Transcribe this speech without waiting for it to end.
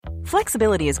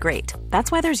Flexibility is great.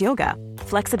 That's why there's yoga.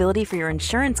 Flexibility for your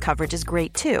insurance coverage is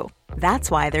great too. That's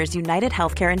why there's United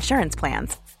Healthcare Insurance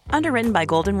Plans. Underwritten by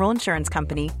Golden Rule Insurance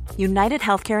Company, United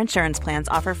Healthcare Insurance Plans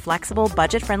offer flexible,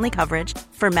 budget-friendly coverage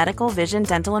for medical, vision,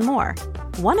 dental, and more.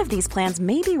 One of these plans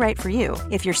may be right for you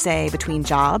if you're, say, between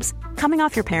jobs, coming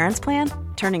off your parents' plan,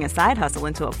 turning a side hustle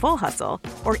into a full hustle,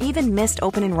 or even missed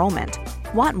open enrollment.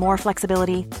 Want more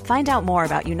flexibility? Find out more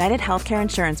about United Healthcare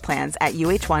Insurance Plans at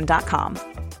uh1.com.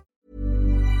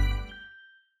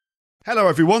 Hello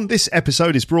everyone, this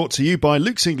episode is brought to you by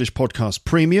Luke's English Podcast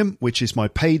Premium, which is my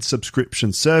paid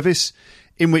subscription service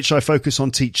in which I focus on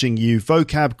teaching you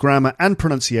vocab, grammar and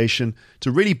pronunciation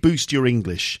to really boost your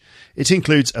English. It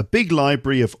includes a big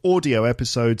library of audio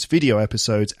episodes, video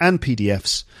episodes and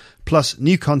PDFs, plus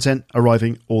new content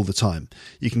arriving all the time.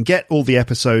 You can get all the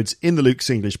episodes in the Luke's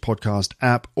English Podcast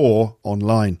app or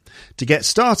online. To get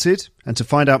started and to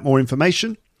find out more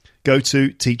information, go to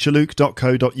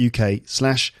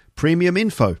teacherluke.co.uk/premium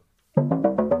info.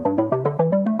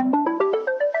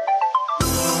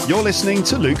 You're listening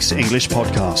to Luke's English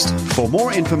Podcast. For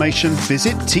more information,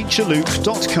 visit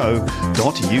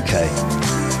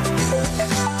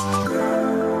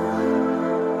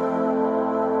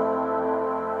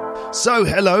teacherluke.co.uk. So,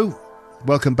 hello.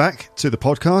 Welcome back to the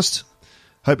podcast.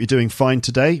 Hope you're doing fine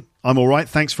today. I'm all right,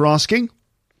 thanks for asking.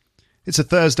 It's a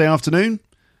Thursday afternoon.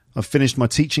 I've finished my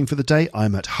teaching for the day.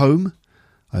 I'm at home.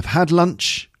 I've had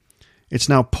lunch. It's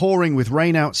now pouring with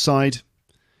rain outside.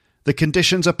 The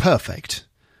conditions are perfect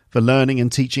for learning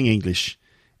and teaching English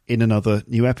in another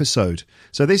new episode.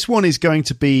 So this one is going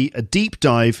to be a deep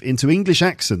dive into English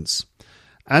accents.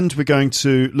 And we're going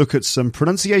to look at some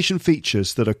pronunciation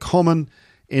features that are common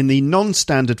in the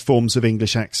non-standard forms of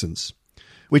English accents,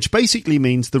 which basically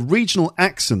means the regional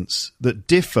accents that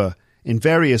differ in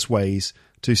various ways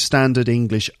to standard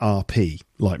English RP,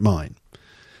 like mine.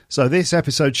 So this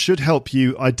episode should help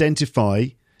you identify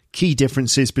key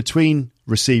differences between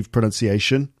received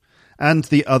pronunciation and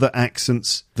the other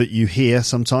accents that you hear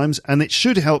sometimes, and it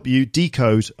should help you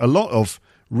decode a lot of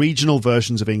regional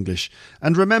versions of English.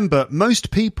 And remember, most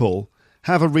people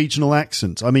have a regional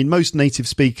accent. I mean, most native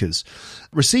speakers.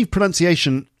 Received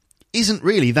pronunciation isn't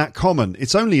really that common.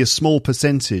 It's only a small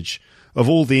percentage of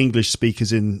all the English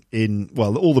speakers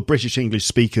all the British English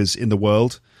speakers in the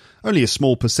world. Only a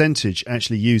small percentage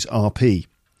actually use RP.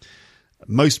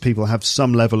 Most people have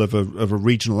some level of a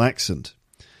regional accent.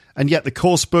 And yet the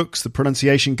course books, the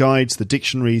pronunciation guides, the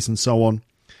dictionaries and so on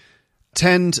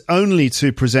tend only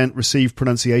to present received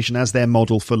pronunciation as their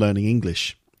model for learning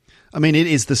English. I mean, it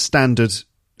is the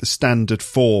standard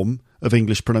form of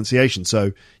English pronunciation,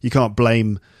 so you can't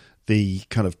blame the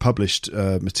kind of published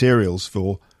materials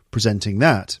for presenting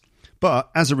that. But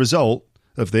as a result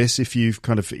of this, if you've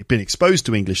kind of been exposed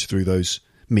to English through those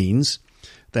means,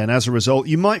 then as a result,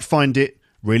 you might find it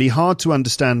really hard to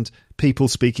understand people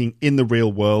speaking in the real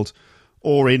world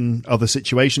or in other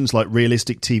situations like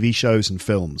realistic TV shows and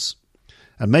films.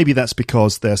 And maybe that's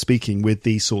because they're speaking with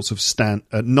these sorts of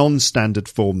non-standard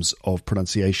forms of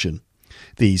pronunciation,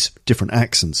 these different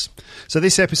accents. So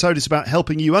this episode is about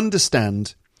helping you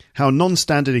understand how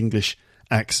non-standard English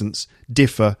accents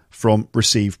differ from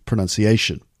received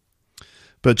pronunciation.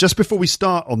 But just before we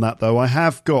start on that, though, I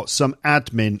have got some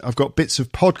admin. I've got bits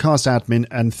of podcast admin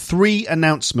and 3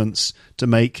 announcements to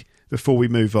make before we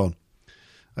move on.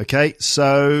 Okay,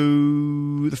 so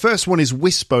the first one is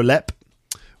Wisbolep,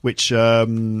 which,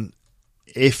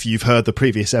 if you've heard the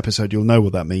previous episode, you'll know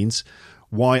what that means.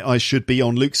 Why I should be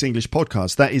on Luke's English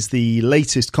Podcast. That is the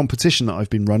latest competition that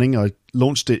I've been running. I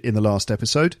launched it in the last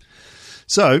episode.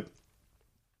 So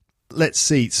let's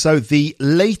see. So the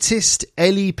latest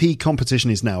LEP competition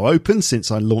is now open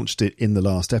since I launched it in the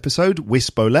last episode,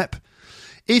 Wisbolep.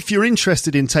 If you're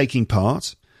interested in taking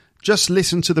part, just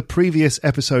listen to the previous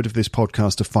episode of this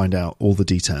podcast to find out all the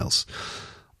details.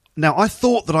 Now, I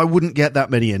thought that I wouldn't get that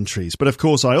many entries, but of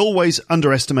course I always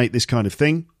underestimate this kind of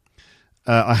thing.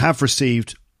 I have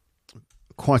received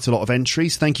quite a lot of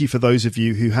entries. Thank you for those of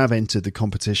you who have entered the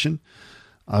competition.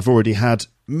 I've already had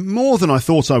more than I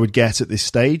thought I would get at this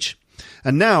stage.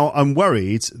 And now I'm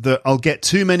worried that I'll get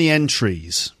too many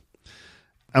entries.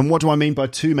 And what do I mean by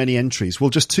too many entries?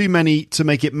 Well, just too many to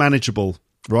make it manageable,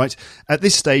 right? At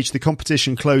this stage, the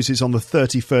competition closes on the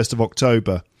 31st of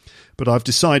October. But I've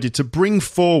decided to bring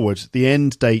forward the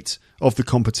end date of the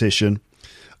competition.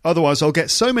 Otherwise, I'll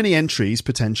get so many entries,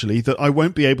 potentially, that I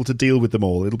won't be able to deal with them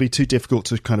all. It'll be too difficult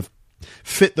to kind of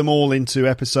fit them all into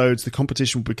episodes. The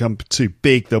competition will become too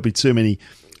big. There'll be too many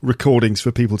recordings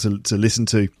for people to listen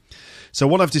to. So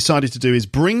what I've decided to do is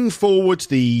bring forward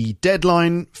the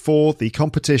deadline for the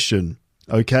competition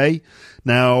Okay.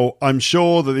 Now, I'm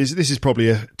sure that this is probably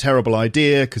a terrible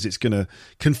idea because it's going to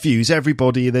confuse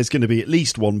everybody. There's going to be at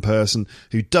least one person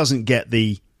who doesn't get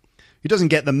the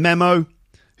memo,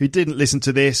 who didn't listen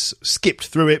to this, skipped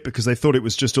through it because they thought it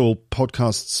was just all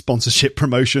podcast sponsorship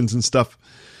promotions and stuff.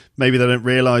 Maybe they don't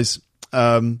realise.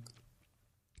 So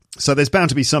there's bound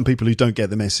to be some people who don't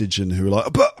get the message and who are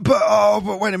like, but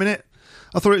wait a minute.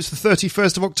 I thought it was the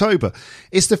 31st of October.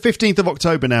 It's the 15th of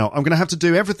October now. I'm going to have to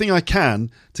do everything I can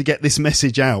to get this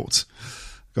message out.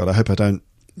 God, I hope I don't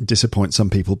disappoint some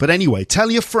people. But anyway,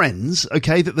 tell your friends,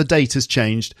 okay, that the date has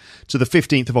changed to the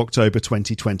 15th of October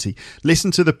 2020.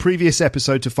 Listen to the previous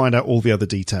episode to find out all the other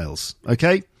details,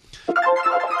 okay?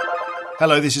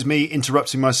 Hello, this is me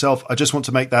interrupting myself. I just want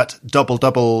to make that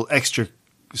double extra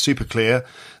super clear.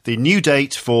 The new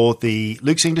date for the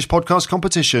Luke's English podcast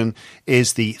competition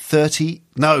is the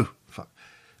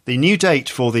new date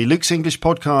for the Luke's English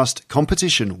podcast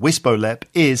competition, Wisbolep,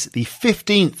 is the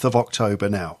 15th of October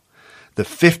now. The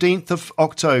 15th of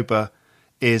October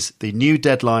is the new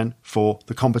deadline for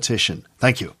the competition.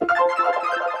 Thank you.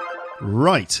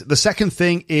 Right. The second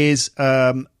thing is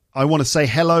I want to say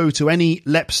hello to any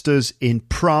Lepsters in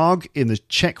Prague in the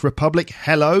Czech Republic.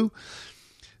 Hello.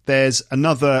 There's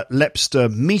another Lepster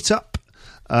meetup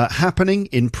happening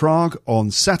in Prague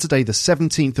on Saturday the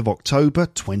 17th of October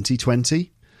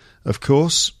 2020, of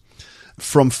course,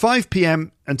 from 5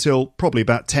 p.m. until probably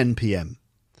about 10 p.m.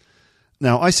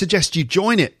 Now, I suggest you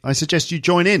join it. I suggest you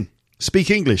join in,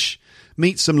 speak English,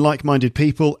 meet some like-minded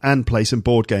people and play some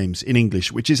board games in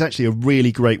English, which is actually a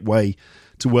really great way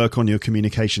to work on your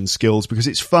communication skills because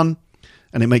it's fun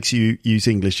and it makes you use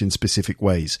English in specific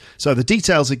ways. So the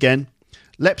details again,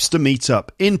 Lepster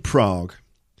Meetup in Prague.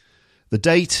 The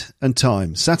date and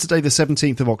time, Saturday the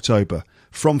 17th of October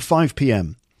from 5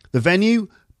 p.m. The venue,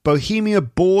 Bohemia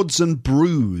Boards and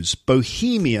Brews.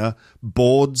 Bohemia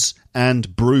Boards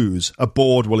and Brews. A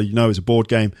board, well, you know, is a board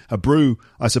game. A brew,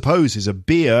 I suppose, is a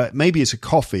beer. Maybe it's a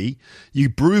coffee. You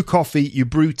brew coffee, you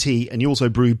brew tea, and you also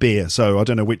brew beer. So I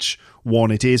don't know which one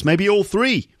it is. Maybe all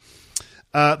three.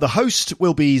 The host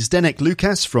will be Zdenek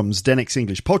Lukas from Zdenek's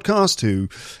English Podcast, who,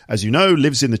 as you know,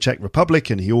 lives in the Czech Republic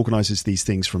and he organises these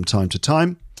things from time to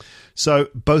time. So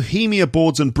Bohemia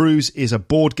Boards and Brews is a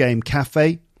board game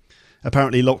cafe.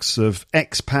 Apparently lots of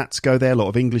expats go there, a lot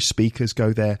of English speakers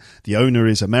go there. The owner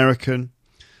is American.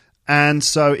 And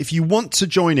so if you want to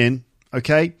join in,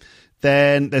 okay,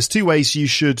 then there's two ways you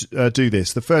should do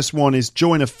this. The first one is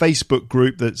join a Facebook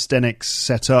group that Zdenek's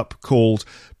set up called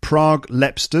Prague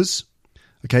Lepsters.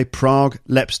 Okay, Prague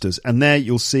Lepsters, and there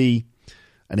you'll see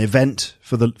an event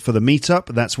for the meetup.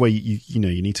 That's where you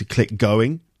need to click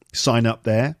going, sign up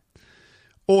there,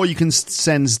 or you can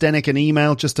send Zdenek an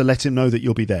email just to let him know that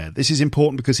you'll be there. This is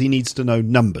important because he needs to know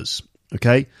numbers.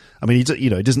 Okay, I mean he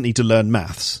doesn't need to learn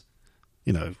maths.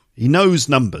 You know, he knows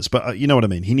numbers, but you know what I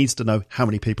mean. He needs to know how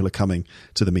many people are coming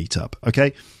to the meetup.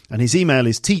 Okay, and his email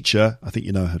is teacher. I think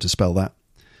you know how to spell that.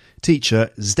 Teacher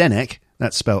Zdenek.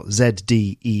 That's spelled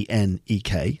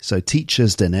Zdenek, so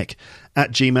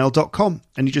teacherzdenek@gmail.com.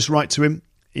 And you just write to him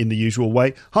in the usual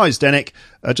way. Hi, Zdenek.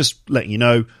 Just letting you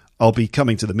know, I'll be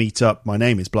coming to the meetup. My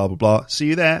name is blah, blah, blah. See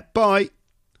you there. Bye.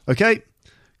 Okay?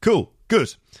 Cool.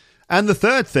 Good. And the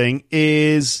third thing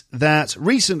is that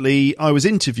recently I was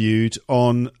interviewed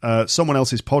on someone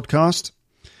else's podcast,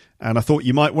 and I thought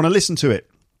you might want to listen to it.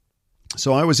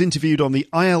 So I was interviewed on the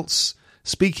IELTS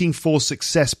Speaking for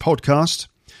Success podcast,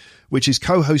 which is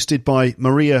co-hosted by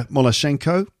Maria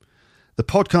Molashenko. The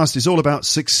podcast is all about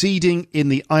succeeding in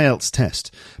the IELTS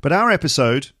test. But our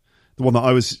episode, the one that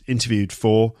I was interviewed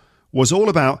for, was all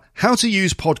about how to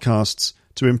use podcasts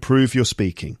to improve your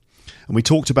speaking. And we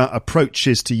talked about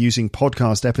approaches to using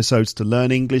podcast episodes to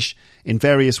learn English in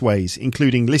various ways,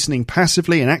 including listening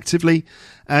passively and actively,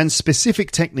 and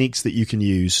specific techniques that you can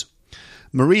use.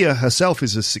 Maria herself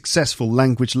is a successful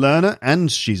language learner, and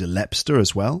she's a Lepster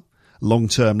as well.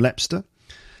 Long-term Lepster,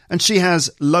 and she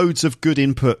has loads of good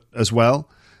input as well,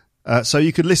 so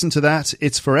you could listen to that.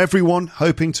 It's for everyone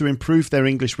hoping to improve their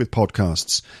English with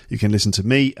podcasts. You can listen to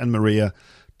me and Maria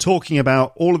talking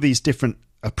about all of these different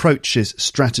approaches,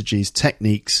 strategies,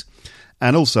 techniques,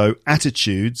 and also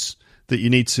attitudes that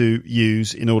you need to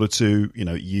use in order to,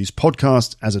 use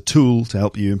podcasts as a tool to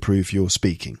help you improve your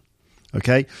speaking.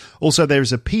 Okay. Also, there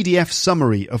is a PDF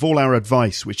summary of all our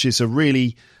advice, which is a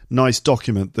really nice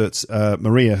document that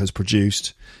Maria has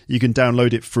produced. You can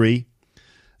download it free.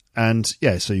 And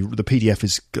yeah, so the PDF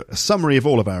is a summary of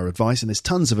all of our advice, and there's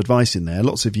tons of advice in there,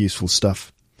 lots of useful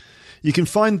stuff. You can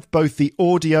find both the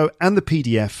audio and the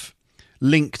PDF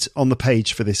linked on the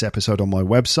page for this episode on my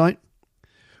website.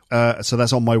 So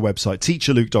that's on my website,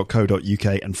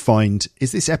 teacherluke.co.uk, and find,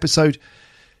 is this episode,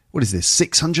 what is this,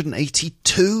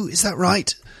 682? Is that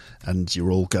right? And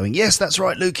you're all going, yes, that's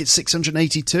right, Luke, it's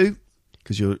 682.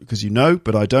 Because you know,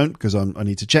 but I don't, because I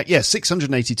need to check. Yes,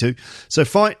 682. So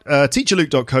find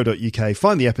teacherluke.co.uk,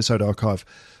 find the episode archive,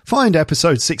 find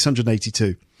episode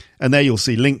 682, and there you'll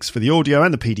see links for the audio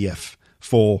and the PDF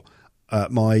for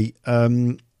my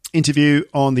interview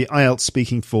on the IELTS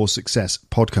Speaking for Success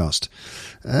podcast.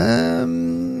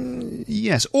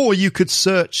 Yes, or you could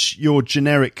search your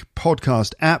generic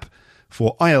podcast app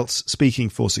for IELTS Speaking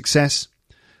for Success.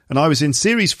 And I was in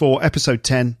Series 4, Episode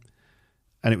 10,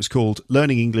 and it was called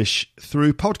Learning English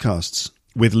Through Podcasts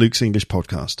with Luke's English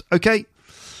Podcast. Okay,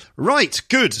 right,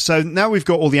 good. So now we've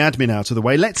got all the admin out of the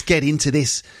way. Let's get into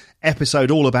this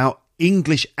episode all about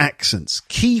English accents,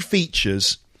 key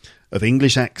features of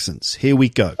English accents. Here we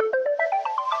go.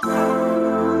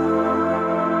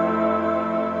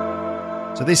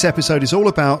 So this episode is all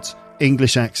about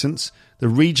English accents, the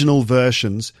regional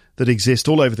versions that exist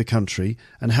all over the country,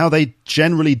 and how they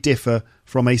generally differ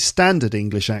from a standard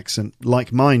English accent,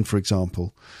 like mine, for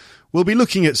example. We'll be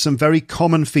looking at some very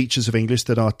common features of English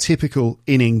that are typical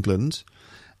in England,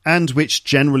 and which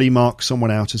generally mark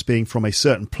someone out as being from a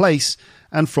certain place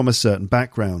and from a certain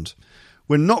background.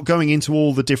 We're not going into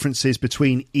all the differences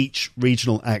between each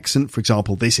regional accent. For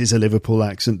example, this is a Liverpool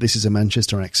accent, this is a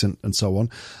Manchester accent, and so on.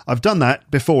 I've done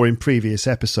that before in previous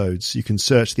episodes. You can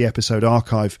search the episode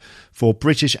archive for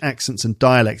British accents and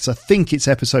dialects. I think it's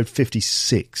episode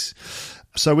 56.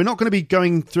 So we're not going to be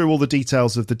going through all the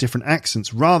details of the different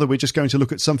accents. Rather, we're just going to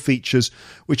look at some features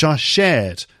which are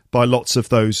shared by lots of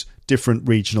those different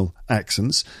regional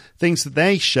accents, things that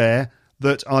they share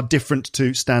that are different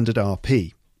to standard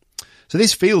RP. So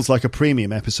this feels like a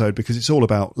premium episode because it's all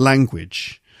about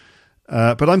language.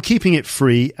 But I'm keeping it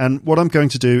free, and what I'm going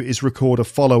to do is record a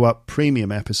follow-up premium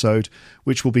episode,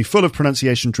 which will be full of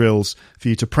pronunciation drills for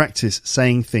you to practice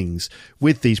saying things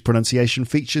with these pronunciation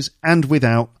features and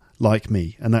without, like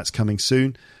me. And that's coming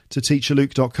soon to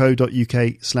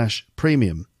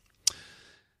teacherluke.co.uk/premium.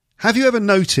 Have you ever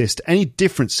noticed any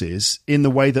differences in the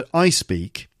way that I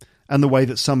speak and the way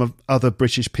that some of other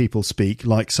British people speak,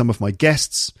 like some of my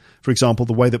guests? For example,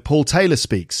 the way that Paul Taylor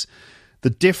speaks. The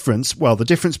difference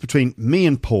between me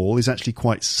and Paul is actually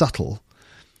quite subtle.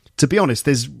 To be honest,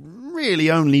 there's really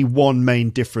only one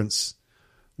main difference,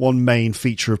 one main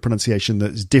feature of pronunciation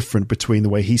that is different between the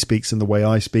way he speaks and the way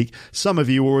I speak. Some of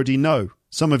you already know.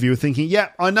 Some of you are thinking, yeah,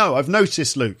 I know, I've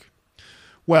noticed, Luke.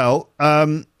 Well,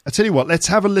 I tell you what, let's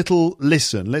have a little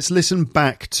listen. Let's listen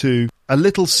back to a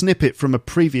little snippet from a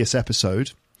previous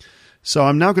episode. So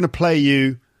I'm now going to play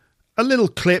you a little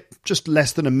clip, just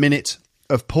less than a minute,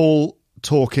 of Paul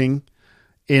talking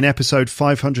in episode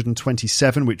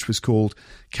 527, which was called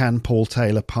Can Paul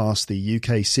Taylor Pass the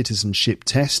UK Citizenship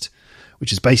Test,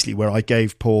 which is basically where I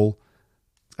gave Paul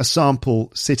a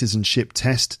sample citizenship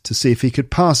test to see if he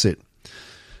could pass it.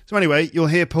 So anyway, you'll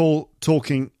hear Paul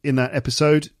talking in that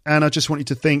episode, and I just want you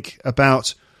to think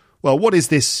about, well, what is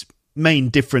this main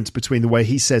difference between the way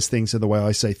he says things and the way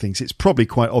I say things? It's probably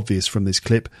quite obvious from this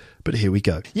clip, but here we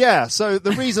go. Yeah, so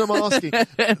the reason I'm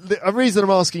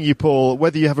asking you, Paul,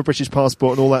 whether you have a British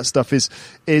passport and all that stuff is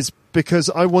because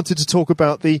I wanted to talk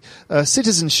about the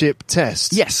citizenship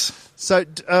test. Yes. So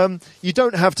you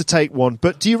don't have to take one,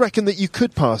 but do you reckon that you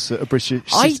could pass a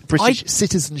British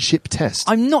citizenship test?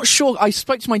 I'm not sure. I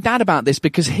spoke to my dad about this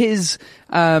because his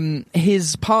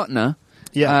partner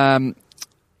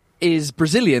is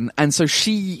Brazilian, and so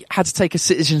she had to take a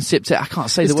citizenship test. I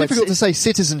can't say the word. It's difficult to say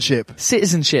citizenship.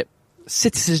 Citizenship.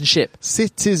 Citizenship.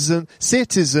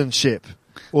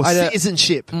 Or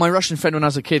citizenship. My Russian friend when I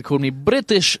was a kid called me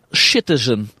British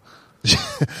citizen.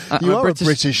 You are a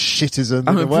British citizen in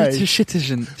a way. I'm a British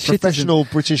citizen. Professional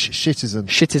British citizen.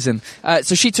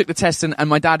 So she took the test, and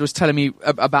my dad was telling me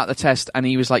about the test, and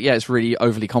he was like, "Yeah, it's really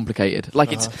overly complicated.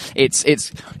 Like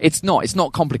it's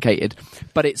not complicated,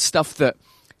 but it's stuff that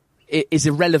is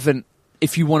irrelevant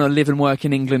if you want to live and work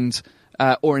in England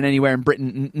or in anywhere in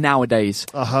Britain nowadays."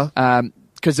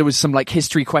 Because there was some like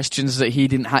history questions that he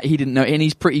didn't know, and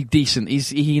he's pretty decent.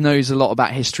 He knows a lot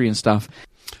about history and stuff.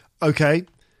 Okay.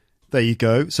 There you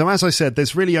go. So as I said,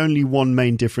 there's really only one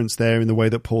main difference there in the way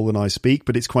that Paul and I speak,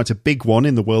 but it's quite a big one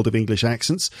in the world of English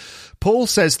accents. Paul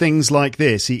says things like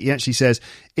this. He actually says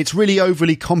it's really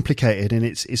overly complicated, and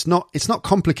it's not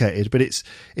complicated, but it's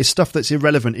stuff that's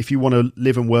irrelevant if you want to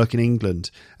live and work in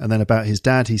England. And then about his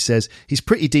dad, he says he's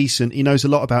pretty decent. He knows a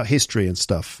lot about history and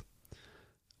stuff.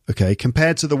 Okay,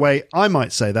 compared to the way I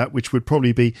might say that, which would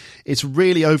probably be it's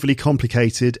really overly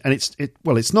complicated, and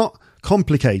it's not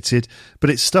complicated, but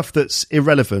it's stuff that's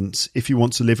irrelevant if you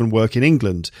want to live and work in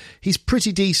England. He's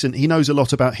pretty decent. He knows a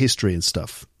lot about history and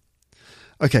stuff.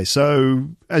 Okay, so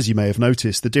as you may have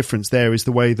noticed, the difference there is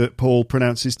the way that Paul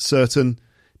pronounces certain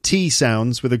T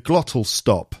sounds with a glottal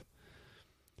stop.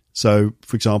 So,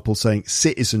 for example, saying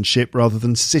citizenship rather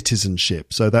than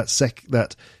citizenship. So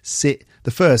the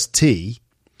first T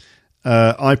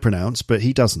I pronounce, but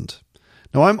he doesn't.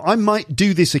 Now, I might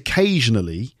do this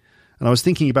occasionally, and I was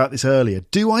thinking about this earlier.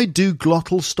 Do I do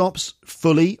glottal stops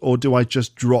fully, or do I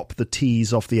just drop the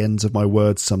T's off the ends of my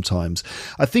words sometimes?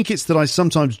 I think it's that I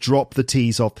sometimes drop the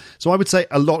T's off. So I would say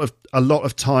a lot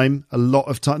of time.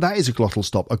 That is a glottal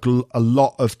stop. A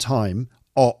lot of time.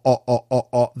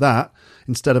 That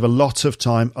instead of a lot of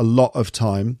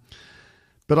time.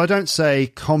 But I don't say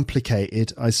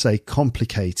complicated. I say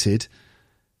complicated.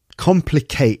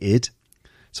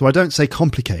 So I don't say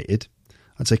complicated.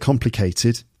 I'd say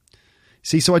complicated.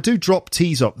 See, so I do drop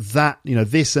T's up. That,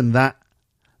 this and that,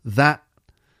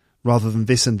 rather than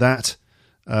this and that.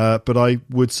 But I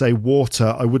would say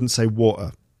water. I wouldn't say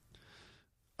water.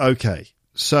 Okay,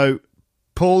 so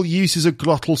Paul uses a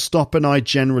glottal stop and I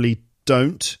generally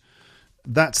don't.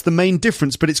 That's the main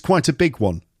difference, but it's quite a big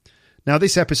one. Now,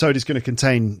 this episode is going to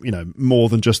contain, more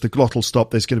than just the glottal stop.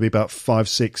 There's going to be about 5,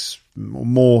 6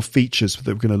 more features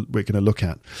that we're going to look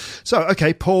at. So,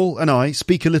 okay, Paul and I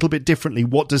speak a little bit differently.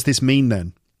 What does this mean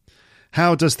then?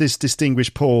 How does this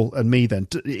distinguish Paul and me then?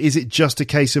 Is it just a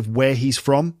case of where he's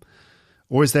from?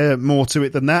 Or is there more to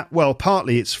it than that? Well,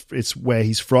 partly it's where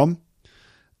he's from.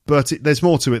 But there's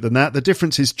more to it than that. The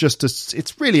difference is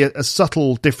it's really a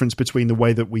subtle difference between the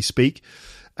way that we speak,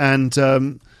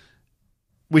 and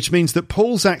which means that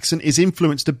Paul's accent is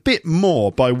influenced a bit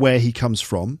more by where he comes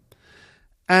from,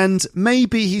 and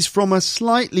maybe he's from a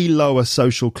slightly lower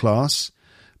social class,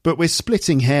 but we're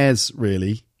splitting hairs,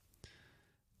 really.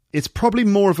 It's probably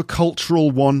more of a cultural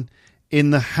one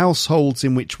in the households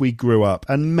in which we grew up,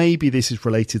 and maybe this is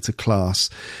related to class,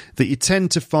 that you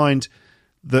tend to find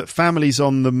that families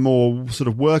on the more sort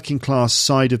of working class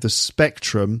side of the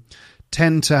spectrum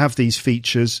tend to have these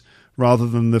features rather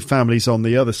than the families on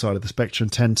the other side of the spectrum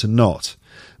tend to not.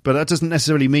 But that doesn't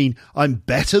necessarily mean I'm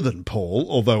better than Paul,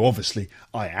 although obviously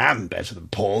I am better than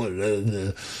Paul.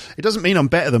 It doesn't mean I'm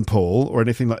better than Paul or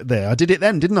anything like that. I did it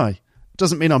then, didn't I? It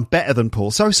doesn't mean I'm better than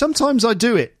Paul. So sometimes I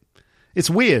do it. It's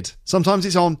weird. Sometimes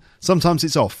it's on, sometimes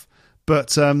it's off.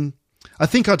 But I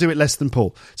think I do it less than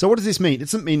Paul. So what does this mean?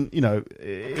 It doesn't mean,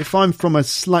 if I'm from a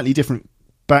slightly different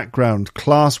background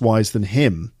class-wise than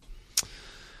him,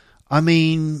 I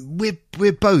mean,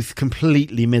 we're both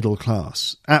completely middle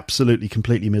class. Absolutely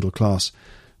completely middle class.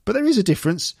 But there is a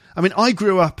difference. I mean, I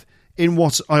grew up in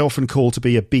what I often call to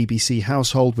be a BBC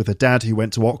household with a dad who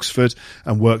went to Oxford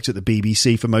and worked at the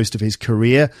BBC for most of his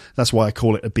career. That's why I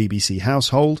call it a BBC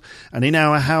household. And in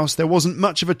our house, there wasn't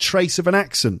much of a trace of an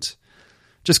accent,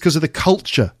 just because of the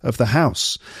culture of the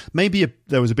house. Maybe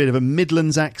there was a bit of a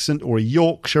Midlands accent or a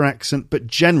Yorkshire accent, but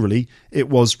generally it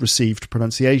was received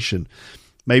pronunciation.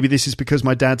 Maybe this is because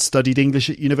my dad studied English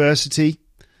at university.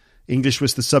 English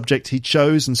was the subject he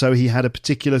chose, and so he had a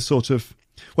particular sort of,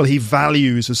 he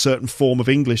values a certain form of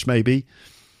English maybe.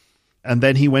 And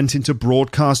then he went into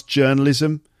broadcast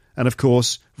journalism, and of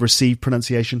course, received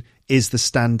pronunciation is the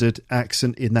standard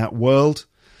accent in that world.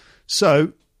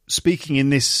 So speaking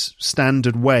in this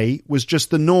standard way was just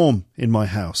the norm in my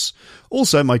house.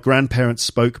 Also, my grandparents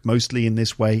spoke mostly in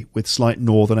this way with slight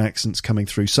northern accents coming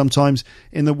through, sometimes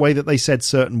in the way that they said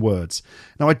certain words.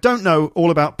 Now, I don't know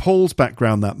all about Paul's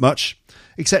background that much,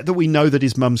 except that we know that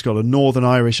his mum's got a Northern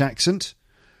Irish accent.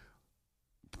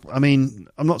 I mean,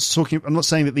 I'm not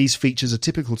saying that these features are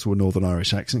typical to a Northern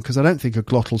Irish accent, because I don't think a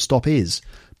glottal stop is.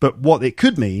 But what it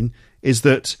could mean is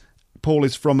that Paul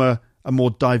is from a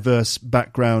more diverse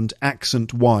background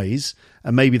accent-wise,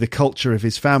 and maybe the culture of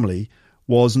his family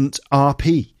wasn't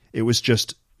RP. It was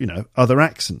just, other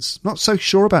accents. Not so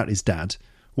sure about his dad,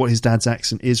 what his dad's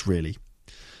accent is really.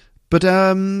 But,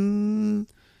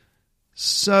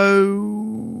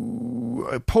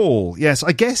 so Paul, yes,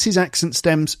 I guess his accent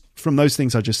stems from those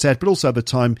things I just said, but also the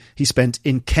time he spent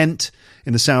in Kent,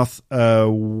 in the south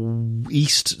of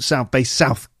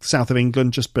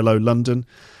England, just below London.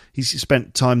 He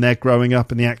spent time there growing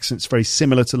up, and the accent's very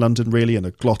similar to London, really, and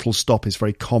a glottal stop is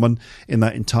very common in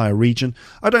that entire region.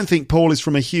 I don't think Paul is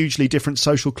from a hugely different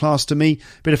social class to me,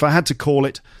 but if I had to call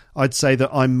it, I'd say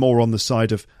that I'm more on the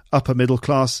side of upper middle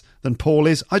class than Paul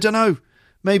is. I don't know.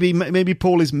 Maybe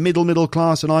Paul is middle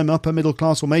class and I'm upper middle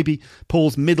class, or maybe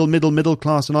Paul's middle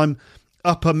class and I'm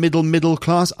upper middle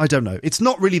class. I don't know. It's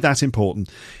not really that important.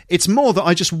 It's more that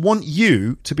I just want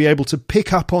you to be able to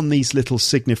pick up on these little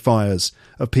signifiers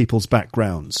of people's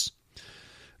backgrounds,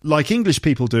 like English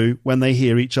people do when they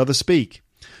hear each other speak.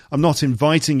 I'm not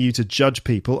inviting you to judge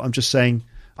people. I'm just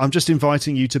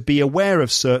inviting you to be aware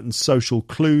of certain social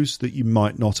clues that you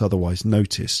might not otherwise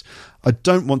notice. I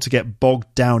don't want to get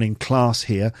bogged down in class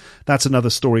here. That's another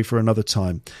story for another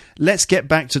time. Let's get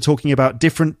back to talking about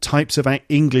different types of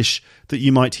English that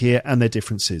you might hear and their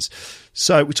differences.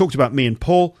 So we talked about me and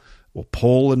Paul, or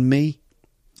Paul and me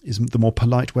is the more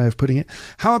polite way of putting it.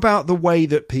 How about the way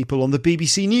that people on the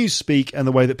BBC News speak and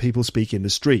the way that people speak in the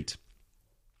street?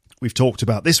 We've talked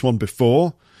about this one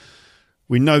before.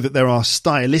 We know that there are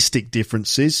stylistic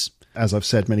differences. As I've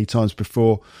said many times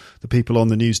before, the people on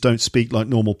the news don't speak like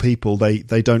normal people. They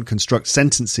don't construct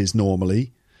sentences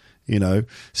normally.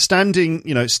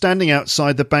 Standing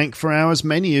outside the bank for hours.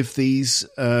 Many of these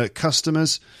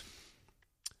customers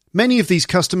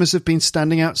have been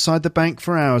standing outside the bank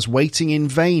for hours, waiting in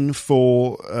vain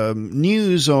for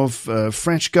news of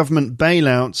fresh government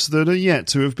bailouts that are yet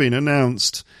to have been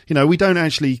announced. We don't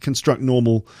actually construct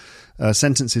normal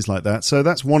sentences like that. So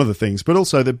that's one of the things. But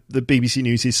also the BBC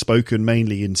News is spoken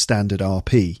mainly in standard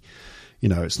RP.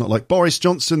 It's not like Boris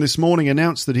Johnson this morning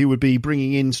announced that he would be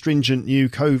bringing in stringent new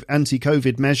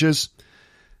anti-COVID measures,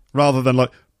 rather than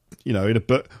like,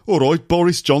 all right,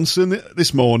 Boris Johnson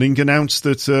this morning announced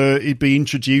that he'd be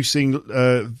introducing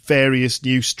various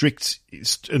new strict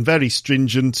and very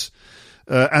stringent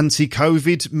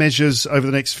anti-COVID measures over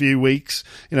the next few weeks,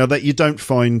 that you don't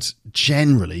find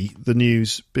generally the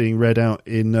news being read out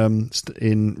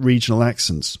in regional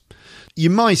accents. You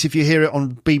might if you hear it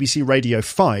on BBC Radio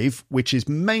 5, which is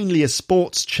mainly a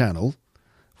sports channel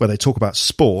where they talk about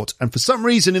sport. And for some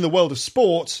reason in the world of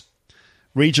sport,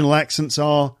 regional accents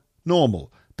are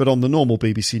normal. But on the normal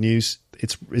BBC News,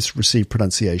 it's received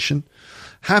pronunciation.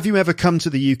 Have you ever come to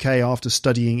the UK after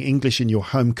studying English in your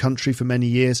home country for many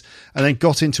years and then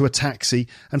got into a taxi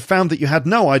and found that you had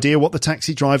no idea what the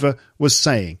taxi driver was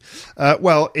saying?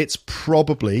 Well, it's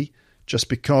probably just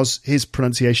because his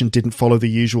pronunciation didn't follow the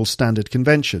usual standard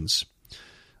conventions.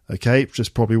 Okay, it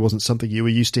just probably wasn't something you were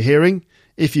used to hearing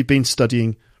if you've been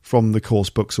studying from the course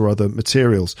books or other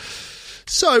materials.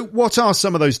 So what are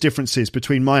some of those differences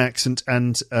between my accent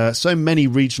and so many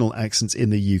regional accents in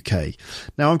the UK?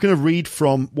 Now, I'm going to read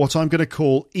from what I'm going to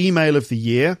call Email of the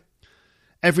Year.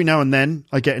 Every now and then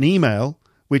I get an email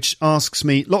which asks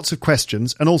me lots of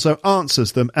questions and also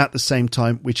answers them at the same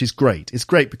time, which is great. It's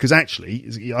great because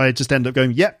actually I just end up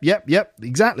going, yep,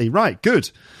 exactly, right,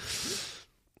 good.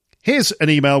 Here's an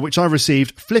email which I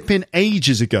received flipping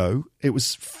ages ago. It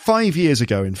was 5 years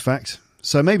ago, in fact.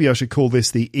 So maybe I should call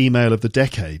this the email of the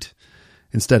decade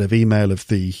instead of email of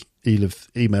the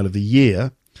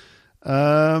year.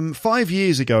 5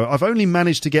 years ago. I've only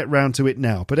managed to get round to it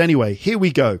now. But anyway, here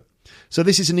we go. So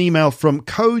this is an email from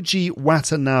Koji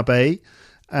Watanabe,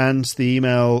 and the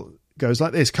email goes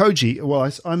like this. Koji, well,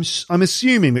 I'm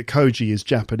assuming that Koji is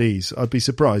Japanese. I'd be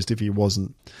surprised if he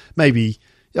wasn't. Maybe,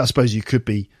 I suppose you could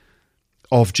be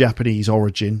of Japanese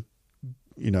origin,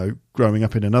 growing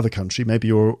up in another country. Maybe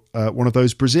you're one of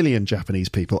those Brazilian Japanese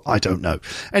people. I don't know.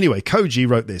 Anyway, Koji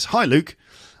wrote this. Hi, Luke.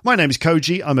 My name is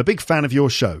Koji. I'm a big fan of your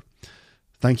show.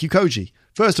 Thank you, Koji.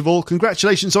 First of all,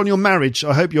 congratulations on your marriage.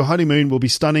 I hope your honeymoon will be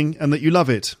stunning and that you love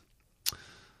it.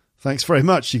 Thanks very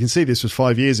much. You can see this was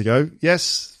 5 years ago.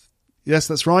 Yes,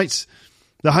 that's right.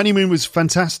 The honeymoon was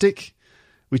fantastic.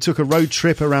 We took a road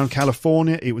trip around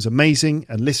California. It was amazing.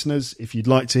 And listeners, if you'd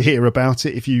like to hear about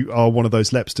it, if you are one of those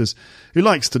Lepsters who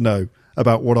likes to know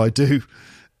about what I do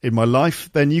in my life,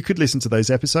 then you could listen to those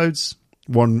episodes.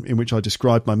 One in which I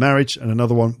described my marriage and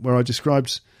another one where I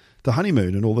described the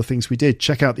honeymoon and all the things we did.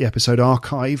 Check out the episode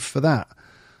archive for that.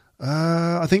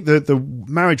 I think the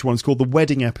marriage one's called the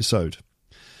wedding episode.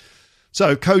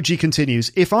 So Koji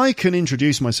continues, if I can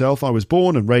introduce myself, I was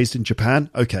born and raised in Japan.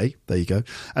 Okay, there you go.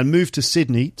 And moved to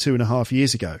Sydney 2.5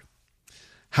 years ago.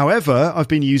 However, I've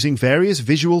been using various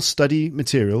visual study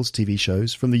materials, TV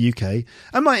shows from the UK,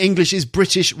 and my English is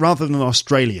British rather than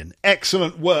Australian.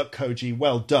 Excellent work, Koji.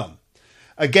 Well done.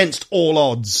 Against all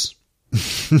odds.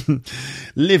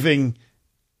 Living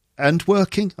and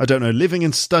working, living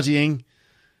and studying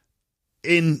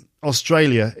in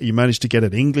Australia, you managed to get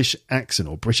an English accent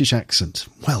or British accent.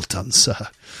 Well done, sir.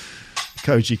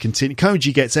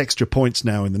 Koji gets extra points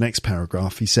now in the next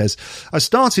paragraph. He says, I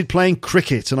started playing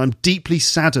cricket and I'm deeply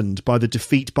saddened by the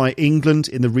defeat by England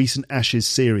in the recent Ashes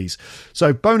series.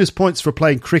 So bonus points for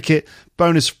playing cricket,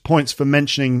 bonus points for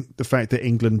mentioning the fact that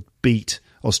England beat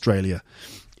Australia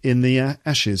in the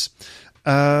Ashes.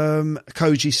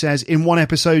 Koji says, in one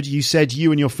episode you said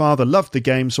you and your father loved the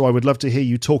game, so I would love to hear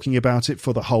you talking about it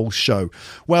for the whole show.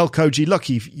 Well, Koji,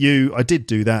 lucky you, I did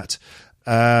do that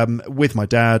with my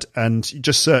dad, and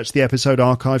just search the episode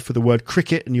archive for the word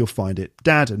cricket and you'll find it.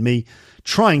 Dad and me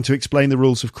trying to explain the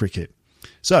rules of cricket.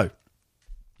 So,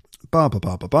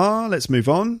 let's move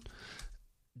on.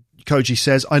 Koji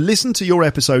says, I listened to your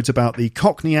episodes about the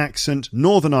Cockney accent,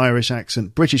 Northern Irish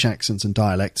accent, British accents and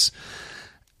dialects,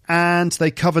 and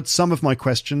they covered some of my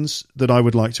questions that I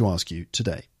would like to ask you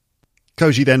today.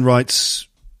 Koji then writes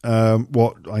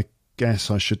what I guess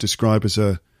I should describe as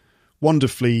a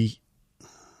wonderfully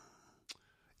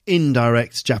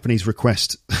indirect Japanese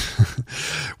request,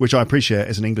 which I appreciate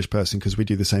as an English person because we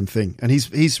do the same thing. And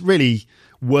he's really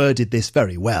worded this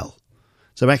very well.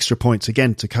 So extra points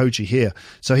again to Koji here.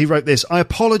 So he wrote this: I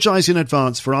apologise in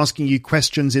advance for asking you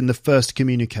questions in the first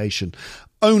communication.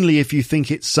 Only if you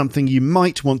think it's something you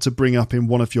might want to bring up in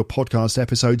one of your podcast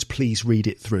episodes, please read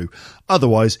it through.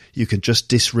 Otherwise, you can just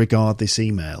disregard this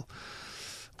email.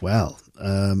 Well,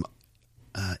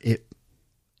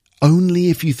 only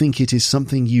if you think it is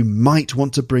something you might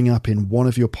want to bring up in one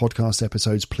of your podcast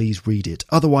episodes, please read it.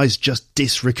 Otherwise, just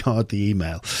disregard the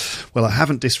email. Well, I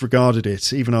haven't disregarded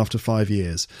it, even after 5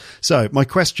 years. So, my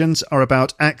questions are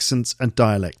about accents and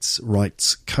dialects,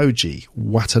 writes Koji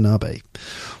Watanabe.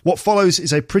 What follows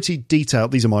is a pretty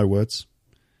detailed... These are my words.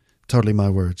 Totally my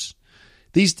words.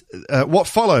 What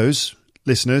follows,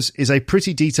 listeners, is a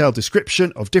pretty detailed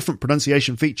description of different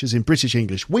pronunciation features in British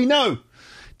English. We know!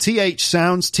 TH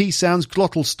sounds, T sounds,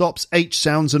 glottal stops, H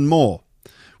sounds and more,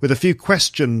 with a few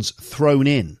questions thrown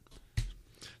in.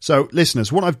 So,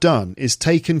 listeners, what I've done is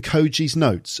taken Koji's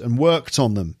notes and worked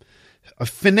on them. I've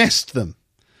finessed them.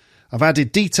 I've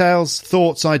added details,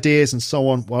 thoughts, ideas and so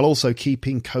on, while also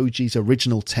keeping Koji's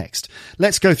original text.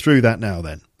 Let's go through that now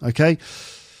then, okay?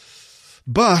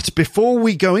 But before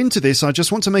we go into this, I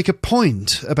just want to make a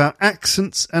point about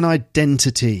accents and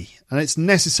identity. And it's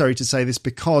necessary to say this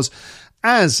because...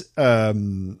 As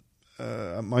your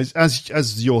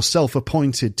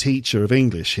self-appointed teacher of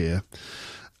English here,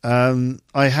 I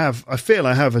feel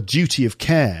I have a duty of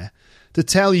care to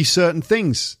tell you certain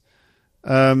things.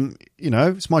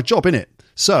 It's my job, innit?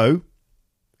 So,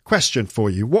 question for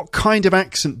you: what kind of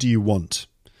accent do you want?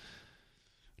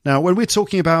 Now, when we're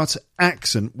talking about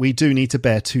accent, we do need to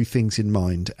bear two things in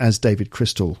mind, as David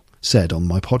Crystal said on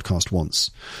my podcast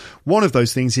once. One of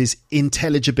those things is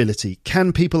intelligibility.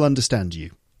 Can people understand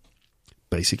you?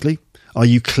 Basically, are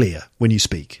you clear when you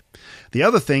speak? The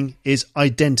other thing is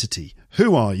identity.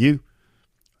 Who are you?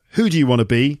 Who do you want to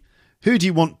be? Who do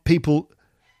you want people...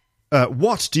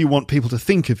 what do you want people to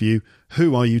think of you?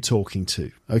 Who are you talking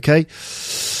to? Okay?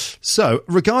 So,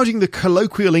 regarding the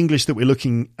colloquial English that we're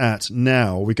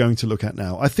going to look at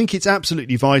now, I think it's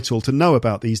absolutely vital to know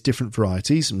about these different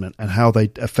varieties and how they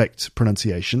affect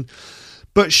pronunciation.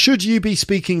 But should you be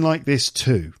speaking like this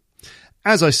too?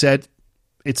 As I said,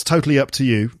 it's totally up to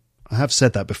you. I have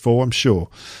said that before, I'm sure.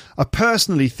 I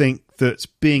personally think that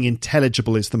being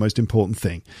intelligible is the most important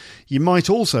thing. You might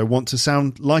also want to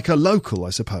sound like a local, I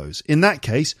suppose. In that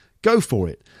case, go for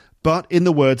it. But in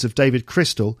the words of David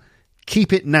Crystal,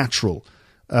 keep it natural.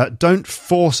 Don't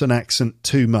force an accent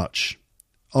too much.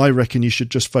 I reckon you should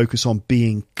just focus on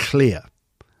being clear.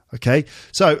 Okay?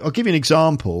 So I'll give you an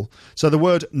example. So the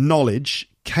word knowledge,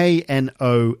 K-N-O-L-E-D-G-E,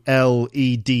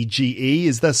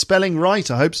 is the spelling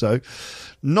right? I hope so.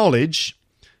 Knowledge,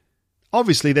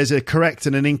 obviously there's a correct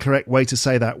and an incorrect way to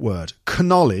say that word.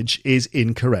 Knowledge is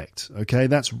incorrect. Okay?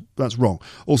 That's wrong.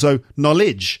 Also,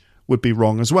 knowledge would be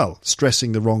wrong as well,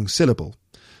 stressing the wrong syllable.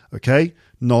 Okay?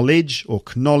 Knowledge or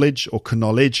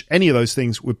knowledge, any of those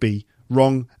things would be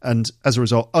wrong and as a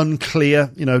result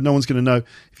unclear. No one's going to know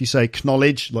if you say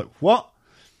knowledge, like what?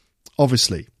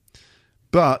 Obviously.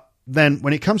 But then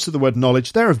when it comes to the word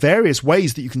knowledge, there are various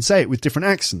ways that you can say it with different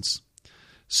accents.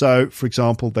 So, for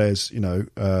example, there's,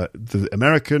 the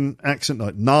American accent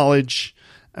like knowledge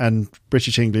and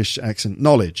British English accent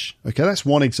knowledge. Okay, that's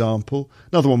one example.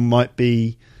 Another one might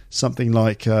be something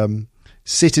like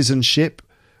citizenship,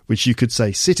 which you could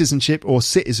say citizenship or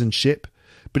citizenship.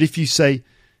 But if you say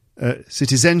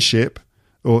citizenship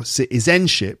or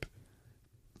citizenship,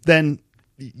 then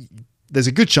there's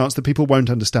a good chance that people won't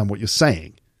understand what you're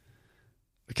saying.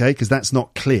 Okay, because that's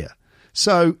not clear.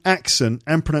 So accent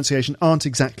and pronunciation aren't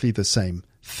exactly the same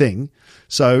thing.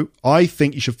 So I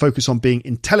think you should focus on being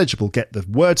intelligible, get the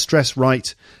word stress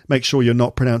right, make sure you're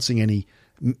not pronouncing any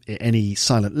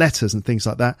silent letters and things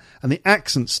like that. And the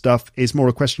accent stuff is more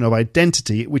a question of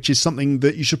identity, which is something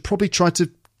that you should probably try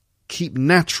to keep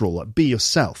natural, like be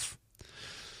yourself.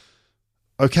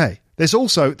 Okay, There's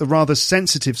also the rather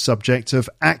sensitive subject of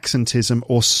accentism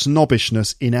or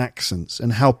snobbishness in accents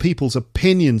and how people's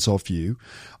opinions of you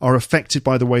are affected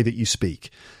by the way that you speak.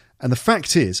 And the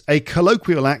fact is, a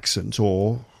colloquial accent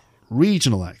or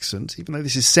regional accent, even though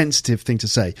this is a sensitive thing to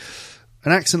say,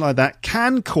 an accent like that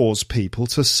can cause people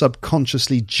to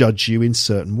subconsciously judge you in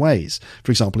certain ways.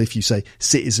 For example, if you say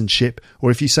citizenship or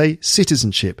if you say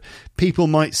citizenship, people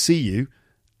might see you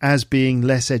as being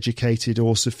less educated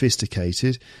or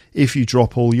sophisticated if you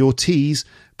drop all your T's,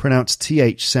 pronounce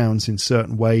TH sounds in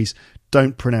certain ways,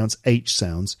 don't pronounce H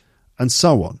sounds, and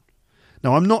so on.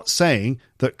 Now, I'm not saying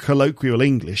that colloquial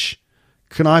English,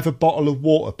 can I have a bottle of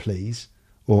water, please?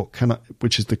 Or can I,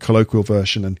 which is the colloquial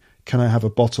version, and can I have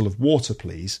a bottle of water,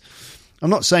 please?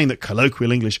 I'm not saying that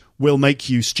colloquial English will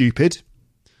make you stupid.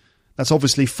 That's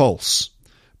obviously false.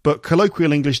 But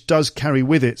colloquial English does carry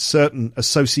with it certain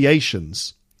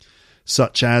associations,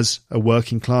 such as a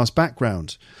working class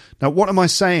background. Now, what am I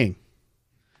saying?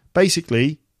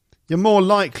 Basically, you're more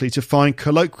likely to find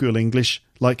colloquial English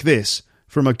like this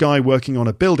from a guy working on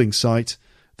a building site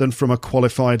than from a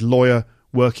qualified lawyer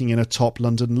working in a top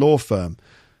London law firm.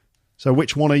 So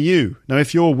which one are you? Now,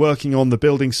 if you're working on the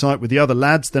building site with the other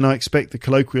lads, then I expect the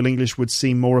colloquial English would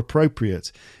seem more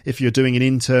appropriate. If you're doing an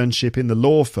internship in the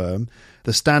law firm,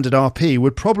 the standard RP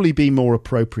would probably be more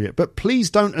appropriate. But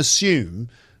please don't assume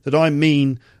that I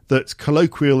mean that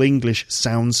colloquial English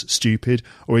sounds stupid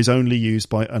or is only used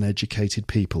by uneducated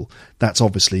people. That's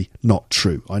obviously not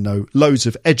true. I know loads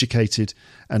of educated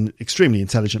and extremely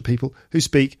intelligent people who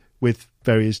speak with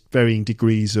varying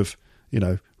degrees of,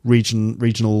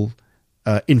 regional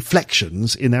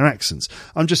inflections in their accents.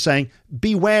 I'm just saying,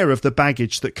 beware of the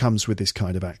baggage that comes with this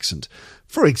kind of accent.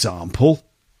 For example,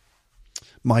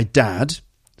 my dad.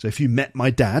 So if you met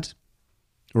my dad,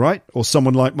 right, or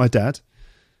someone like my dad.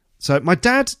 So my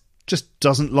dad just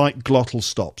doesn't like glottal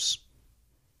stops.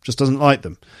 Just doesn't like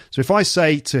them. So if I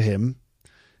say to him,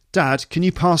 Dad, can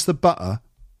you pass the butter?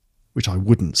 Which I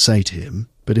wouldn't say to him,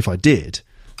 but if I did,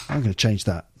 I'm going to change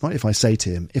that. Not if I say to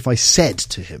him. If I said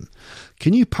to him,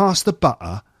 can you pass the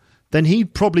butter? Then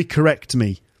he'd probably correct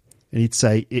me. And he'd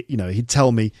say, he'd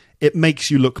tell me, it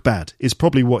makes you look bad, is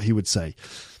probably what he would say.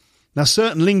 Now,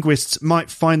 certain linguists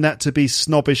might find that to be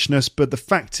snobbishness, but the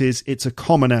fact is it's a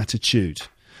common attitude.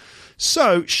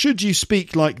 So, should you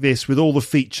speak like this with all the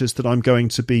features that I'm going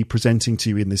to be presenting to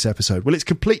you in this episode? Well, it's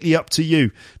completely up to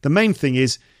you. The main thing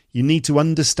is you need to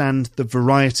understand the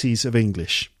varieties of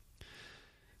English.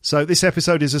 So this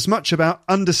episode is as much about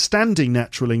understanding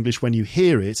natural English when you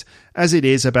hear it as it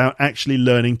is about actually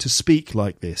learning to speak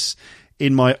like this.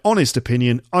 In my honest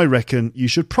opinion, I reckon you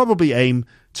should probably aim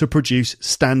to produce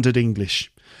standard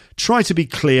English. Try to be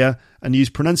clear and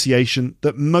use pronunciation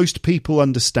that most people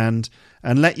understand,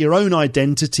 and let your own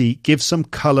identity give some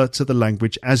colour to the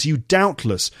language, as you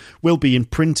doubtless will be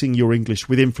imprinting your English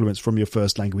with influence from your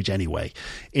first language anyway.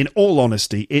 In all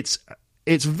honesty, it's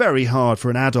very hard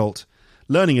for an adult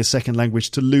learning a second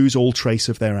language to lose all trace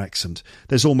of their accent.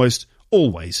 There's almost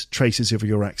always traces of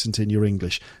your accent in your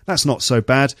English. That's not so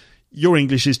bad. Your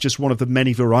English is just one of the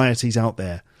many varieties out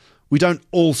there. We don't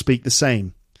all speak the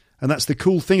same. And that's the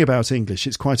cool thing about English.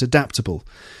 It's quite adaptable.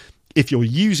 If you're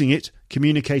using it,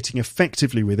 communicating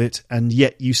effectively with it, and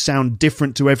yet you sound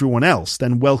different to everyone else,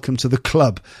 then welcome to the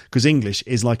club, because English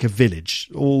is like a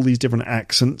village. All these different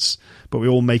accents, but we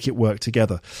all make it work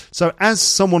together. So as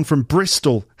someone from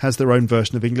Bristol has their own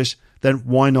version of English, then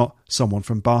why not someone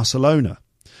from Barcelona?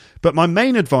 But my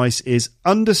main advice is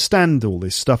understand all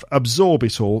this stuff, absorb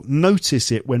it all,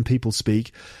 notice it when people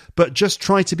speak, but just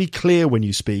try to be clear when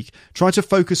you speak. Try to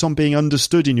focus on being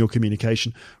understood in your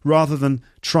communication rather than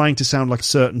trying to sound like a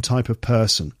certain type of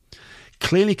person.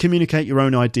 Clearly communicate your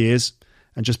own ideas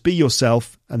and just be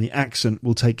yourself, and the accent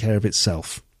will take care of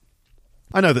itself.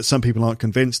 I know that some people aren't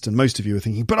convinced, and most of you are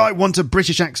thinking, but I want a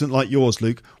British accent like yours,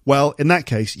 Luke. Well, in that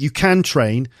case, you can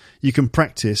train, you can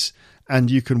practice, and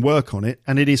you can work on it,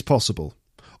 and it is possible.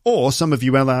 Or some of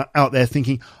you out there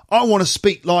thinking, I want to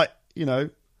speak like,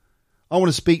 I want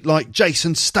to speak like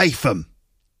Jason Statham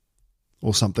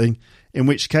or something, in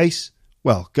which case,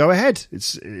 well, go ahead.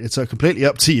 It's completely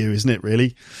up to you, isn't it,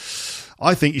 really?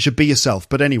 I think you should be yourself.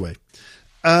 But anyway,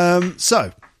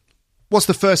 so what's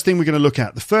the first thing we're going to look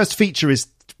at? The first feature is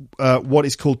what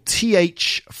is called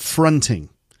TH fronting.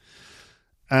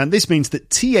 And this means that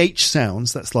TH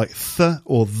sounds, that's like th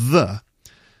or the,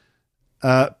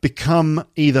 become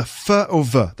either f or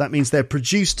v. That means they're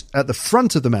produced at the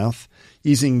front of the mouth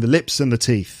using the lips and the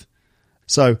teeth.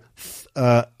 So,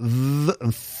 yeah,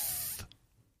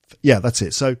 that's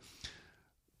it. So,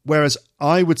 whereas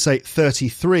I would say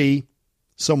 33,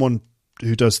 someone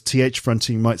who does th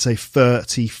fronting might say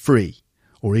 33,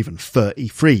 or even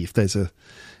 33 if there's a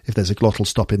glottal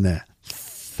stop in there.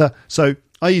 So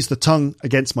I use the tongue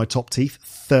against my top teeth,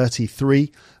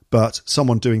 33, but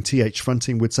someone doing th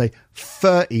fronting would say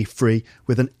 33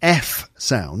 with an F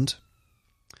sound.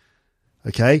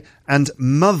 Okay, and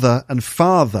mother and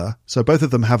father, so both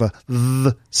of them have a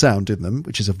th sound in them,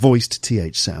 which is a voiced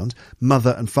th sound.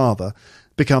 Mother and father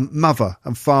become mother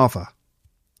and father.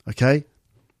 Okay,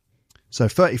 so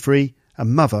 33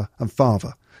 and mother and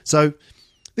father. So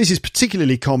this is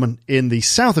particularly common in the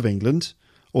south of England,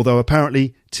 although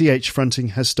apparently th fronting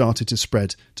has started to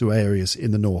spread to areas in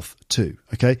the north too.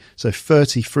 Okay, so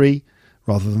 33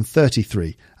 rather than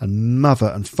 33, and mother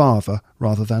and father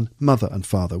rather than mother and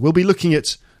father. We'll be looking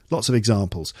at lots of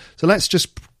examples. So let's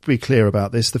just be clear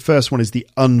about this. The first one is the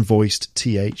unvoiced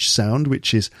th sound,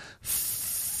 which is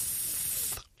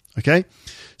th. Okay,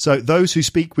 so those who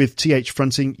speak with th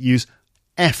fronting use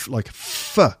f like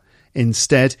f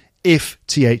instead if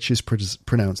th is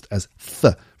pronounced as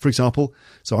th. For example,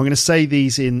 so I'm going to say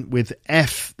these in with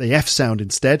f, the f sound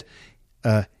instead.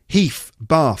 Heath,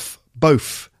 bath,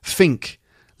 both, think,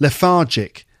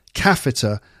 lethargic,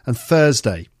 catheter, and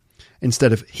Thursday,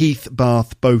 instead of Heath,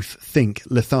 bath, both, think,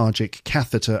 lethargic,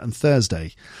 catheter, and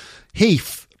Thursday.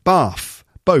 Heath, bath,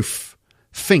 both,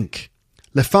 think,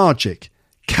 lethargic,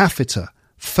 catheter,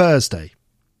 Thursday.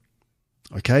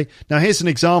 Okay, now here's an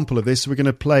example of this. We're going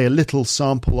to play a little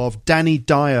sample of Danny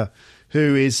Dyer,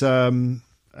 who is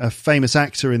a famous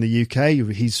actor in the UK.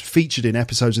 He's featured in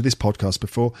episodes of this podcast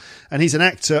before, and he's an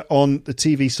actor on the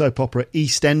TV soap opera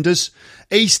EastEnders.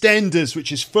 EastEnders,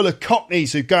 which is full of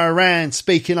cockneys who go around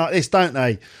speaking like this, don't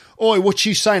they? Oi, what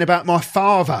you saying about my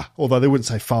father? Although they wouldn't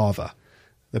say father.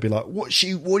 They'd be like, what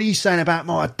are you saying about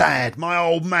my dad, my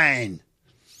old man?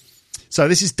 So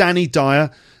this is Danny Dyer,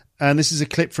 and this is a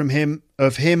clip from him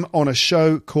on a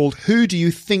show called Who Do You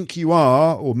Think You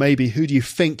Are? Or maybe Who Do You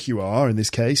Think You Are in this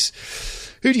case.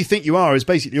 Who Do You Think You Are is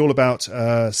basically all about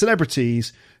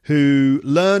celebrities who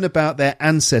learn about their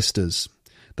ancestors.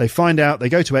 They find out, they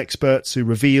go to experts who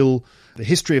reveal the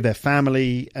history of their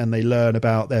family, and they learn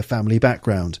about their family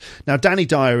background. Now, Danny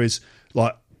Dyer is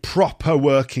like proper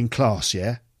working class,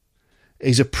 yeah?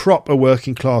 He's a proper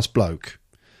working class bloke.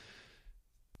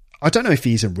 I don't know if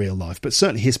he's in real life, but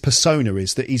certainly his persona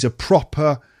is that he's a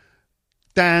proper,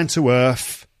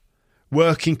 down-to-earth,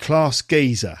 working class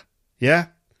geezer, yeah?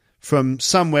 From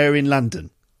somewhere in London.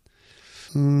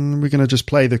 We're going to just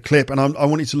play the clip, and I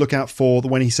want you to look out for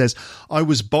when he says, I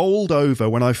was bowled over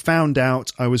when I found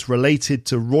out I was related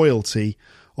to royalty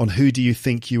on Who Do You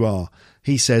Think You Are?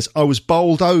 He says, I was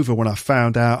bowled over when I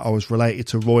found out I was related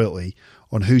to royalty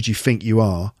on Who Do You Think You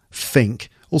Are? Think.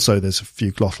 Also, there's a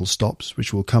few glottal stops,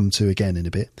 which we'll come to again in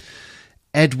a bit.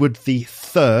 Edward the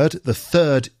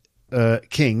third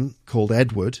king called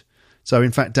Edward. So,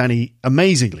 in fact, Danny,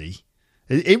 amazingly,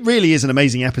 it really is an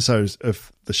amazing episode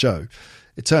of the show.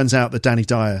 It turns out that Danny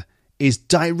Dyer is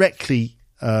directly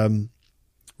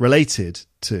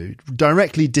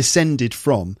directly descended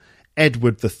from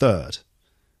Edward III,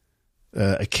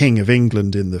 a king of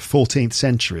England in the 14th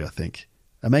century, I think.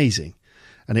 Amazing.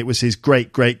 And it was his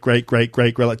great,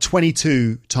 like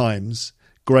 22 times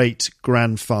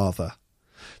great-grandfather.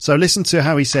 So listen to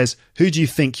how he says, Who do you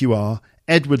think you are?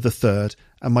 Edward III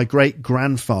and my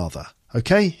great-grandfather.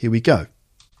 Okay, here we go.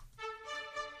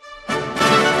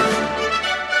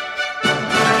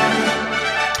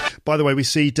 By the way, we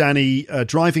see Danny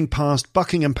driving past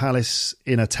Buckingham Palace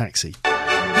in a taxi.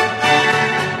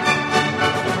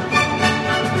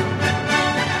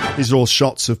 These are all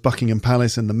shots of Buckingham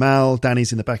Palace and the Mall.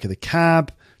 Danny's in the back of the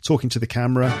cab, talking to the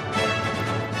camera.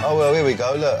 Oh, well, here we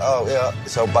go. Look, oh, yeah,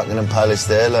 it's old Buckingham Palace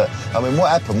there. Look, I mean, what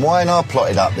happened? Why ain't I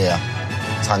plotted up there?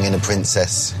 Tonguing a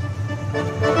princess.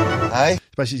 Hey?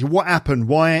 Basically, what happened?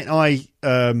 Why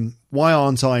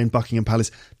aren't I in Buckingham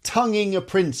Palace? Tonguing a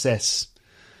princess.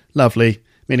 Lovely,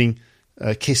 meaning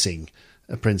kissing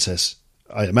a princess.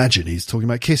 I imagine he's talking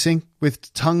about kissing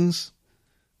with tongues.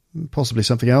 Possibly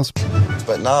something else.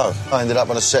 But no, I ended up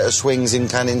on a set of swings in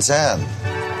Canning Town.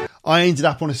 I ended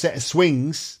up on a set of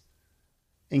swings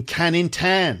in Canning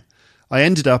Town. I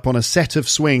ended up on a set of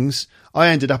swings. I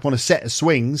ended up on a set of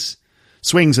swings.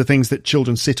 Swings are things that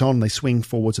children sit on. They swing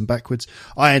forwards and backwards.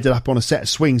 I ended up on a set of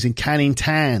swings in Canning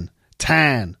Town.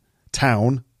 Town.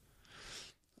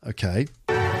 Okay.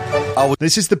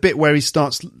 This is the bit where he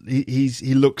starts.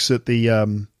 He looks at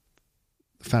the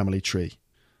family tree.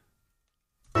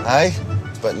 Hey?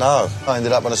 But no, I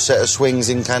ended up on a set of swings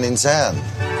in Canning Town.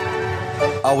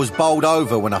 I was bowled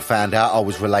over when I found out I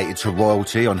was related to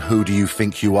royalty on Who Do You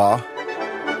Think You Are?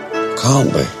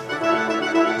 Can't be.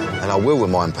 And I will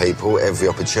remind people every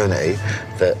opportunity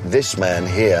that this man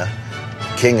here,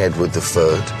 King Edward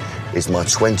III, is my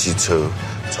 22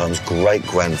 times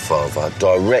great-grandfather,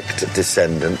 direct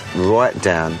descendant right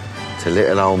down to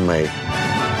little old me.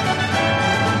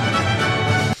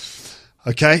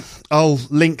 Okay, I'll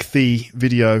link the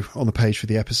video on the page for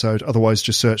the episode. Otherwise,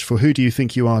 just search for Who Do You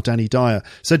Think You Are, Danny Dyer.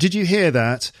 So did you hear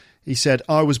that? He said,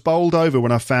 I was bowled over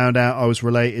when I found out I was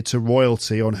related to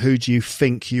royalty on Who Do You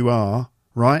Think You Are,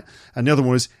 right? And the other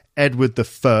one was Edward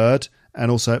III, and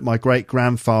also my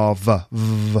great-grandfather.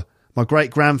 My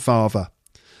great-grandfather.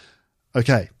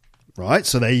 Okay, right,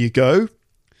 so there you go.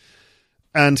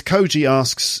 And Koji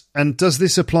asks, and does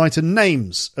this apply to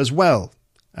names as well?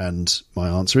 And my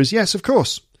answer is yes, of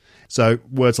course. So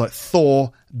words like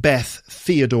Thor, Beth,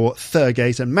 Theodore,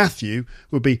 Thurgate and Matthew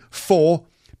would be For,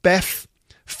 Beth,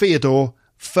 Theodore,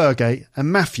 Thurgate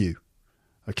and Matthew.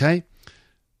 Okay?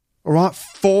 All right,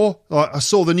 For. I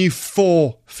saw the new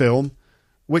For film.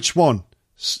 Which one?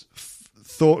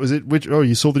 Thor, was it? Which? Oh,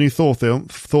 you saw the new Thor film.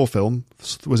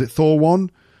 Was it Thor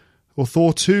 1 or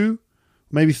Thor 2?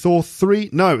 Maybe Thor 3?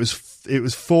 No, it was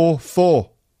 4.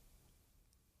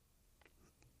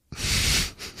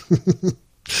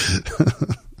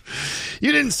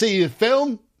 You didn't see the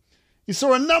film. You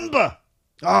saw a number.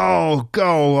 Oh,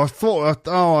 go!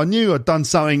 I knew I'd done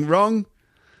something wrong.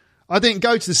 I didn't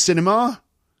go to the cinema.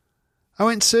 I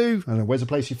went to, I don't know, where's the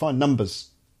place you find numbers?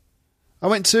 I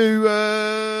went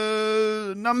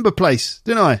to Number Place,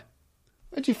 didn't I?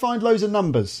 Where'd you find loads of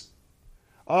numbers?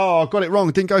 Oh, I got it wrong.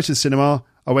 I didn't go to the cinema.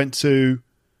 I went to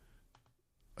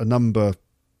a number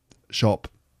shop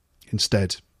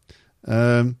instead.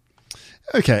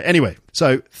 Okay, anyway.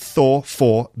 So, Thor,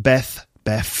 For, Beth,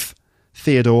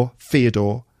 Theodore,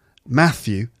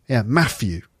 Matthew. Yeah,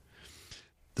 Matthew.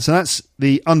 So that's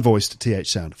the unvoiced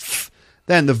TH sound.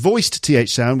 Then the voiced TH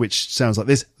sound, which sounds like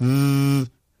this,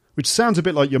 which sounds a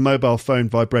bit like your mobile phone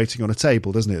vibrating on a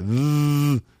table, doesn't it?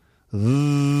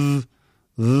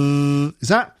 Is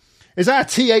that a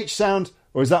TH sound,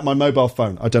 or is that my mobile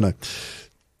phone? I don't know.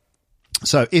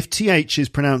 So if TH is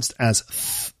pronounced as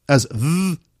th,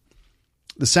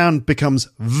 the sound becomes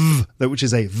v, which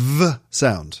is a v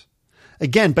sound.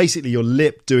 Again, basically your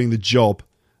lip doing the job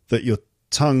that your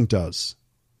tongue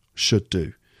should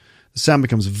do. The sound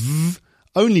becomes v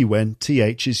only when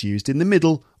TH is used in the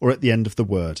middle or at the end of the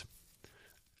word.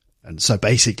 And so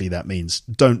basically that means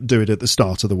don't do it at the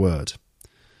start of the word.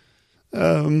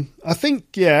 I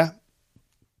think, yeah.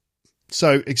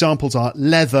 So examples are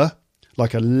leather,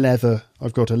 like a leather.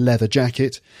 I've got a leather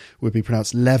jacket, would be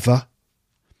pronounced leather.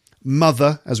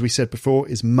 Mother, as we said before,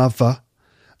 is mother.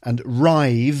 And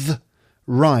writhe,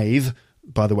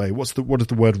 by the way, what does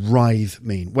the word writhe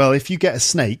mean? Well, if you get a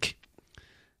snake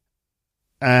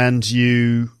and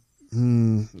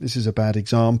this is a bad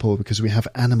example because we have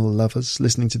animal lovers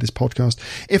listening to this podcast.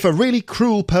 If a really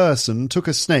cruel person took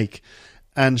a snake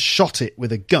and shot it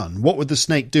with a gun, what would the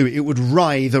snake do? It would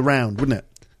writhe around, wouldn't it?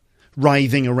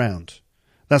 Writhing around.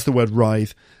 That's the word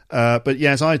writhe. But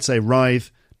yes, I'd say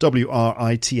writhe,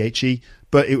 W-R-I-T-H-E,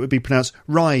 but it would be pronounced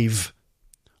writhe.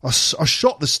 I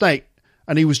shot the snake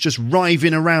and he was just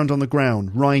writhing around on the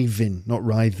ground. Writhing, not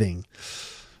writhing.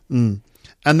 And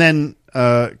then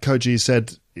Koji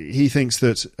said he thinks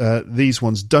that these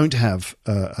ones don't have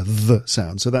a the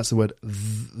sound. So that's the word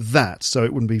that. So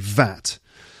it wouldn't be that.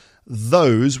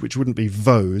 Those, which wouldn't be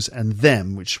those, and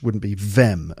them, which wouldn't be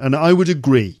them. And I would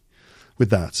agree with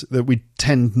that we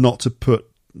tend not to put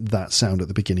that sound at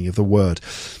the beginning of the word.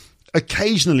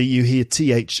 Occasionally you hear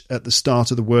TH at the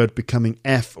start of the word becoming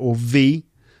F or V,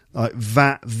 like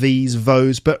that, these,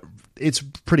 those, but it's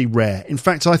pretty rare. In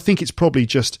fact, I think it's probably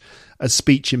just a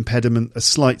speech impediment, a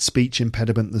slight speech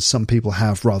impediment that some people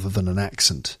have rather than an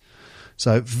accent.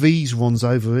 So these ones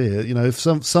over here, you know,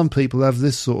 some people have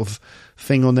this sort of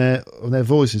thing on their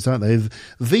voices, don't they?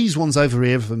 These ones over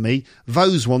here for me,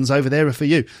 those ones over there are for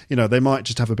you. You know, they might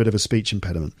just have a bit of a speech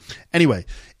impediment. Anyway,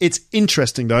 it's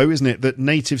interesting though, isn't it, that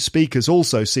native speakers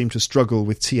also seem to struggle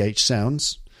with TH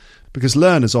sounds, because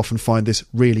learners often find this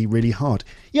really, really hard.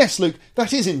 Yes, Luke,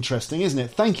 that is interesting, isn't it?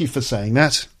 Thank you for saying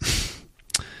that.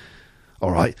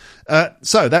 All right.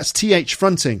 So that's TH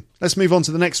fronting. Let's move on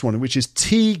to the next one, which is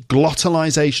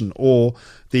T-glottalization, or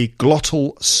the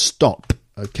glottal stop.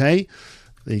 Okay?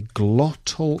 The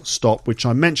glottal stop, which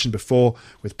I mentioned before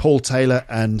with Paul Taylor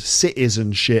and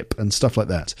citizenship and stuff like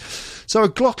that. So a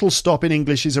glottal stop in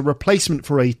English is a replacement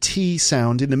for a T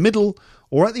sound in the middle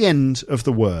or at the end of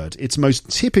the word. It's most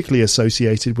typically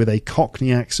associated with a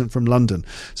Cockney accent from London.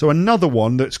 So another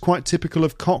one that's quite typical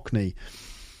of Cockney.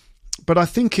 But I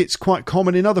think it's quite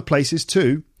common in other places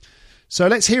too. So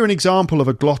let's hear an example of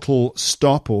a glottal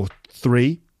stop or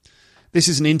 3. This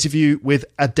is an interview with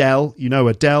Adele. You know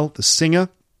Adele, the singer.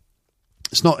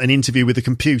 It's not an interview with a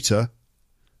computer.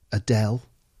 Adele.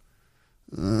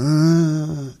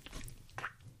 I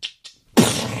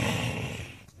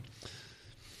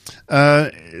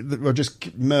just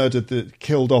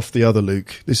killed off the other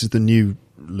Luke. This is the new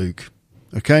Luke.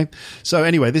 Okay? So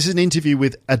anyway, this is an interview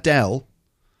with Adele.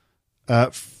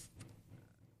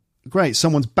 Great,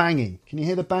 someone's banging. Can you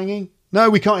hear the banging? No,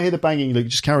 we can't hear the banging, Luke.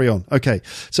 Just carry on. Okay,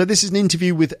 so this is an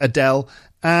interview with Adele.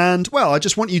 And, well, I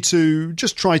just want you to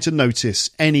just try to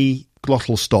notice any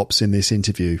glottal stops in this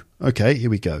interview. Okay, here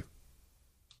we go.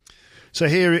 So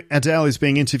here Adele is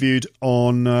being interviewed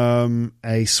on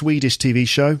a Swedish TV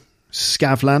show,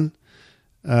 Skavlan.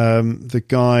 The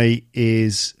guy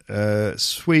is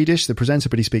Swedish, the presenter,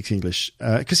 but he speaks English.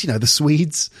 Because, the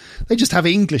Swedes, they just have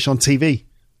English on TV.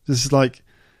 This is like,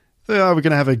 we're going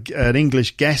to have an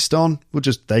English guest on.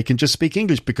 They can just speak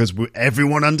English because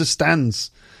everyone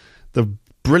understands the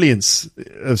brilliance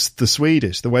of the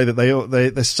Swedish, the way that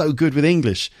they're so good with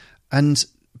English. And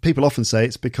people often say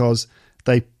it's because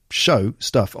they show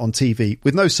stuff on TV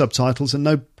with no subtitles and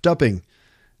no dubbing.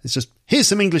 It's just, here's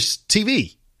some English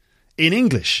TV in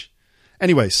English.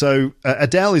 Anyway, so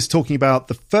Adele is talking about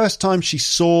the first time she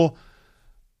saw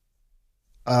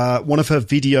one of her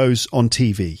videos on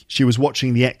TV. She was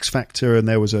watching The X Factor and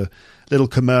there was a little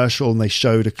commercial and they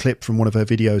showed a clip from one of her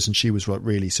videos and she was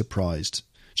really surprised.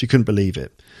 She couldn't believe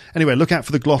it. Anyway, look out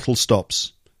for the glottal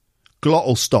stops.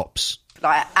 Glottal stops.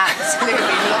 Like, absolutely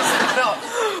lost the plot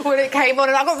when it came on,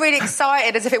 and I got really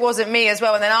excited as if it wasn't me as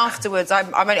well. And then afterwards,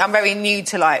 I'm very new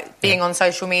to being on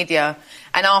social media,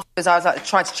 and afterwards I was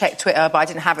tried to check Twitter, but I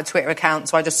didn't have a Twitter account,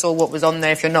 so I just saw what was on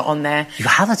there. If you're not on there, you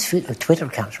have a Twitter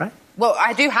account, right? Well,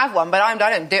 I do have one, but I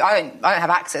don't have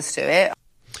access to it.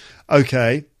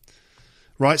 Okay,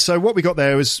 right. So what we got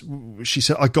there is she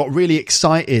said, "I got really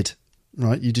excited."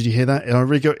 Right? Did you hear that? I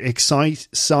really got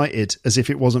excited as if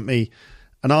it wasn't me.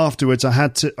 And afterwards, I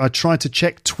tried to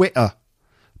check Twitter,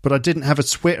 but I didn't have a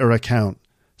Twitter account.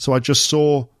 So I just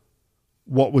saw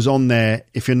what was on there.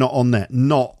 If you're not on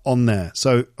there.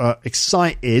 So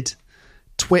excited,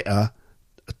 Twitter,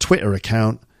 a Twitter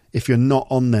account, if you're not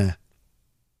on there.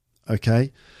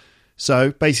 Okay.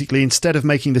 So basically, instead of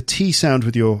making the T sound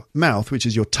with your mouth, which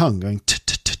is your tongue going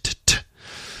t-t-t-t-t,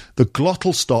 the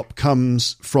glottal stop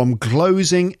comes from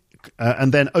closing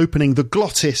and then opening the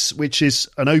glottis, which is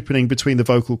an opening between the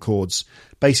vocal cords.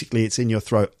 Basically, it's in your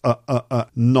throat.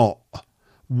 Not.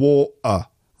 Water.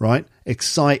 Right?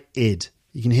 Excited.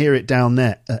 You can hear it down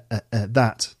there.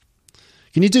 That.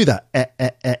 Can you do that?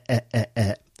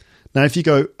 Now, if you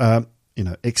go,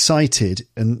 excited,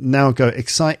 and now go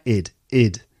excited,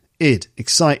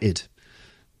 excited.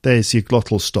 There's your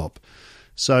glottal stop.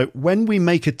 So when we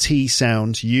make a T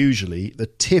sound, usually the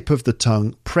tip of the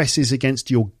tongue presses against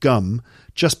your gum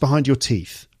just behind your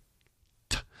teeth.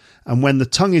 And when the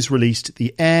tongue is released,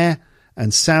 the air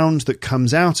and sound that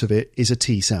comes out of it is a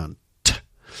T sound.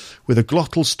 With a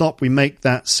glottal stop, we make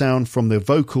that sound from the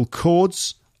vocal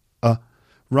cords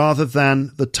rather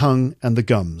than the tongue and the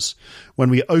gums. When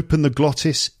we open the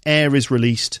glottis, air is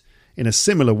released in a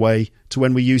similar way to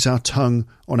when we use our tongue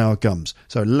on our gums.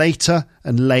 So later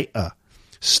and later.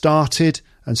 Started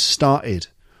and started,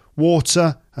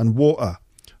 water and water,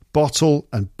 bottle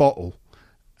and bottle,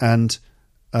 and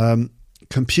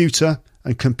computer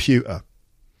and computer.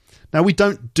 Now, we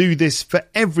don't do this for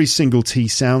every single T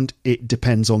sound. It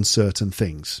depends on certain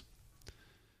things.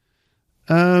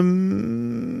 Okay,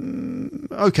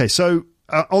 so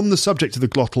on the subject of the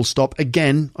glottal stop,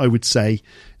 again, I would say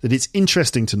that it's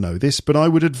interesting to know this, but I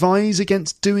would advise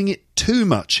against doing it too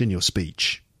much in your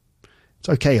speech. It's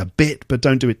okay a bit, but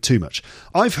don't do it too much.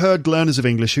 I've heard learners of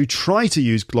English who try to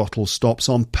use glottal stops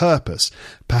on purpose,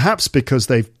 perhaps because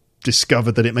they've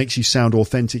discovered that it makes you sound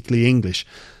authentically English.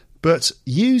 But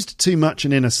used too much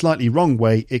and in a slightly wrong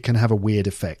way, it can have a weird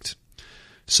effect.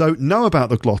 So know about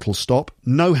the glottal stop,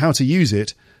 know how to use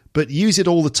it, but use it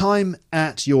all the time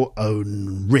at your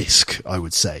own risk, I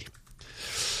would say.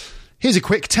 Here's a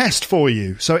quick test for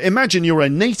you. So imagine you're a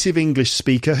native English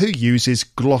speaker who uses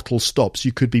glottal stops.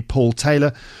 You could be Paul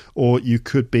Taylor or you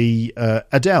could be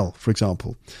Adele, for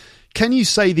example. Can you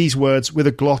say these words with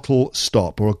a glottal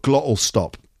stop or a glottal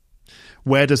stop?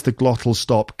 Where does the glottal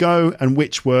stop go and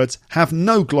which words have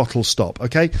no glottal stop?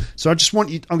 Okay, so I'm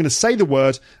going to say the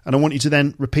word and I want you to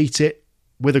then repeat it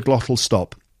with a glottal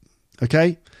stop.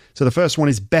 Okay, so the first one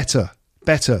is better,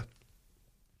 better.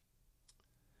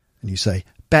 And you say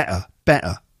better,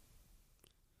 better.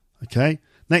 Okay.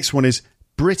 Next one is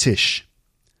British,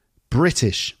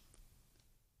 British.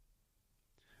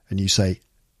 and you say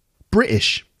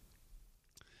British.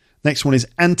 Next one is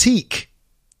antique.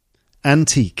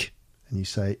 Antique. And you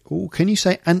say, oh, can you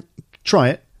say, try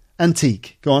it.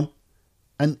 Antique. Go on.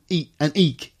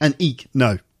 Antique.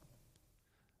 No.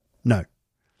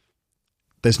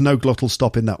 There's no glottal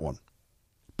stop in that one.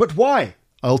 But why?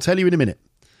 I'll tell you in a minute.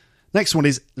 Next one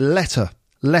is letter.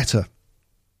 Letter.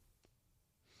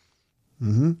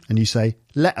 And you say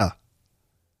letter.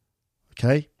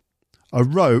 Okay. I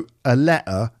wrote a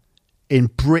letter in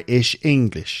British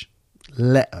English.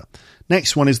 Letter.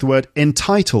 Next one is the word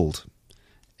entitled.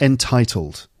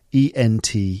 Entitled.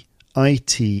 Entitled.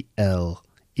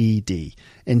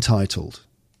 Entitled.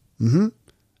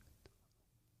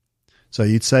 So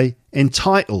you'd say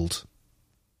entitled.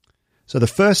 So the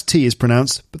first T is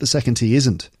pronounced, but the second T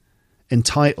isn't.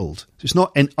 Entitled. So it's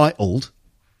not entitled.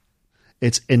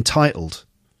 It's entitled.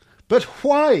 But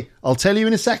why? I'll tell you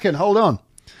in a second. Hold on.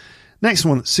 Next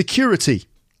one, security.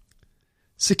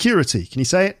 Security. Can you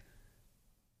say it?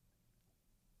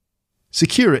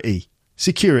 Security.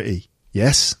 Security.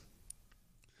 Yes.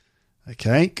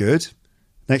 Okay, good.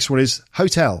 Next one is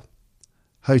hotel.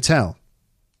 Hotel.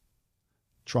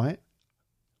 Try it.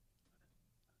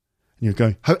 And you're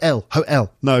going,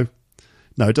 hotel. No,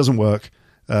 it doesn't work.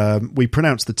 We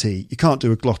pronounce the T. You can't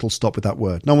do a glottal stop with that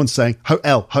word. No one's saying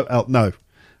hotel. No,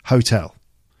 hotel.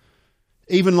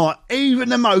 Even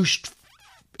the most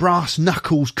brass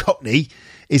knuckles Cockney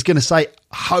is going to say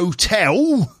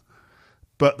hotel,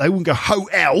 but they wouldn't go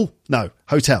hotel. No,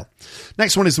 hotel.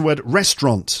 Next one is the word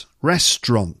restaurant.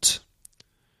 Restaurant.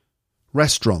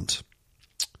 Restaurant.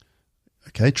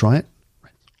 Okay, try it.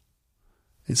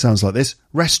 It sounds like this.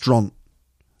 Restaurant.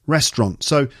 Restaurant.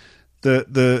 So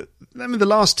the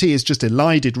last T is just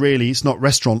elided, really. It's not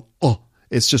restaurant. Oh,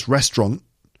 it's just restaurant,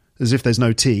 as if there's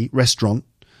no T. Restaurant.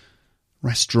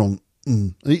 Restaurant.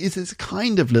 It's a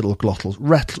kind of little glottal.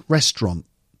 Restaurant.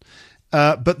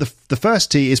 But the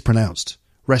first T is pronounced.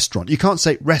 Restaurant. You can't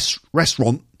say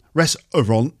restaurant.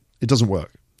 Restaurant. It doesn't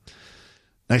work.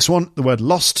 Next one, the word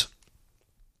lost.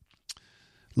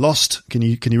 Lost. Can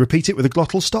you repeat it with a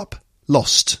glottal stop?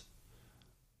 Lost.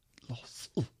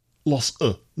 Lost.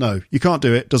 No, you can't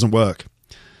do it. Doesn't work.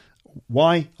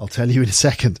 Why? I'll tell you in a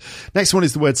second. Next one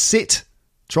is the word sit.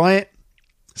 Try it.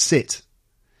 Sit.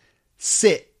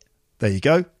 Sit. There you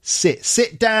go. Sit.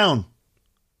 Sit down.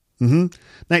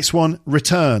 Next one,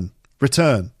 return.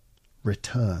 Return.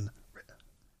 Return.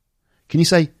 Can you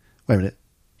say, wait a minute.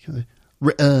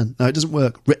 Return. No, it doesn't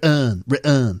work. Return.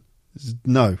 Return.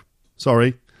 No.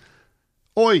 Sorry.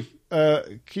 Oi,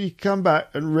 can you come back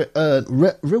and return?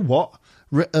 What?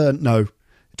 Return. No,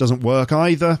 it doesn't work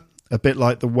either. A bit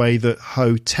like the way that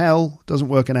hotel doesn't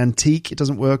work and antique, it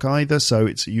doesn't work either. So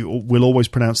you will always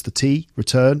pronounce the T,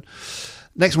 return.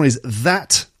 Next one is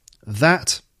that.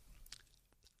 That.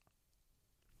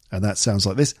 And that sounds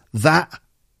like this. That.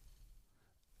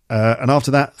 And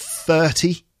after that,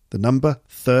 30, the number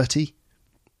 30.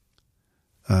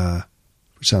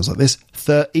 Which sounds like this.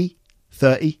 30.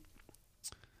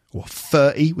 Or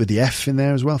 30 with the F in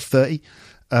there as well. 30.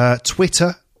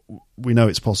 Twitter. We know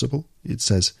it's possible. It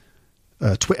says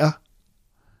Twitter.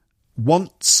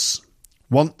 Once.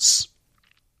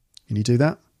 Can you do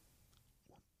that?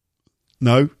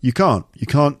 No, you can't. You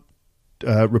can't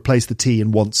replace the T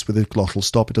in once with a glottal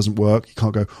stop. It doesn't work. You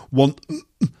can't go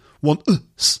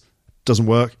once. Doesn't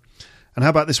work. And how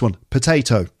about this one?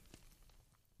 Potato.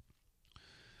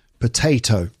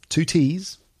 Potato. 2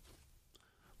 T's.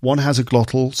 One has a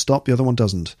glottal stop. The other one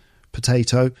doesn't.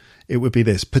 Potato. It would be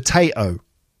this. Potato.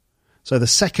 So the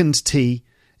second T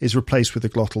is replaced with a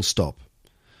glottal stop.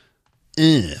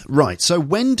 Right. So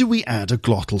when do we add a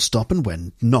glottal stop and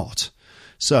when not?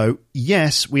 So,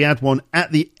 yes, we add one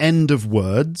at the end of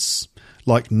words,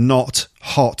 like not,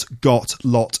 hot, got,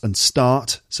 lot, and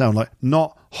start. Sound like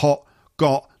not, hot,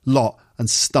 got, lot, and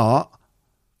start.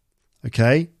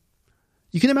 Okay?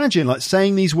 You can imagine, like,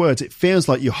 saying these words, it feels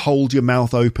like you hold your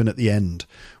mouth open at the end,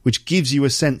 which gives you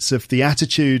a sense of the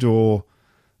attitude or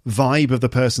vibe of the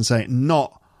person saying,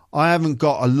 not, I haven't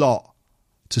got a lot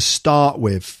to start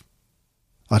with.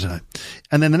 I don't know.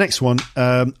 And then the next one,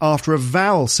 after a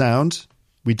vowel sound,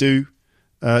 we do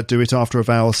it after a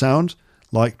vowel sound,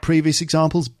 like previous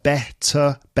examples,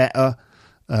 better,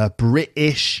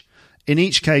 British. In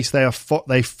each case, they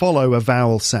follow a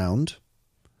vowel sound.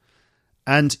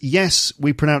 And yes,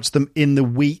 we pronounce them in the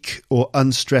weak or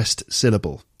unstressed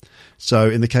syllable. So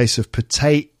in the case of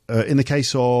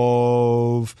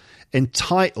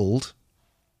entitled,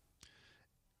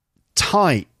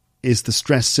 tight is the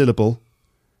stressed syllable,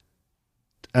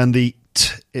 and the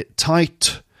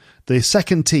tight. The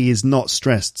second T is not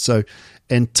stressed, so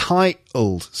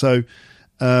entitled. So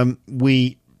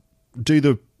we do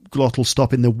the glottal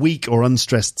stop in the weak or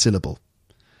unstressed syllable.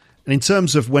 And in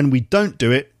terms of when we don't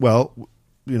do it, well,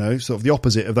 sort of the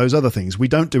opposite of those other things. We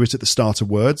don't do it at the start of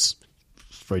words.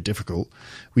 It's very difficult.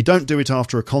 We don't do it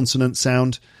after a consonant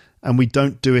sound, and we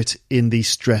don't do it in the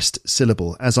stressed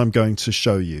syllable, as I'm going to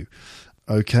show you.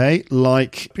 Okay,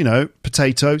 like,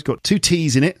 potato, it's got two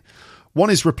T's in it. One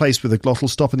is replaced with a glottal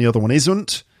stop and the other one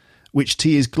isn't. Which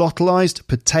T is glottalized?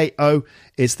 Potato,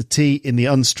 it's the T in the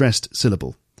unstressed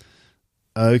syllable.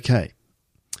 Okay.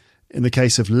 In the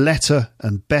case of letter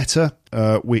and better,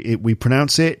 we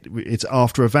pronounce it. It's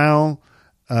after a vowel.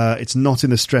 It's not in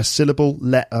the stressed syllable.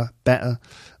 Letter, better.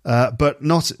 But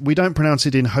we don't pronounce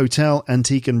it in hotel,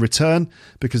 antique and return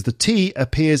because the T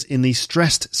appears in the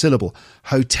stressed syllable.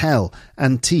 Hotel,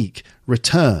 antique,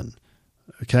 return.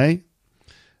 Okay?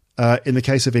 In the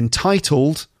case of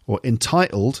entitled or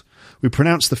entitled, we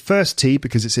pronounce the first T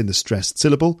because it's in the stressed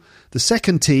syllable. The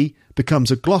second T becomes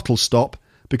a glottal stop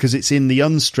because it's in the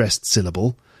unstressed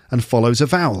syllable and follows a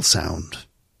vowel sound.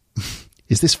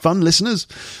 Is this fun, listeners?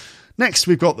 Next,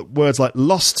 we've got words like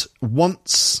lost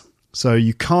once. So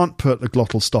you can't put a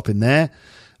glottal stop in there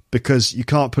because you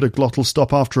can't put a glottal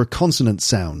stop after a consonant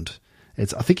sound. I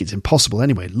think it's impossible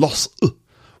anyway. Lost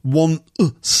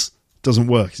once doesn't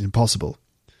work. It's impossible.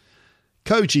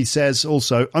 Koji says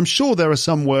also, I'm sure there are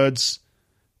some words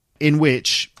in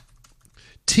which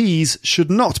T's should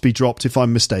not be dropped if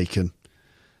I'm mistaken.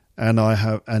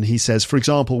 And he says, for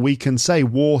example, we can say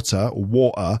water or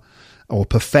water or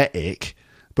pathetic,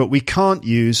 but we can't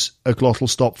use a glottal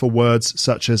stop for words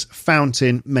such as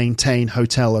fountain, maintain,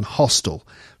 hotel, and hostel.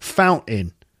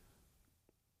 Fountain.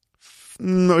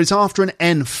 No, it's after an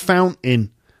N.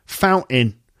 Fountain.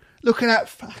 Fountain. Look at that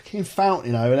fucking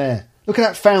fountain over there. Look at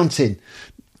that fountain.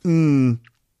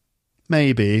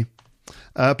 Maybe.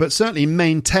 But certainly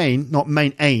maintain, not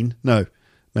main-ain, no.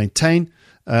 Maintain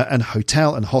and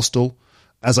hotel and hostel,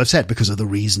 as I've said, because of the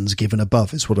reasons given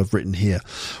above is what I've written here.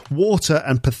 Water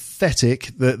and pathetic,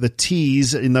 the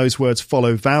T's in those words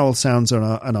follow vowel sounds and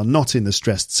are not in the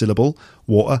stressed syllable.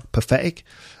 Water, pathetic.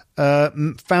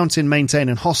 Fountain, maintain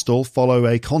and hostel follow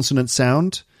a consonant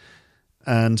sound.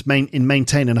 And in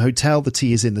maintain and hotel, the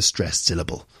T is in the stressed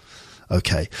syllable.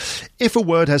 Okay. If a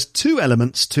word has two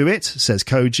elements to it, says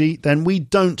Koji, then we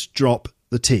don't drop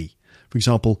the T. For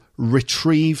example,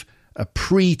 retrieve, a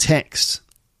pretext.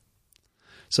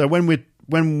 So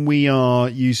when we are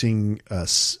using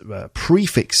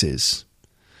prefixes,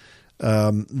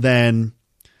 then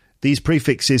these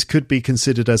prefixes could be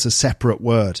considered as a separate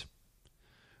word,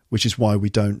 which is why we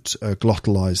don't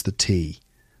glottalize the T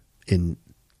in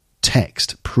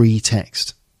text,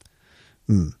 pretext.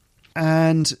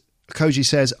 And Koji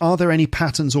says, are there any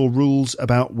patterns or rules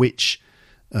about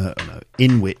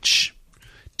in which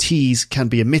T's can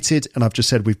be omitted? And I've just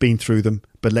said we've been through them,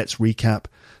 but let's recap.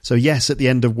 So yes, at the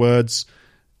end of words,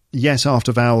 yes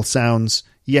after vowel sounds,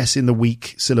 yes in the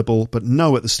weak syllable, but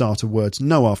no at the start of words,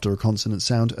 no after a consonant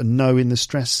sound, and no in the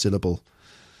stressed syllable.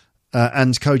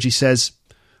 And Koji says,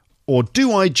 or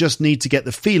do I just need to get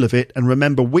the feel of it and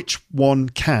remember which one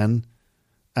can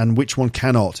and which one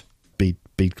cannot be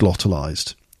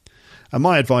glottalized? And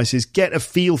my advice is get a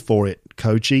feel for it,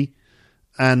 Koji.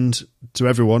 And to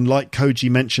everyone, like Koji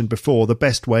mentioned before, the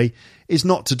best way is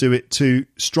not to do it too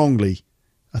strongly.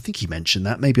 I think he mentioned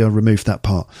that. Maybe I'll remove that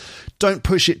part. Don't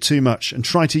push it too much and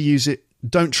try to use it.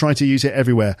 Don't try to use it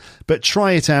everywhere, but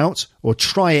try it out or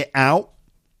try it out.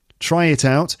 Try it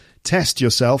out. Test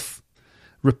yourself.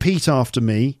 Repeat after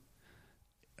me.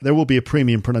 There will be a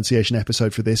premium pronunciation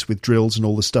episode for this with drills and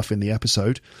all the stuff in the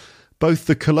episode. Both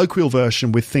the colloquial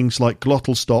version with things like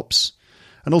glottal stops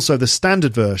and also the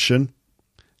standard version,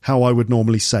 how I would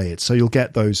normally say it. So you'll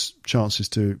get those chances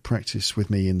to practice with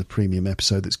me in the premium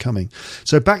episode that's coming.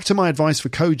 So back to my advice for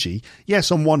Koji.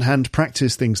 Yes, on one hand,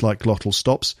 practice things like glottal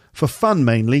stops for fun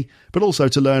mainly, but also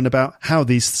to learn about how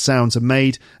these sounds are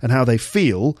made and how they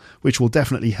feel, which will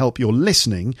definitely help your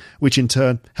listening, which in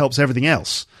turn helps everything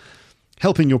else.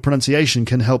 Helping your pronunciation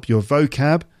can help your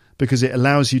vocab because it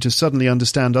allows you to suddenly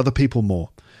understand other people more,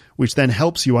 which then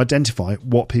helps you identify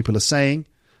what people are saying,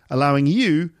 allowing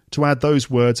you to add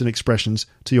those words and expressions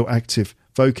to your active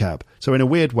vocab. So in a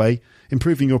weird way,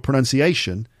 improving your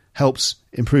pronunciation helps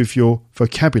improve your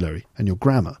vocabulary and your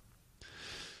grammar.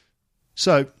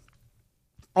 So,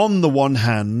 on the one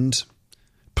hand,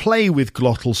 play with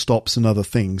glottal stops and other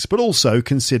things, but also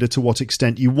consider to what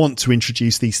extent you want to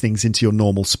introduce these things into your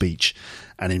normal speech.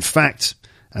 And in fact,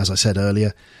 as I said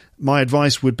earlier, my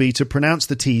advice would be to pronounce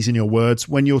the T's in your words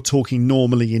when you're talking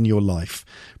normally in your life.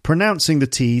 Pronouncing the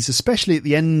T's, especially at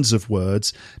the ends of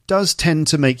words, does tend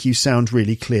to make you sound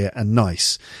really clear and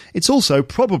nice. It's also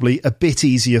probably a bit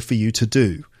easier for you to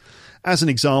do. As an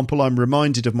example, I'm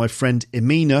reminded of my friend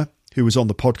Emina, who was on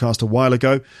the podcast a while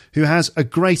ago, who has a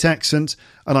great accent,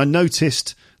 and I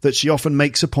noticed that she often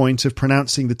makes a point of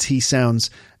pronouncing the T sounds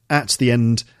at the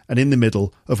end and in the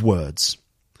middle of words.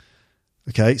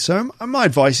 Okay, so my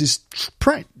advice is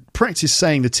practice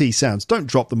saying the T sounds. Don't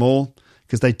drop them all,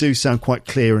 because they do sound quite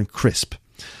clear and crisp.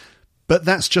 But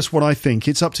that's just what I think.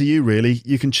 It's up to you, really.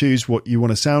 You can choose what you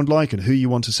want to sound like and who you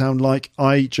want to sound like.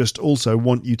 I just also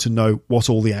want you to know what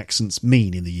all the accents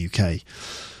mean in the UK.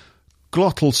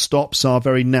 Glottal stops are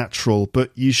very natural,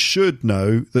 but you should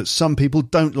know that some people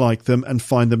don't like them and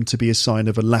find them to be a sign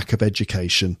of a lack of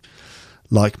education.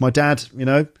 Like my dad, you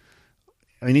know.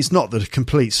 I mean, he's not the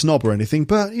complete snob or anything,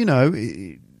 but, you know,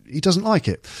 he doesn't like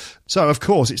it. So, of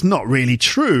course, it's not really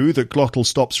true that glottal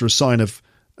stops are a sign of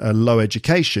low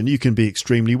education. You can be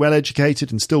extremely well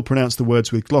educated and still pronounce the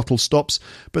words with glottal stops,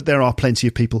 but there are plenty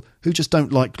of people who just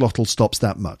don't like glottal stops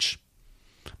that much.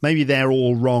 Maybe they're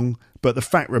all wrong, but the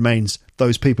fact remains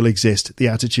those people exist. The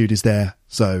attitude is there.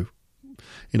 So,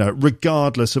 you know,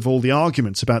 regardless of all the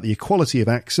arguments about the equality of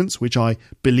accents, which I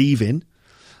believe in,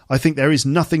 I think there is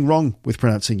nothing wrong with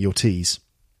pronouncing your T's.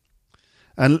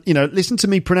 And, you know, listen to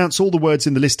me pronounce all the words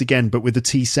in the list again, but with the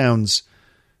T sounds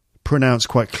pronounced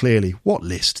quite clearly. What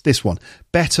list? This one.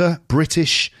 Better,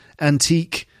 British,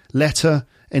 antique, letter,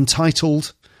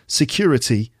 entitled,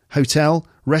 security, hotel,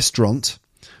 restaurant,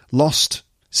 lost,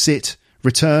 sit,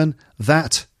 return,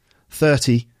 that,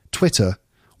 30, Twitter,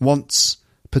 once,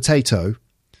 potato.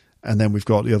 And then we've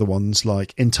got the other ones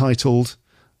like entitled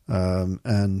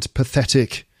and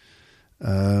pathetic,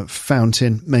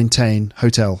 fountain, maintain,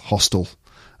 hotel, hostel,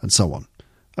 and so on.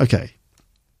 Okay.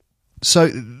 So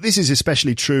this is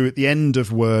especially true at the end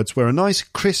of words where a nice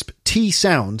crisp T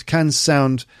sound can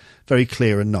sound very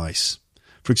clear and nice.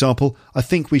 For example, I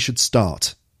think we should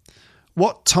start.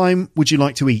 What time would you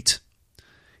like to eat?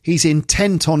 He's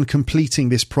intent on completing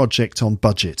this project on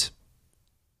budget.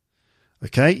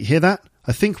 Okay, you hear that?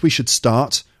 I think we should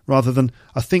start rather than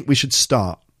I think we should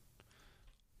start.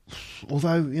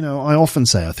 Although, you know, I often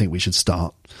say I think we should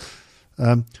start.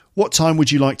 What time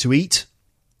would you like to eat?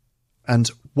 And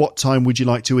what time would you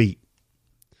like to eat?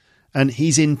 And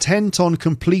he's intent on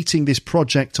completing this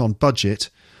project on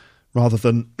budget rather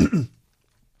than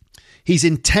he's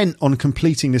intent on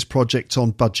completing this project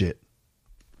on budget.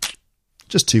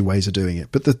 Just two ways of doing it.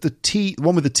 But the T,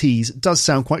 one with the T's does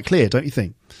sound quite clear, don't you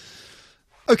think?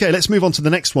 Okay, let's move on to the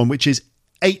next one, which is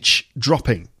H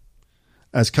dropping,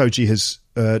 as Koji has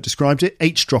described it,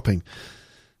 H dropping.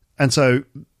 And so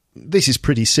this is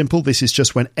pretty simple. This is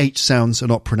just when H sounds are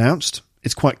not pronounced.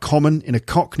 It's quite common in a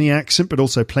Cockney accent, but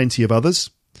also plenty of others.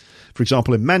 For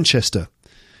example, in Manchester.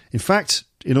 In fact,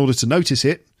 in order to notice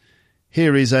it,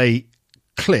 here is a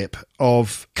clip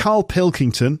of Carl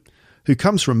Pilkington, who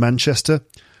comes from Manchester,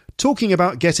 talking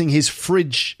about getting his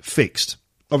fridge fixed.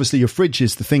 Obviously, your fridge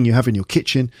is the thing you have in your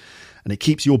kitchen, and it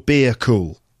keeps your beer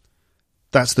cool.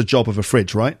 That's the job of a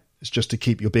fridge, right? It's just to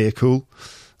keep your beer cool.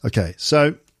 Okay,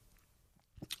 so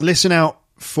listen out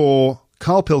for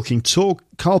Carl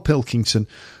Pilkington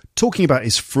talking about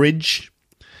his fridge.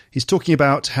 He's talking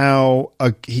about how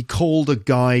he called a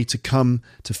guy to come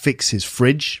to fix his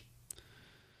fridge.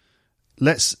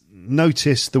 Let's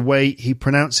notice the way he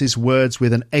pronounces words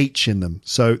with an H in them.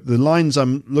 So the lines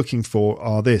I'm looking for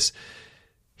are this.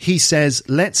 He says,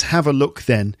 let's have a look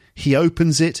then. He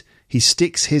opens it. He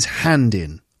sticks his hand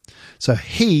in. So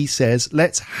he says,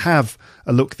 let's have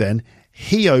a look then.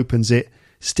 He opens it,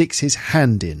 sticks his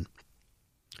hand in.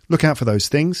 Look out for those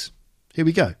things. Here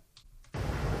we go.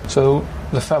 So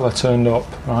the fella turned up,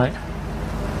 right?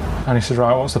 And he said,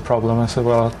 right, what's the problem? I said,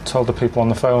 well, I told the people on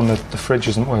the phone that the fridge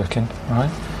isn't working,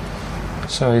 right?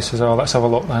 So he says, oh, let's have a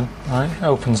look then, right?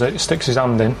 Opens it, sticks his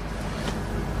hand in.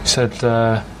 He said,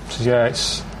 yeah,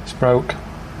 it's broke.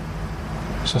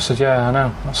 So I said, yeah, I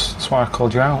know. That's why I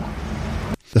called you out.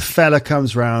 The fella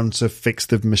comes round to fix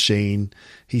the machine.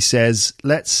 He says,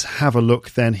 let's have a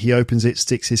look then. He opens it,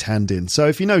 sticks his hand in. So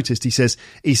if you noticed, he says,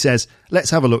 let's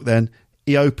have a look then.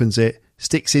 He opens it,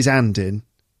 sticks his hand in.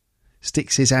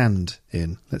 Sticks his hand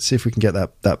in. Let's see if we can get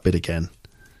that bit again.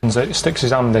 Sticks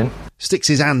his hand in. Sticks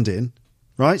his hand in,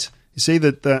 right? You see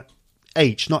that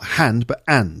H, not hand, but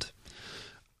and.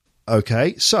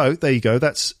 Okay, so there you go.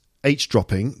 That's H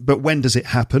dropping. But when does it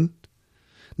happen?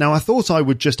 Now, I thought I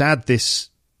would just add this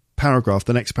paragraph,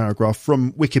 the next paragraph,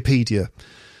 from Wikipedia,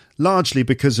 largely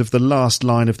because of the last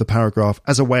line of the paragraph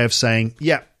as a way of saying,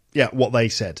 yeah, what they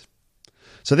said.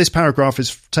 So this paragraph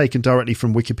is taken directly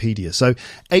from Wikipedia. So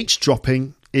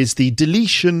H-dropping is the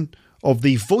deletion of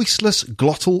the voiceless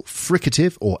glottal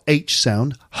fricative, or H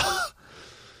sound.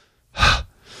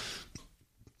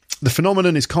 The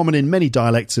phenomenon is common in many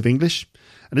dialects of English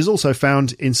and is also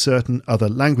found in certain other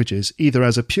languages, either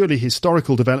as a purely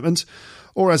historical development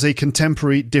or as a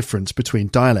contemporary difference between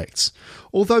dialects.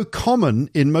 Although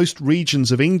common in most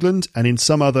regions of England and in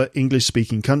some other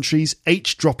English-speaking countries,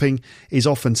 H-dropping is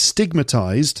often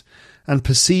stigmatised and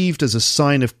perceived as a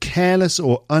sign of careless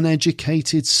or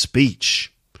uneducated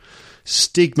speech.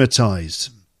 Stigmatised.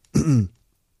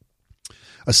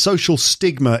 A social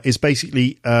stigma is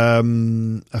basically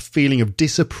a feeling of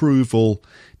disapproval,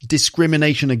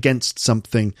 discrimination against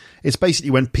something. It's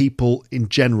basically when people in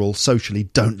general socially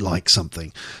don't like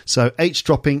something. So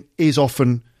H-dropping is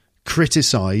often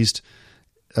criticised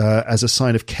as a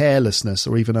sign of carelessness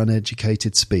or even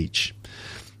uneducated speech.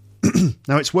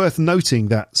 Now, it's worth noting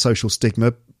that social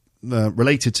stigma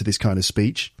related to this kind of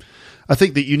speech. I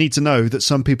think that you need to know that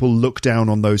some people look down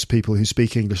on those people who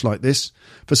speak English like this.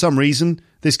 For some reason,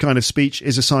 this kind of speech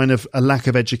is a sign of a lack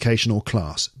of education or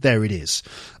class. There it is.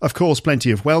 Of course,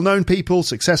 plenty of well-known people,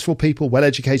 successful people,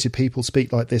 well-educated people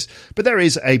speak like this, but there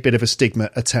is a bit of a stigma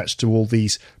attached to all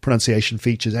these pronunciation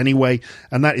features anyway,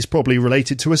 and that is probably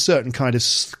related to a certain kind of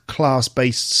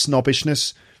class-based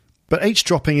snobbishness. But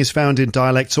H-dropping is found in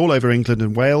dialects all over England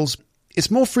and Wales. It's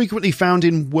more frequently found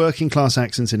in working-class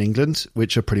accents in England,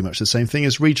 which are pretty much the same thing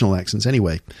as regional accents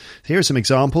anyway. Here are some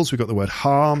examples. We've got the word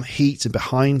harm, heat, and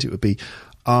behind. It would be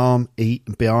arm, eat,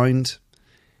 and behind.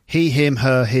 He, him,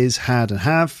 her, his, had, and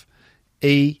have.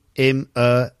 Im,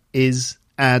 is,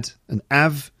 ad, and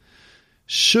av.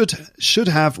 Should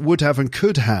have, would have, and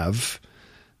could have.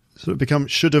 So it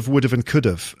becomes should have, would have, and could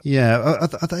have. Yeah,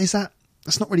 is that...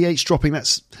 That's not really H-dropping.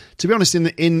 That's, to be honest, in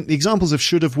the examples of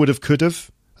should have, would have, could have,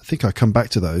 I think I come back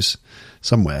to those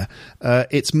somewhere.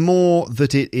 It's more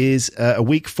that it is a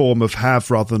weak form of have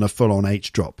rather than a full-on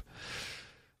H drop.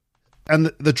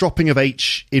 And the dropping of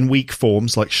H in weak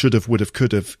forms, like should have, would have,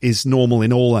 could have, is normal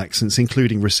in all accents,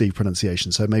 including received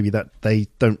pronunciation. So maybe that they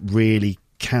don't really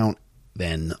count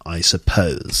then, I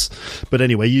suppose. But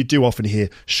anyway, you do often hear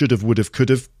should have, would have, could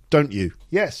have, don't you?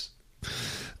 Yes.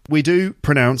 We do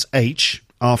pronounce H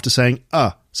after saying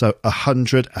so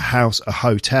 100, a house, a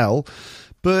hotel.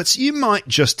 But you might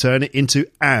just turn it into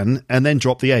an and then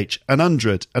drop the H.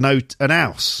 100, an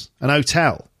house, an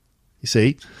hotel. You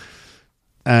see?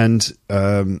 And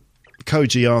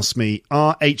Koji asked me,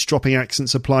 are H-dropping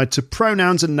accents applied to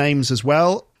pronouns and names as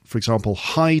well? For example,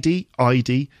 Heidi,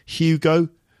 Idi, Hugo,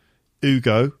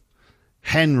 Ugo,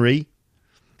 Henry,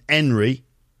 Enry.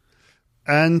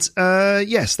 And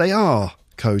yes, they are,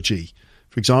 Koji.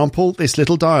 For example, this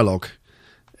little dialogue.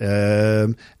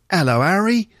 Hello,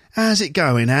 Harry. How's it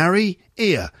going, Harry?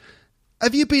 Here,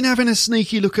 have you been having a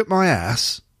sneaky look at my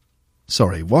ass?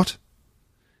 Sorry, what?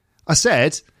 I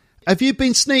said, have you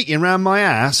been sneaking round my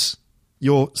ass?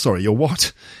 Your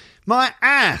what? My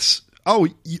ass. Oh,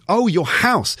 your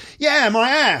house. Yeah, my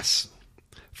ass.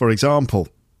 For example.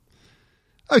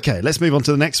 Okay, let's move on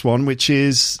to the next one, which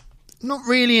is not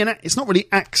really it's not really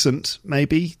accent,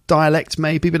 maybe, dialect,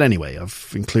 maybe, but anyway,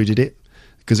 I've included it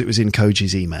because it was in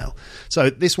Koji's email. So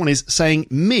this one is saying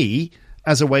me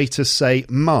as a way to say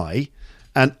my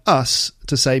and us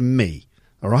to say me.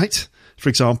 All right? For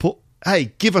example,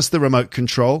 hey, give us the remote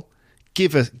control.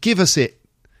 Give us it.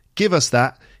 Give us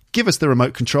that. Give us the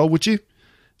remote control, would you?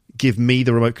 Give me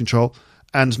the remote control.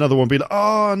 And another one would be like,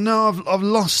 oh, no, I've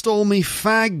lost all me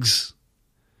fags.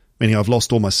 Meaning I've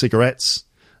lost all my cigarettes.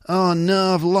 Oh,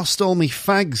 no, I've lost all me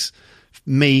fags.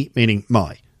 Me, meaning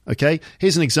my. Okay?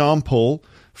 Here's an example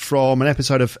from an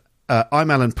episode of I'm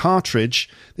Alan Partridge.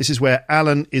 This is where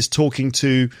Alan is talking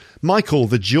to Michael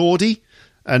the Geordie,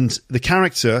 and the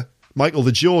character, Michael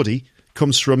the Geordie,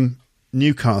 comes from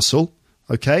Newcastle,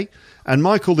 okay? And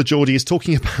Michael the Geordie is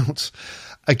talking about,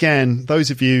 again, those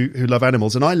of you who love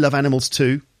animals, and I love animals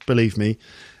too, believe me,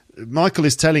 Michael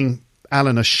is telling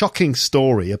Alan a shocking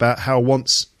story about how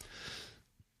once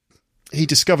he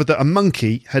discovered that a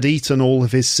monkey had eaten all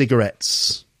of his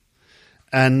cigarettes,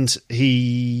 and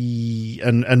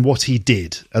what he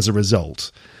did as a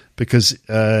result, because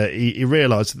he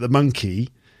realised that the monkey,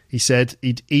 he said,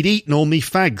 he'd eaten all me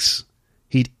fags.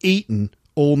 He'd eaten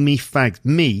all me fags.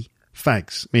 Me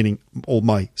fags, meaning all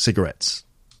my cigarettes.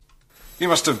 You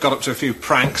must have got up to a few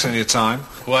pranks in your time.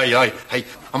 Why,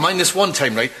 I mind this one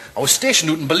time, right? I was stationed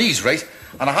out in Belize, right?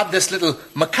 And I had this little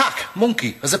macaque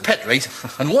monkey as a pet, right?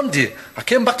 And one day, I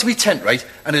came back to my tent, right?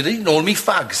 And it had eaten all me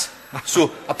fags.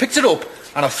 So I picked it up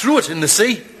and I threw it in the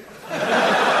sea.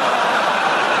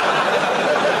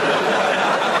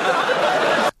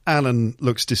 Alan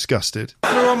looks disgusted.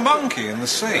 Threw a monkey in the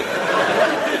sea.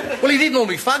 Well, he didn't owe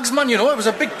me fags, man, you know. It was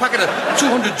a big packet of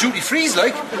 200 duty-frees,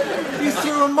 like. You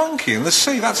threw a monkey in the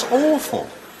sea? That's awful.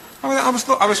 I mean,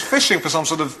 I was fishing for some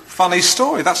sort of funny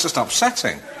story. That's just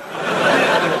upsetting.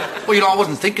 Well, you know, I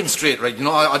wasn't thinking straight, right? You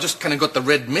know, I just kind of got the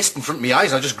red mist in front of my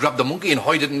eyes. I just grabbed the monkey and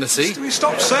hid it in the sea.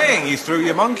 Stop saying you threw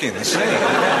your monkey in the sea.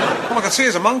 All I can see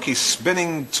is a monkey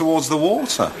spinning towards the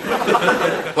water.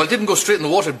 Well, it didn't go straight in the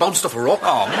water. It bounced off a rock.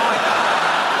 Oh, my...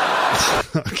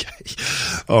 Okay.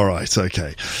 All right,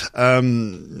 okay.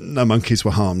 No monkeys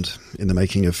were harmed in the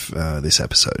making of this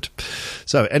episode.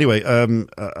 So, anyway,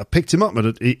 I picked him up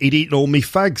and he'd eaten all me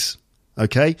fags.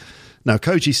 Okay? Now,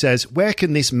 Koji says, where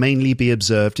can this mainly be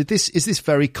observed? Is this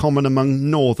very common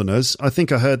among northerners? I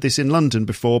think I heard this in London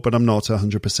before, but I'm not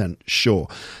 100% sure.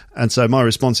 And so my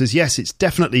response is, yes, it's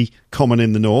definitely common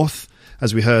in the north,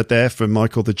 as we heard there from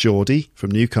Michael the Geordie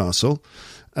from Newcastle.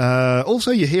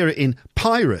 Also, you hear it in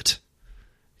pirate.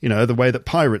 You know, the way that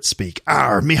pirates speak.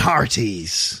 Arr, me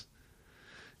hearties.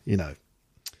 You know,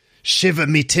 shiver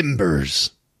me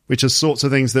timbers, which are sorts of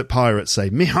things that pirates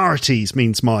say. Me hearties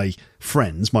means my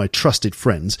friends, my trusted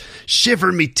friends.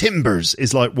 Shiver me timbers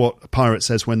is like what a pirate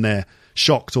says when they're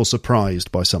shocked or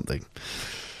surprised by something.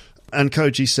 And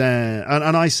Koji said,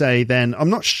 and I say then,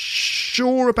 I'm not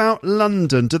sure about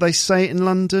London. Do they say it in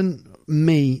London?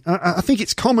 Me. I think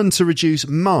it's common to reduce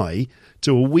my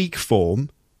to a weak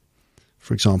form.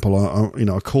 For example,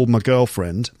 I called my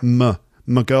girlfriend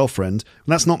my girlfriend.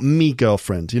 That's not me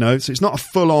girlfriend, you know. So it's not a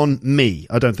full-on me.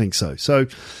 I don't think so. So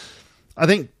I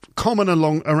think common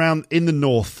around in the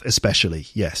north especially,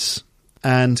 yes.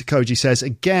 And Koji says,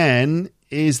 again,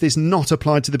 is this not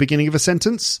applied to the beginning of a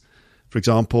sentence? For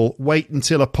example, wait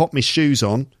until I pop my shoes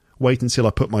on. Wait until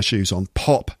I put my shoes on.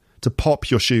 Pop, to pop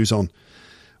your shoes on.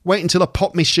 Wait until I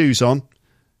pop my shoes on.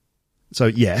 So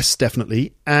yes,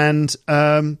 definitely. And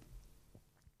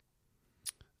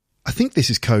I think this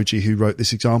is Koji who wrote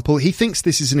this example. He thinks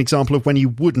this is an example of when you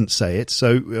wouldn't say it.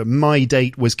 So my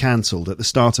date was cancelled at the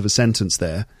start of a sentence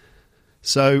there.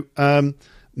 So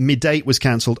my date was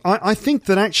cancelled. I think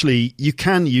that actually you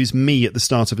can use me at the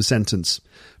start of a sentence.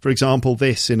 For example,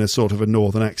 this in a sort of a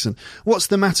northern accent. What's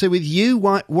the matter with you?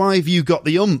 Why have you got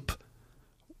the ump?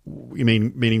 You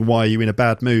meaning why are you in a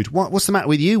bad mood? What's the matter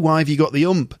with you? Why have you got the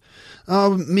ump?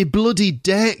 Oh, me bloody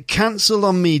date cancelled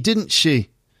on me, didn't she?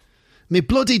 Me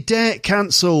bloody date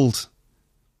cancelled.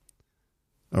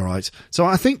 All right. So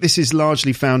I think this is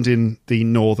largely found in the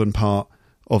northern part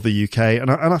of the UK, and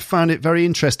I found it very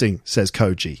interesting, says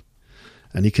Koji.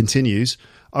 And he continues,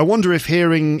 I wonder if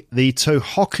hearing the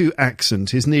Tohoku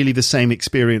accent is nearly the same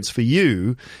experience for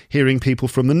you, hearing people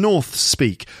from the north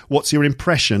speak. What's your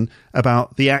impression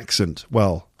about the accent?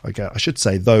 Well, I should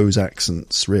say those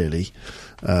accents, really,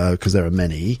 because there are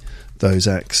many. Those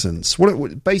accents.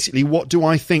 Basically, what do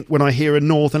I think when I hear a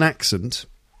northern accent?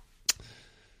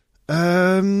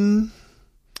 I'm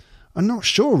not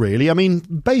sure, really. I mean,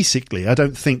 basically, I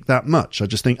don't think that much. I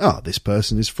just think, this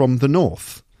person is from the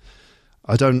north.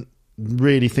 I don't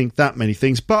really think that many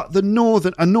things. But a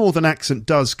northern accent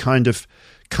does kind of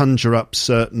conjure up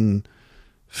certain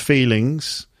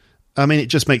feelings. I mean, it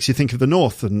just makes you think of the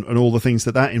north and all the things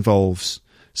that involves.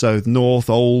 So north,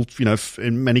 old, you know,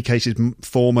 in many cases,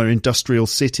 former industrial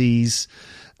cities.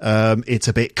 It's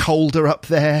a bit colder up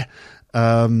there.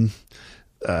 There's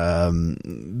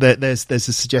a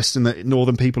suggestion that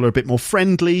northern people are a bit more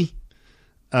friendly.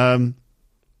 I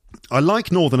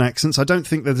like northern accents. I don't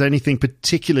think there's anything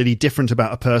particularly different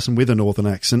about a person with a northern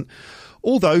accent.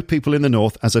 Although people in the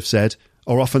north, as I've said,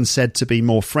 are often said to be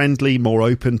more friendly, more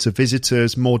open to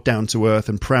visitors, more down to earth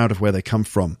and proud of where they come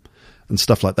from and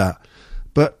stuff like that.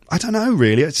 But I don't know,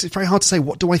 really. It's very hard to say.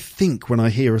 What do I think when I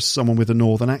hear someone with a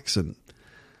northern accent?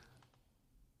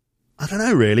 I don't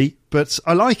know, really. But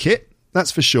I like it.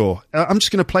 That's for sure. I'm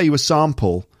just going to play you a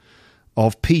sample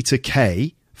of Peter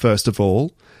Kay, first of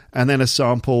all, and then a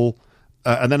sample,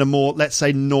 and then a more, let's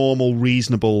say, normal,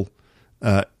 reasonable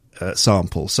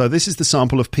sample. So this is the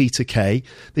sample of Peter Kay.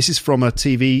 This is from a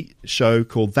TV show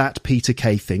called That Peter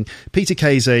Kay Thing. Peter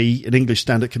Kay is an English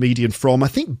stand-up comedian from, I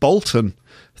think, Bolton.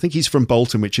 I think he's from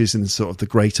Bolton, which is in sort of the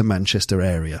greater Manchester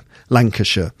area,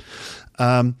 Lancashire.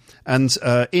 And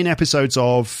in episodes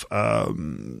of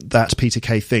That Peter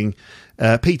Kay Thing,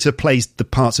 Peter plays the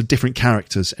parts of different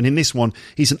characters. And in this one,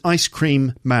 he's an ice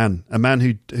cream man, a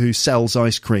man who sells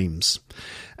ice creams.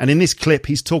 And in this clip,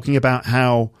 he's talking about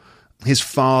how his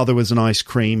father was an ice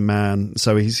cream man.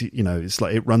 So he's, you know, it's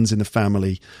like it runs in the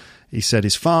family. He said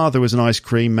his father was an ice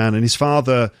cream man, and his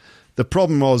father, the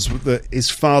problem was that his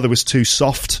father was too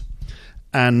soft,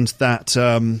 and that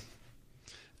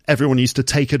everyone used to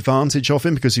take advantage of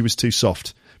him because he was too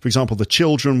soft. For example, the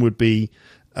children would be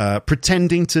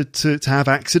pretending to have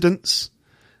accidents,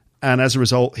 and as a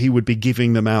result, he would be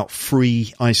giving them out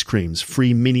free ice creams,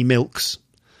 free mini milks.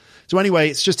 So anyway,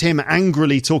 it's just him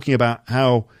angrily talking about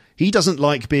how he doesn't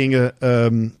like being a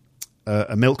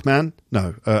milkman,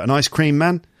 an ice cream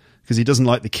man, because he doesn't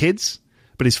like the kids.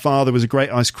 But his father was a great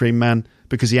ice cream man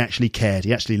because he actually cared.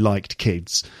 He actually liked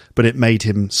kids, but it made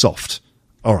him soft.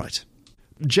 All right.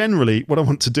 Generally, what I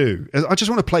want to do is I just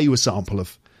want to play you a sample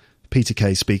of Peter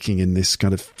Kay speaking in this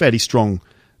kind of fairly strong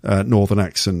northern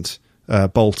accent,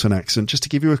 Bolton accent, just to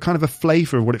give you a kind of a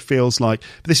flavour of what it feels like.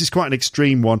 But this is quite an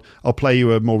extreme one. I'll play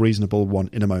you a more reasonable one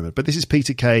in a moment. But this is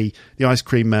Peter Kay, the ice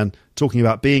cream man, talking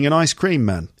about being an ice cream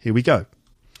man. Here we go.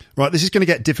 Right, this is going to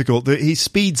get difficult. He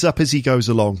speeds up as he goes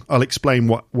along. I'll explain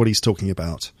what he's talking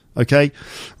about. Okay?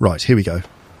 Right, here we go.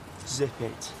 Zip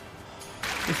it.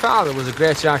 My father was a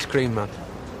great ice cream man.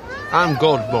 I'm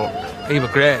good, but he was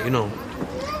great, you know.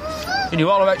 He knew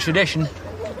all about tradition.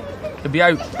 He'd be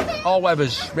out all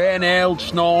weathers, rain, hail,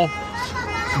 snow,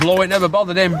 blow, it never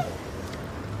bothered him.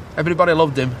 Everybody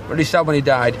loved him, but he said when he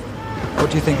died.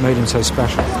 What do you think made him so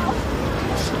special?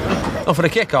 Oh, for the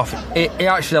kick-off, he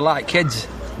actually liked kids.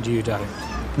 Do you, Daddy?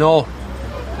 No.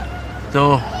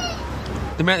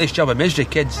 They make this job a misery,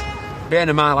 kids. Bane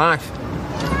of my life.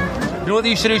 You know what they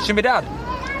used to do to my dad? You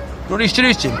know what they used to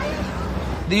do to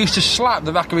him? They used to slap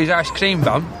the back of his ice cream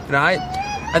van, right,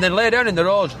 and then lay down in the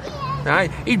road, right?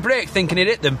 He'd break thinking he'd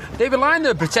hit them. They'd be lying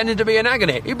there pretending to be in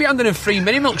agony. He'd be handing them free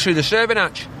mini milk through the serving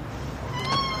hatch.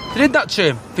 They did that to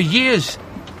him for years.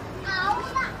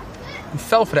 He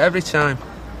fell for it every time.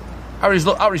 Harry's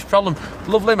problem.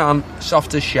 Lovely man,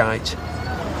 soft as shite.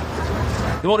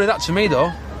 They won't do that to me,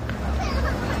 though.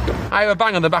 I have a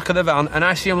bang on the back of the van and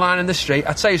I see him lying in the street.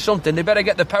 I tell you something, they better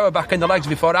get the power back in the legs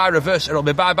before I reverse it. It'll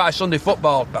be bye-bye Sunday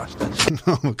football, bastards.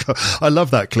 Oh, my God. I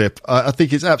love that clip. I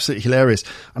think it's absolutely hilarious.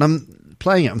 And I'm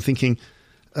playing it, I'm thinking,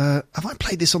 have I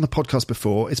played this on the podcast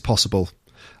before? It's possible.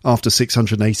 After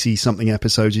 680-something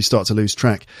episodes, you start to lose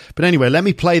track. But anyway, let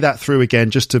me play that through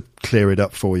again just to clear it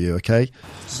up for you, okay?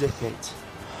 Zip it.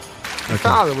 My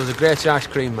father was a great ice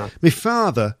cream man. My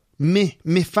father,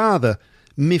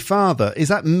 is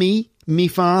that me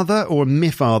father, or me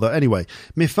father? Anyway,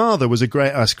 my father was a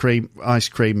great ice cream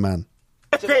man.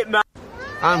 Zip it, man.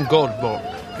 I'm good, but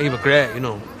he was great, you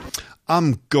know.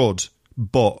 I'm good,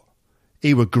 but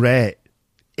he were great.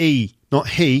 He, not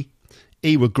he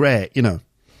were great, you know.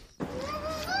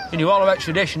 He knew all about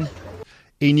tradition.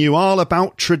 He knew all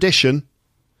about tradition.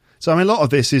 So, I mean, a lot of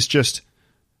this is just...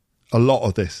 A lot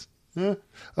of this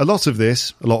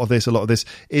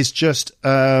is just,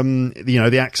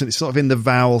 the accent is sort of in the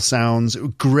vowel sounds.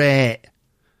 Great.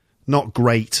 Not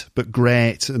great, but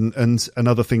great, and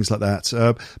other things like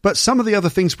that. But some of the other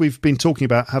things we've been talking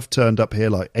about have turned up here,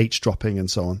 like H dropping and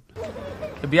so on.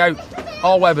 He'd be out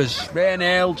all weathers, rain,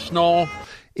 hail, snow.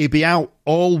 He'd be out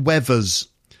all weathers,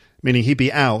 meaning he'd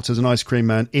be out as an ice cream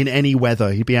man in any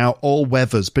weather. He'd be out all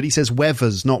weathers, but he says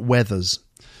weathers, not weathers.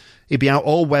 He'd be out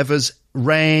all weathers,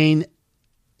 rain...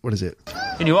 What is it?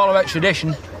 He knew all about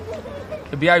tradition.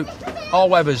 He'd be out all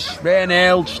weathers, rain,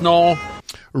 hail, snow.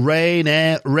 Rain,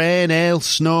 hail,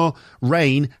 snow.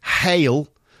 Rain, hail,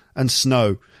 and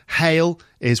snow. Hail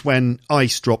is when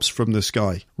ice drops from the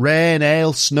sky. Rain,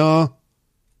 hail, snow.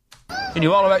 He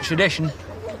knew all about tradition.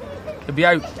 He'd be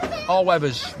out all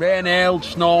weathers, rain, hail,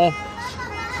 snow.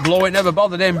 Blow, it never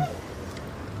bothered him.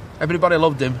 Everybody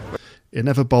loved him. It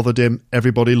never bothered him.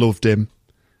 Everybody loved him.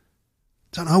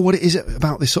 Don't know what it is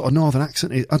about this sort of northern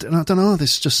accent. I don't know.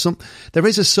 There's just there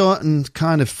is a certain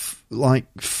kind of like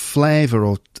flavour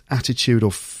or attitude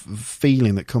or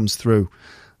feeling that comes through.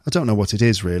 I don't know what it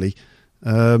is really.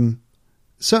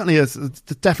 Certainly,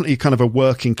 definitely kind of a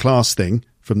working class thing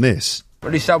from this.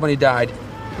 Very sad when he died.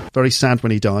 Very sad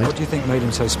when he died. What do you think made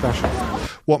him so special?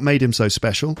 What made him so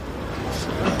special?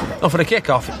 Oh, for the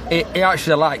kick-off, he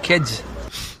actually liked kids.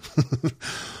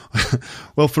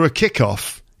 Well, for a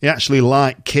kick-off, he actually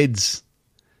liked kids.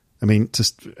 I mean,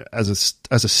 just as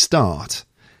a start,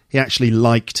 he actually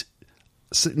liked...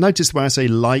 Notice the way I say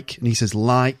like, and he says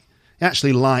like. He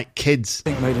actually liked kids. What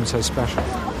do you think made him so special?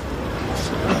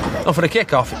 Oh, for the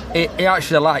kick-off, he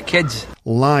actually liked kids.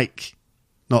 Like.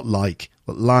 Not like,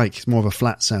 but like. It's more of a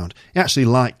flat sound. He actually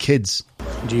liked kids.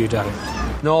 Do you, Daddy?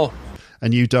 No.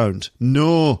 And you don't.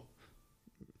 No.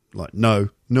 Like, no.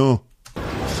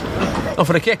 Oh,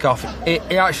 for the kick-off, he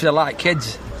actually liked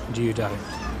kids. Do you, Daddy?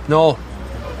 No.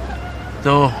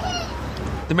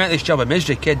 They make this job a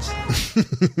misery, kids.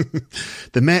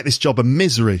 They make this job a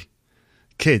misery,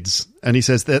 kids. And he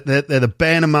says they're the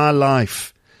bane of my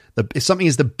life. If something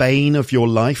is the bane of your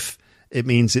life, it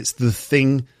means it's the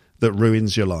thing that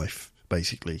ruins your life,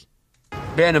 basically.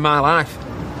 Bane of my life.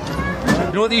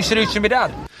 You know what they used to do to my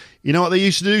dad? You know what they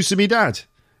used to do to me dad?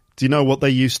 Do you know what they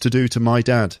used to do to my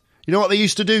dad? You know what they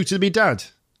used to do to me dad?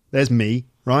 There's me,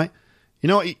 right? You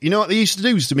know what they used to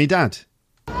do to me dad?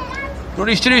 You know what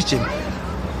they used to do to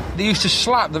him? They used to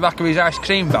slap the back of his ice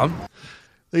cream van.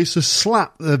 They used to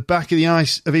slap the back of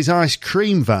his ice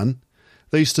cream van.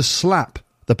 They used to slap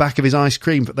the back of his ice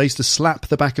cream. They used to slap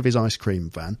the back of his ice cream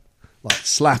van, like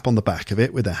slap on the back of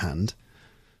it with their hand,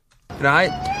 right?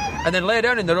 And then lay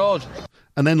down in the road.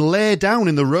 And then lay down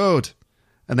in the road,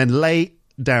 and then lie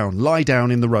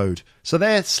down in the road. So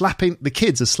the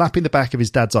kids are slapping the back of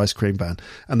his dad's ice cream van,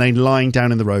 and then lying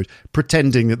down in the road,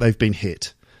 pretending that they've been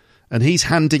hit. And he's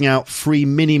handing out free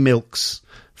mini milks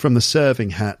from the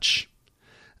serving hatch.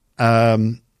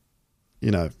 Anyway.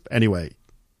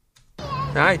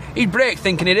 Right, he'd break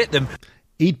thinking he'd hit them.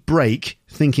 He'd break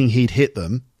thinking he'd hit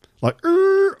them. Like,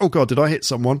 oh God, did I hit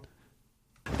someone?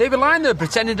 They'd be lying there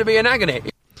pretending to be in agony.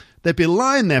 They'd be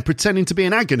lying there pretending to be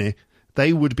in agony.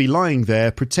 They would be lying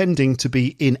there pretending to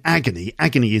be in agony.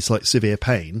 Agony is like severe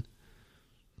pain.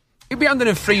 He'd be handing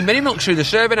them free mini milks through the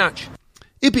serving hatch.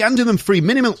 He'd be handing them free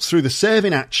mini milks through the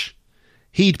serving hatch.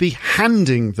 He'd be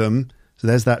handing them, so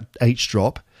there's that H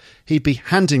drop. He'd be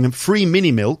handing them free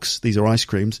mini milks, these are ice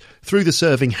creams, through the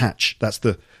serving hatch. That's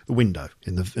the window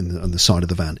on the side of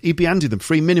the van. He'd be handing them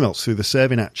free mini milks through the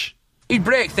serving hatch. He'd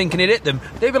break thinking he'd hit them.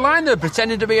 They'd be lying there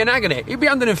pretending to be in agony. He'd be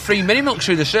handing them free mini milks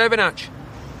through the serving hatch.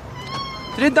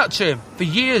 They did that to him for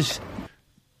years.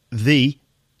 They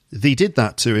did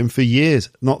that to him for years.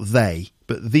 Not they,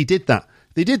 but they did that.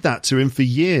 They did that to him for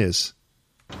years.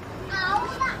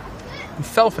 He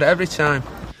fell for it every time.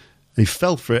 He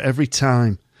fell for it every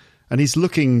time. And he's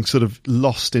looking sort of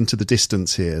lost into the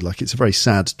distance here. Like it's a very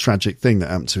sad, tragic thing that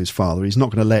happened to his father. He's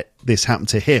not going to let this happen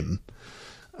to him.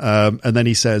 And then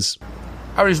he says...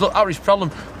 How his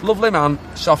problem? Lovely man,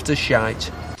 soft as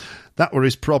shite. That were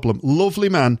his problem. Lovely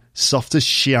man, soft as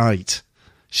shite.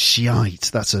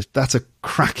 Shite. That's a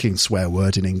cracking swear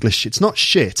word in English. It's not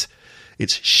shit.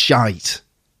 It's shite.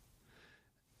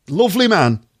 Lovely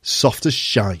man, soft as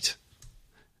shite.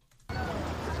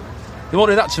 They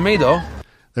won't do that to me, though.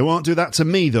 They won't do that to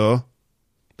me, though.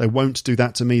 They won't do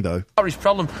that to me, though. How his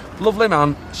problem? Lovely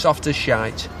man, soft as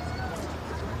shite.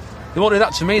 They won't do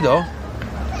that to me, though.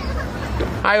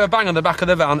 I have a bang on the back of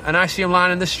the van and I see him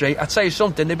lying in the street. I tell you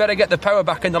something, they better get the power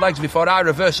back in the legs before I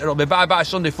reverse it. It'll be bye-bye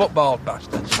Sunday football,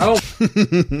 bastards. Oh,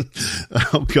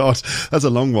 God, that's a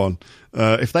long one.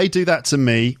 If they do that to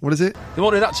me, what is it? They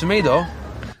won't do that to me, though.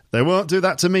 They won't do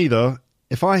that to me, though.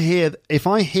 If I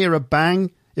hear a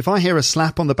bang, if I hear a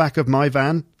slap on the back of my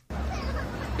van...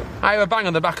 I hear a bang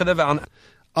on the back of the van.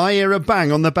 I hear a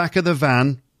bang on the back of the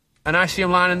van. And I see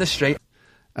him lying in the street.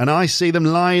 And I see them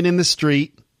lying in the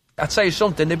street. I tell you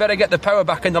something, they better get the power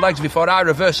back in the legs before I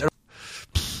reverse it.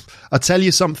 I tell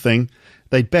you something,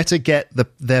 they'd better get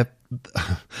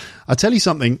I tell you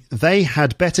something, they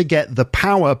had better get the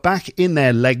power back in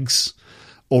their legs,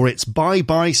 or it's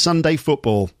bye-bye Sunday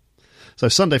football. So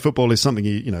Sunday football is something,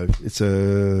 it's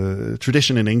a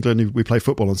tradition in England. We play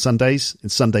football on Sundays, in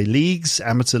Sunday leagues,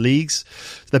 amateur leagues.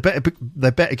 They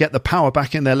better get the power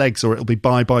back in their legs, or it'll be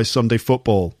bye-bye Sunday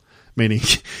football, meaning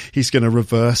he's going to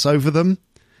reverse over them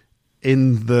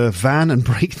in the van and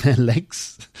break their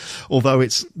legs. Although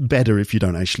it's better if you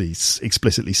don't actually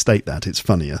explicitly state that. It's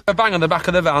funnier. A bang on the back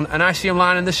of the van and I see him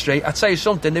lying in the street. I tell you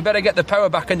something, they better get the power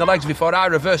back in the legs before I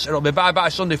reverse it. It'll be bye-bye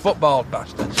Sunday football,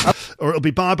 bastards. Or it'll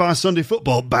be bye-bye Sunday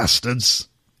football, bastards.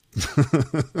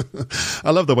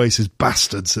 I love the way he says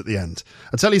bastards at the end.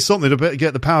 I tell you something, they better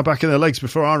get the power back in their legs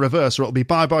before I reverse, or it'll be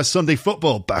bye-bye Sunday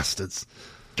football, bastards.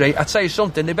 I tell you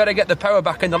something, they better get the power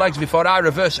back in the legs before I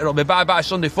reverse it. It'll be bye-bye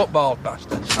Sunday football,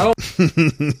 bastards.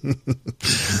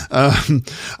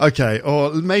 Okay,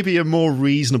 or maybe a more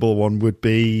reasonable one would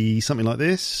be something like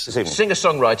this.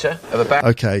 Singer-songwriter of a band.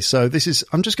 Okay, so this is...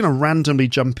 I'm just going to randomly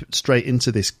jump straight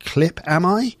into this clip. Am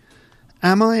I?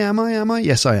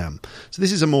 Yes, I am. So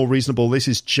this is a more reasonable... This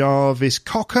is Jarvis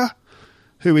Cocker,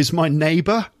 who is my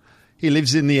neighbour. He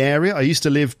lives in the area. I used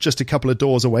to live just a couple of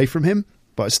doors away from him,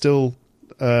 but I still...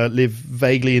 live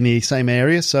vaguely in the same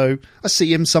area, so I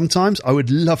see him sometimes. I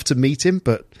would love to meet him,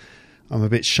 but I'm a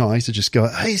bit shy to just go,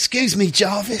 hey, excuse me,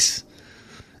 Jarvis.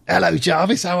 Hello,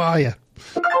 Jarvis, how are you?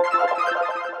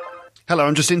 Hello,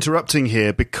 I'm just interrupting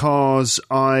here because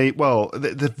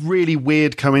the really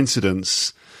weird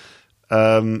coincidence,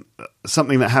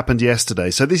 something that happened yesterday.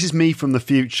 So this is me from the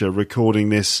future recording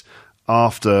this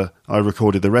after I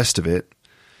recorded the rest of it.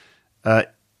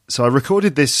 So I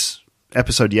recorded this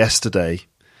episode yesterday,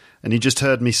 And you just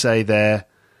heard me say there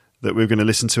that we were going to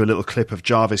listen to a little clip of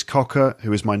Jarvis Cocker,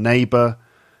 who is my neighbour.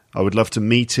 I would love to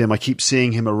meet him. I keep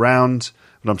seeing him around,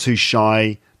 but I'm too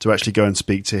shy to actually go and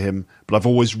speak to him. But I've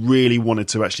always really wanted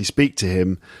to actually speak to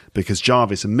him because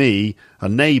Jarvis and me are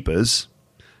neighbours,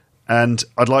 and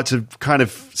I'd like to kind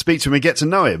of speak to him and get to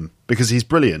know him because he's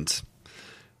brilliant.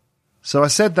 So I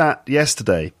said that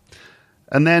yesterday.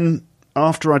 And then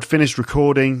after I'd finished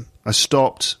recording, I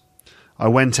stopped. I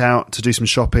went out to do some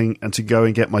shopping and to go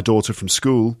and get my daughter from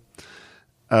school.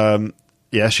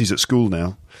 She's at school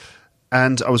now.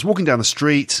 And I was walking down the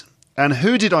street, and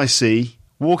who did I see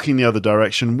walking the other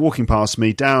direction, walking past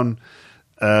me down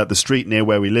the street near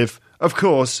where we live? Of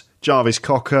course, Jarvis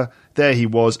Cocker. There he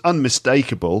was,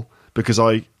 unmistakable, because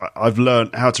I've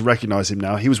learned how to recognise him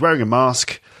now. He was wearing a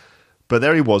mask, but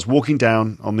there he was, walking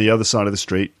down on the other side of the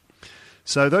street.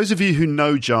 So those of you who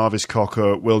know Jarvis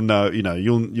Cocker will know,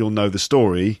 you'll know the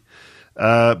story.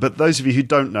 But those of you who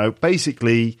don't know,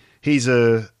 basically, he's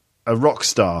a rock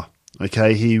star.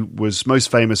 Okay, he was most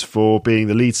famous for being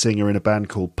the lead singer in a band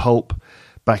called Pulp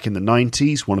back in the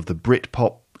 90s, one of the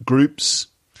Britpop groups.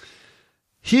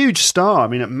 Huge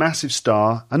star, a massive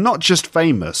star, and not just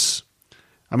famous.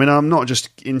 I'm not just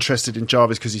interested in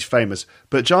Jarvis because he's famous,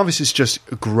 but Jarvis is just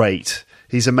great.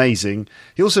 He's amazing.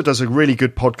 He also does a really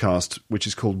good podcast, which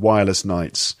is called Wireless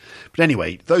Nights. But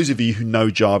anyway, those of you who know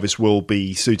Jarvis will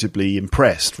be suitably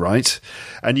impressed, right?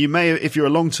 And you may, if you're a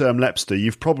long-term Lepster,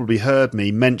 you've probably heard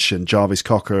me mention Jarvis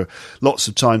Cocker lots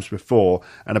of times before,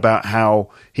 and about how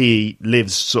he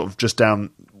lives sort of just down...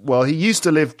 Well, he used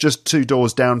to live just 2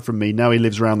 doors down from me. Now he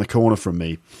lives around the corner from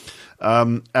me.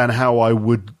 And how I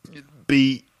would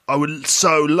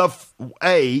so love,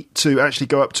 A, to actually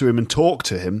go up to him and talk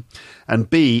to him, and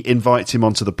B, invite him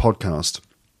onto the podcast.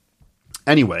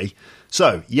 Anyway,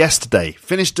 so yesterday,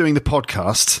 finished doing the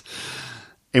podcast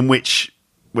in which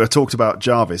we talked about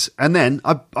Jarvis, and then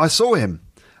I saw him,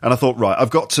 and I thought, right,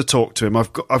 I've got to talk to him.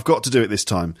 I've got to do it this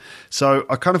time. So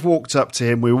I kind of walked up to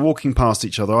him. We were walking past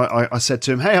each other. I said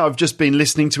to him, "Hey, I've just been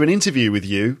listening to an interview with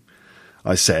you,"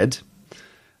 I said.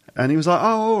 And he was like,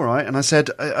 "Oh, all right." And I said,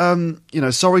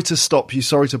 sorry to stop you,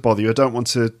 sorry to bother you. I don't want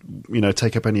to,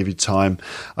 take up any of your time.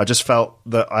 I just felt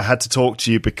that I had to talk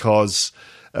to you because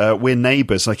we're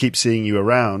neighbours. I keep seeing you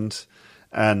around,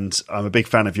 and I'm a big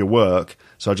fan of your work.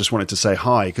 So I just wanted to say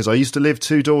hi because I used to live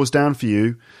 2 doors down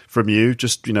from you,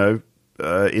 just over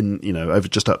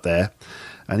just up there.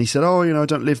 And he said, "Oh, I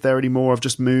don't live there anymore. I've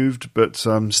just moved, but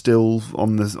I'm still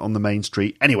on the main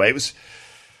street." Anyway, it was.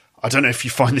 I don't know if you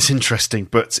find this interesting,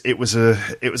 but it was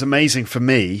amazing for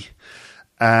me,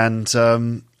 and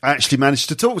I actually managed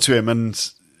to talk to him,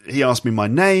 and he asked me my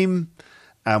name,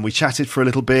 and we chatted for a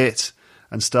little bit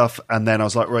and stuff, and then I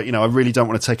was like, right, I really don't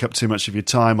want to take up too much of your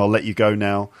time. I'll let you go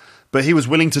now. But he was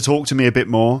willing to talk to me a bit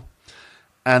more,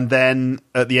 and then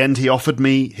at the end he offered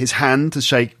me his hand to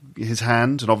shake his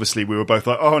hand, and obviously we were both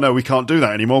like, "Oh no, we can't do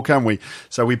that anymore, can we?"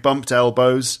 So we bumped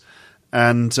elbows,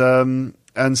 and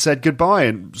said goodbye.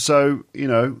 And so,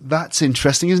 that's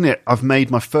interesting, isn't it? I've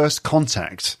made my first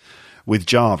contact with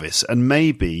Jarvis, and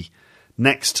maybe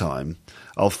next time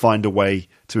I'll find a way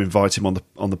to invite him on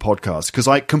the podcast, because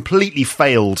I completely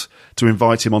failed to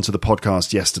invite him onto the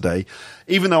podcast yesterday,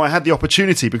 even though I had the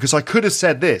opportunity, because I could have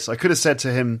said this. I could have said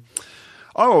to him,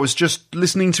 "Oh, I was just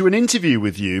listening to an interview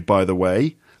with you, by the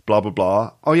way, blah, blah,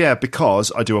 blah. Oh, yeah,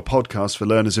 because I do a podcast for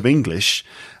learners of English,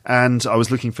 and I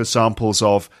was looking for samples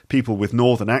of people with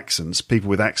northern accents, people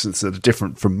with accents that are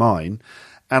different from mine.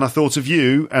 And I thought of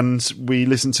you, and we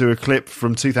listened to a clip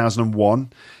from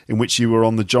 2001 in which you were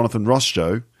on the Jonathan Ross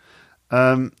show.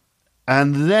 And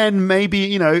then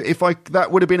maybe, if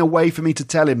that would have been a way for me to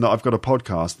tell him that I've got a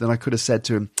podcast, then I could have said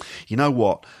to him, you know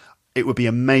what, it would be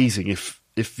amazing if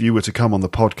you were to come on the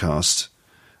podcast.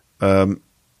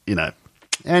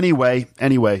 Anyway,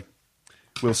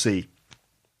 we'll see.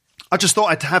 I just thought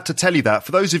I'd have to tell you that.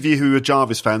 For those of you who are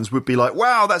Jarvis fans would be like,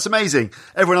 wow, that's amazing.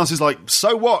 Everyone else is like,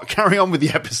 so what? Carry on with the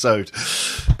episode.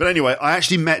 But anyway, I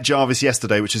actually met Jarvis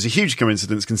yesterday, which is a huge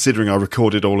coincidence considering I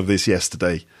recorded all of this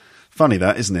yesterday. Funny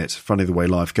that, isn't it? Funny the way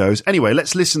life goes. Anyway,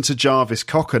 let's listen to Jarvis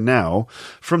Cocker now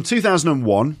from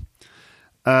 2001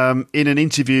 in an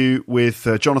interview with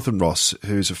Jonathan Ross,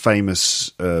 who's a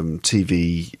famous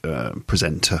TV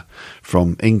presenter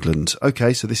from England.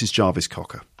 Okay, so this is Jarvis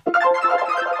Cocker.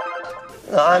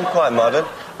 I'm quite modern.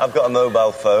 I've got a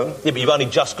mobile phone. Yeah, but you've only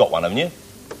just got one, haven't you?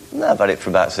 No, I've had it for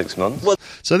about 6 months.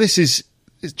 So this is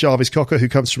Jarvis Cocker, who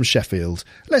comes from Sheffield.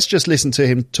 Let's just listen to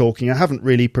him talking. I haven't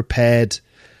really prepared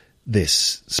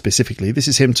this specifically. This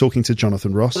is him talking to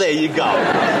Jonathan Ross. There you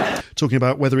go. Talking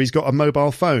about whether he's got a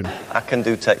mobile phone. I can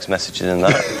do text messaging and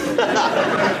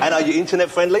that. And are Are you internet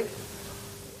friendly?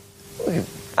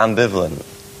 Ambivalent.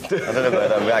 I don't know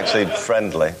whether I'm actually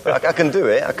friendly. But I can do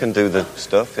it. I can do the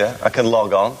stuff, yeah. I can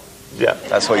log on. Yeah.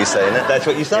 That's what you're saying, isn't it? That's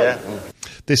what you say? Yeah.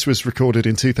 This was recorded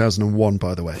in 2001,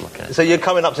 by the way. Okay. So you're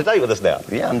coming up to date with us now?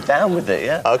 Yeah, I'm down with it,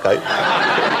 yeah. Okay.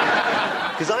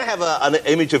 Because I have an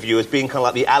image of you as being kind of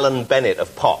like the Alan Bennett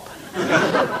of pop.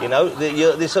 You know,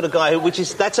 you're this sort of guy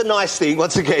that's a nice thing,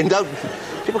 once again.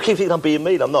 People keep thinking I'm being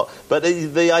mean, I'm not. But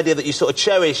the idea that you sort of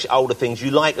cherish older things,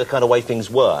 you like the kind of way things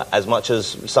were as much as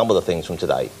some of the things from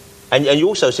today. And you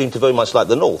also seem to very much like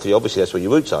the North. Obviously, that's where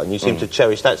your roots are, and you seem to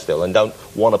cherish that still and don't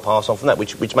want to pass on from that,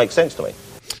 which makes sense to me.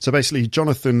 So basically,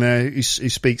 Jonathan there, who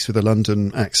speaks with a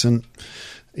London accent,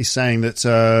 he's saying that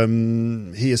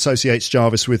he associates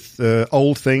Jarvis with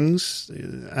old things,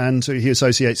 and he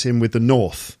associates him with the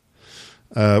North,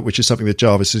 which is something that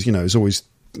Jarvis has always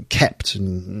kept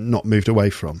and not moved away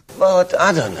from. Well,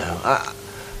 I don't know.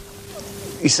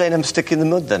 You're saying I'm stuck in the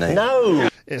mud then, eh? No.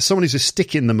 Someone who's a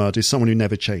stick in the mud is someone who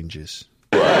never changes.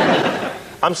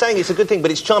 I'm saying it's a good thing,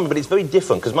 but it's charming, but it's very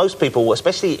different, because most people,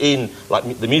 especially in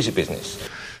the music business...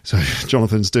 So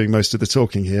Jonathan's doing most of the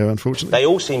talking here, unfortunately. They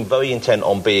all seem very intent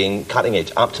on being cutting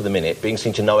edge, up to the minute, being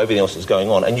seen to know everything else that's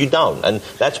going on, and you don't. And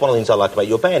that's one of the things I like about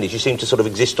your band, is you seem to sort of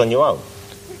exist on your own.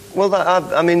 Well,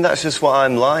 I mean, that's just what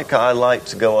I'm like. I like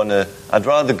to go on I'd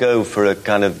rather go for a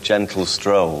kind of gentle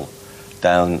stroll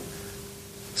down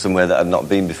somewhere that I've not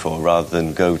been before, rather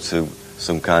than go to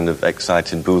some kind of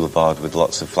exciting boulevard with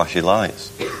lots of flashy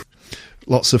lights.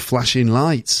 Lots of flashing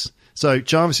lights. So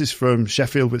Jarvis is from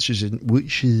Sheffield, which is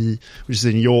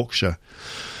in Yorkshire.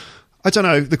 I don't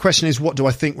know. The question is, what do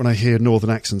I think when I hear northern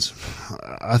accents?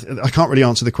 I can't really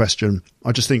answer the question.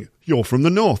 I just think, you're from the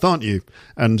north, aren't you?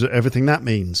 And everything that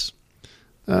means.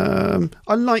 I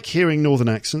like hearing northern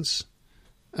accents,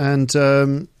 and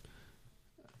I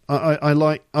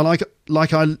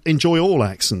enjoy all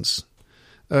accents.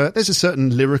 There's a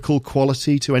certain lyrical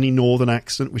quality to any northern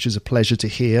accent, which is a pleasure to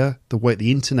hear. The way,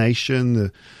 the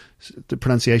intonation, the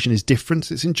pronunciation is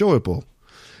different. It's enjoyable.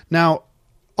 Now,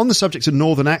 on the subject of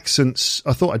northern accents,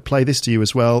 I thought I'd play this to you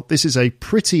as well. This is a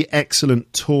pretty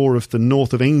excellent tour of the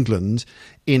north of England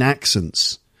in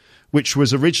accents, which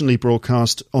was originally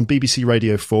broadcast on BBC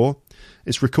Radio 4.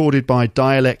 It's recorded by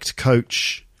dialect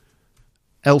coach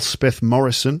Elspeth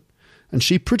Morrison, and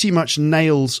she pretty much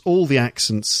nails all the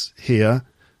accents here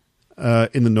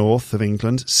in the north of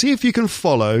England. See if you can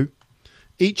follow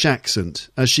each accent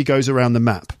as she goes around the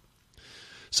map.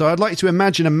 So I'd like you to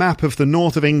imagine a map of the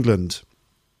north of England.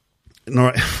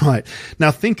 Right.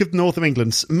 Now think of north of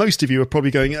England. Most of you are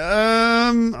probably going,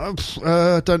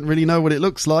 don't really know what it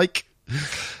looks like.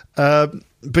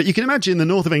 But you can imagine the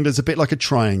north of England is a bit like a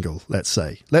triangle, let's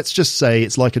say. Let's just say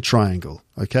it's like a triangle,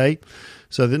 okay?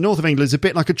 So the north of England is a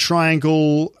bit like a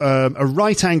triangle, a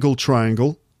right-angled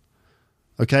triangle,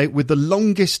 okay, with the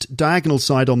longest diagonal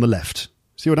side on the left.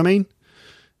 See what I mean?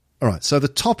 All right, so the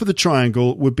top of the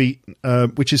triangle would be,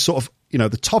 which is sort of,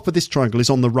 the top of this triangle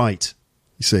is on the right,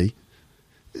 you see.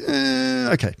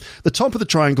 Okay, the top of the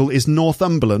triangle is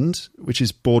Northumberland, which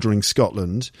is bordering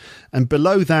Scotland, and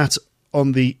below that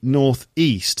on the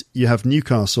northeast you have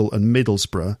Newcastle and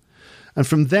Middlesbrough, and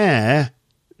from there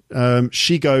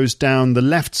she goes down the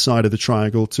left side of the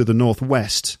triangle to the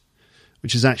northwest,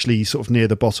 which is actually sort of near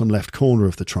the bottom left corner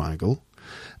of the triangle,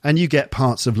 and you get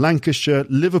parts of Lancashire,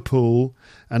 Liverpool,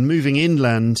 and moving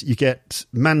inland you get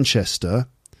Manchester.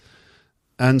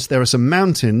 And there are some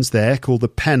mountains there called the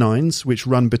Pennines, which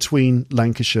run between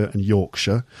Lancashire and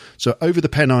Yorkshire. So over the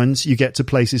Pennines, you get to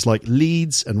places like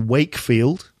Leeds and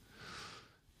Wakefield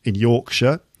in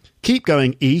Yorkshire. Keep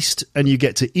going east, and you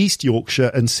get to East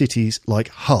Yorkshire and cities like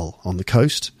Hull on the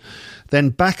coast. Then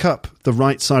back up the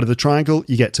right side of the triangle,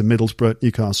 you get to Middlesbrough,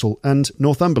 Newcastle, and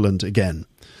Northumberland again.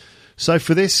 So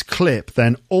for this clip,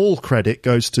 then, all credit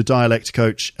goes to dialect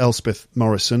coach Elspeth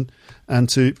Morrison and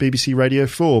to BBC Radio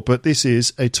 4. But this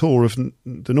is a tour of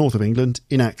the north of England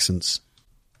in accents.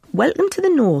 Welcome to the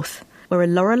north, where a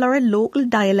lot of local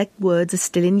dialect words are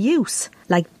still in use,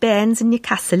 like bairns in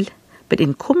Newcastle, but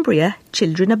in Cumbria,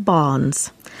 children are barns.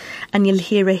 And you'll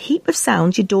hear a heap of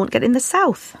sounds you don't get in the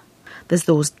south. There's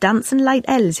those dancing light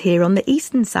L's here on the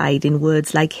eastern side in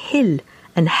words like hill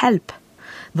and help.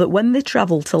 That when they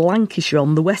travel to Lancashire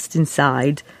on the western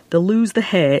side, they lose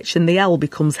the H and the L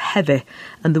becomes heavy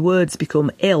and the words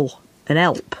become ill and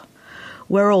help.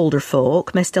 Where older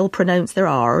folk may still pronounce their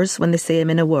R's when they say them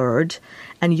in a word,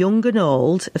 and young and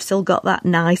old have still got that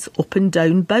nice up and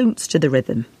down bounce to the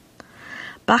rhythm.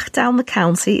 Back down the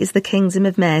county is the Kingdom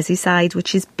of Merseyside,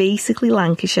 which is basically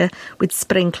Lancashire with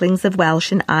sprinklings of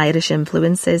Welsh and Irish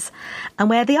influences, and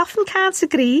where they often can't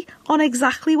agree on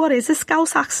exactly what is a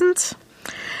Scouse accent.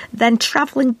 Then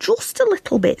travelling just a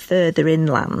little bit further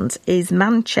inland is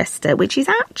Manchester, which is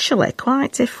actually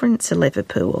quite different to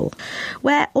Liverpool,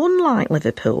 where, unlike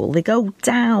Liverpool, they go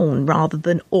down rather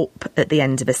than up at the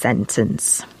end of a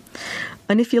sentence.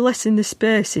 And if you lessen the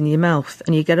space in your mouth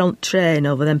and you get on the train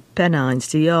over them Pennines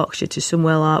to Yorkshire to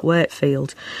somewhere like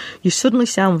Wakefield, you suddenly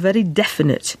sound very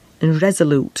definite and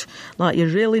resolute, like you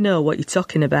really know what you're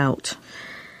talking about.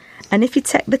 And if you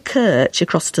take the Kerch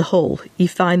across to Hull, you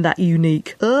find that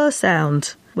unique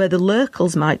sound, where the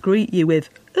locals might greet you with,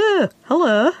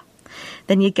 hello.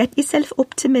 Then you get yourself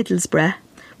up to Middlesbrough,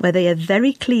 where they are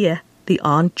very clear they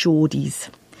aren't Geordies.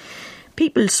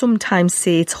 People sometimes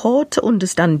say it's hard to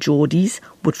understand Geordies,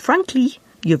 but frankly,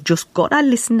 you've just got to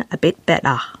listen a bit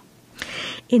better.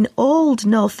 In old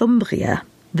Northumbria,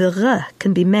 the R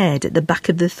can be made at the back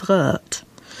of the throat.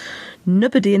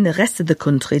 Nobody in the rest of the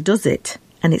country does it,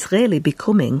 and it's really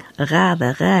becoming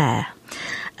rather rare.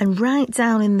 And right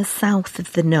down in the south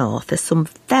of the north are some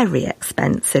very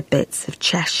expensive bits of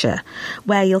Cheshire,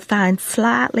 where you'll find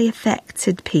slightly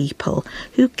affected people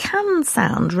who can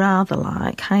sound rather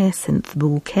like Hyacinth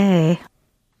Bouquet.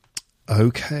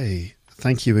 Okay,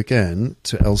 thank you again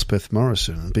to Elspeth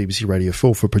Morrison and BBC Radio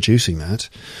 4 for producing that.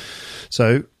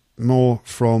 So, more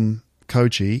from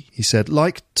Koji. He said,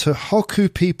 like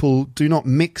Tohoku people do not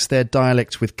mix their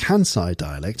dialect with Kansai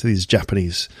dialect, these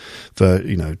Japanese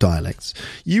dialects,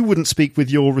 you wouldn't speak with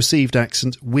your received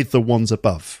accent with the ones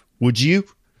above, would you?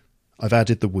 I've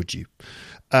added the would you.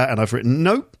 And I've written,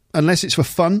 no, unless it's for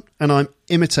fun and I'm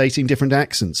imitating different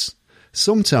accents.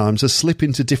 Sometimes I slip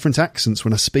into different accents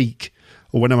when I speak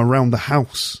or when I'm around the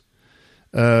house.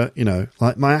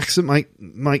 Like my accent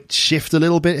might shift a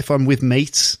little bit if I'm with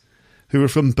mates who are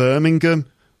from Birmingham,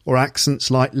 or accents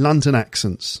like London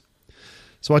accents.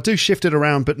 So I do shift it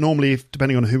around, but normally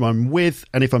depending on who I'm with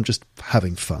and if I'm just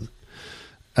having fun.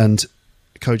 And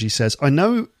Koji says, I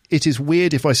know it is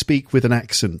weird if I speak with an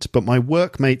accent, but my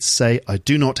workmates say I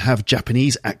do not have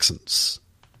Japanese accents.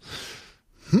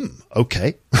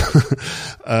 Okay.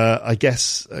 I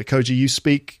guess,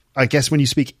 Koji, I guess when you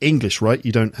speak English, right,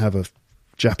 you don't have a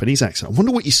Japanese accent. I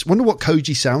wonder what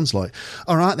Koji sounds like.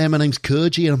 All right, there. My name's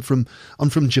Koji, and I'm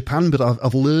from Japan, but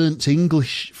I've learnt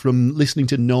English from listening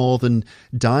to northern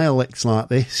dialects like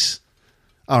this.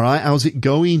 All right, how's it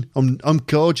going? I'm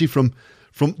Koji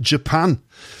from Japan.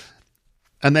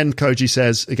 And then Koji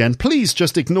says again, please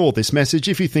just ignore this message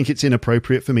if you think it's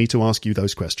inappropriate for me to ask you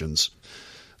those questions.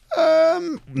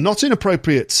 Not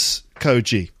inappropriate,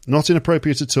 Koji. Not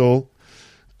inappropriate at all.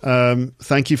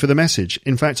 Thank you for the message.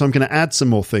 In fact, I'm going to add some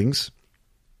more things.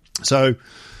 So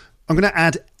I'm going to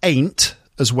add ain't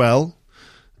as well.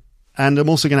 And I'm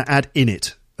also going to add in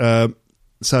it.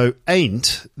 So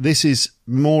ain't, this is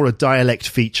more a dialect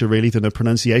feature really than a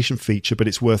pronunciation feature, but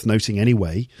it's worth noting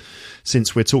anyway,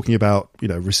 since we're talking about,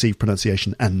 received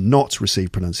pronunciation and not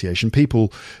received pronunciation.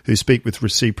 People who speak with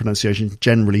received pronunciation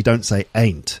generally don't say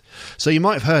ain't. So you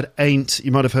might have heard ain't,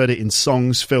 you might have heard it in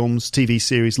songs, films, TV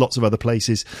series, lots of other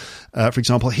places. For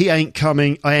example, he ain't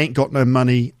coming, I ain't got no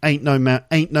money, ain't no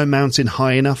mountain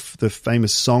high enough, the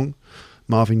famous song,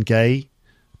 Marvin Gaye,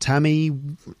 Tammy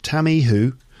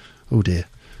who? Oh dear.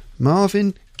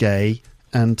 Marvin Gaye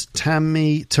and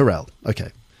Tammy Terrell.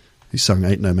 Okay. Who sung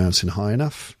Ain't No Mountain High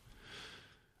Enough.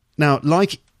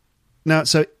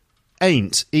 So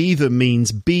ain't either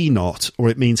means be not or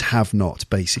it means have not,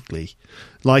 basically.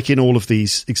 Like in all of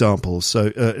these examples.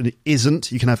 So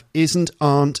isn't, you can have isn't,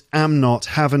 aren't, am not,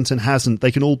 haven't and hasn't.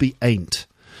 They can all be ain't.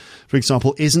 For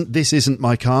example, this isn't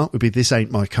my car would be this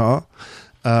ain't my car.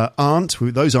 Aren't,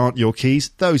 those aren't your keys.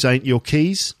 Those ain't your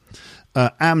keys.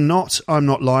 Am not, I'm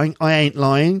not lying. I ain't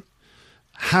lying.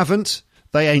 Haven't,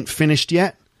 they ain't finished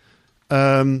yet.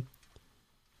 And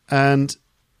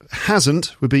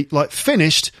hasn't would be like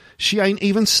finished, she ain't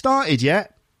even started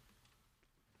yet.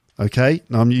 Okay,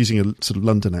 now I'm using a sort of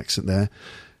London accent there.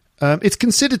 It's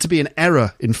considered to be an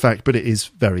error, in fact, but it is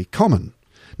very common.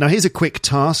 Now here's a quick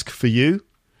task for you.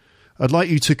 I'd like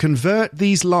you to convert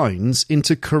these lines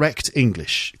into correct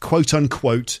English, quote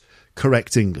unquote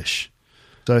correct English.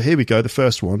 So here we go, the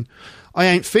first one. I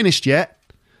ain't finished yet.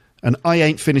 And I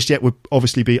ain't finished yet would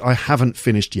obviously be I haven't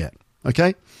finished yet.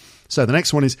 Okay? So the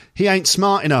next one is he ain't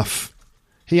smart enough.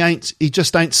 He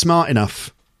just ain't smart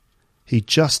enough. He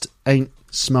just ain't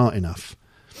smart enough.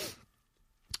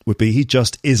 Would be he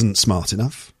just isn't smart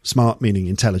enough. Smart meaning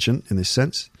intelligent in this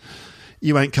sense.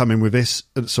 You ain't coming with this.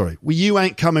 Well, you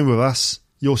ain't coming with us.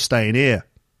 You're staying here.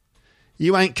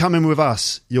 You ain't coming with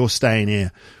us. You're staying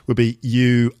here. Would be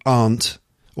you aren't,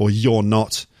 or you're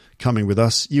not coming with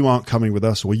us. You aren't coming with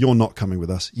us, or you're not coming with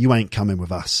us. You ain't coming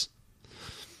with us.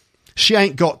 She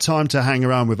ain't got time to hang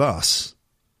around with us.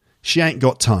 She ain't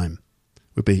got time.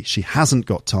 Would be she hasn't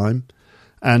got time.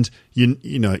 And you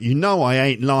know I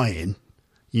ain't lying.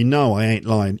 You know I ain't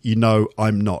lying. You know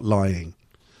I'm not lying.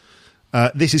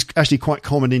 This is actually quite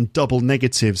common in double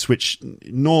negatives, which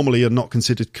normally are not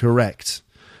considered correct,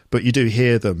 but you do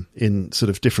hear them in sort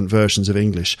of different versions of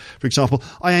English. For example,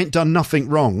 I ain't done nothing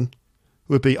wrong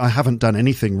would be I haven't done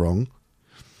anything wrong.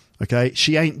 Okay,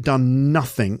 she ain't done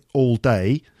nothing all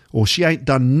day, or she ain't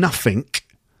done nothing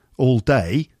all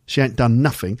day. She ain't done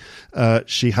nothing.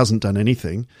 She hasn't done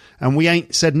anything. And we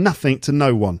ain't said nothing to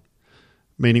no one,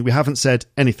 meaning we haven't said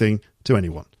anything to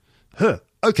anyone. Huh.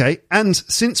 Okay, and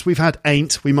since we've had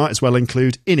ain't, we might as well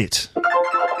include in it.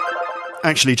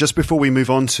 Actually, just before we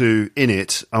move on to in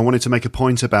it, I wanted to make a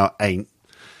point about ain't.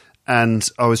 And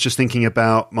I was just thinking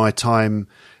about my time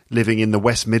living in the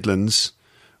West Midlands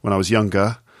when I was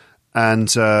younger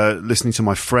and listening to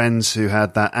my friends who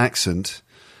had that accent.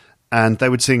 And they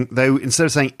would sing, instead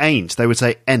of saying ain't, they would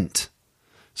say ent.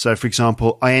 So, for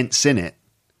example, I ain't seen it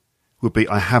would be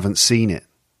I haven't seen it.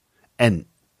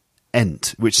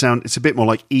 Ent, which it's a bit more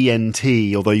like ENT,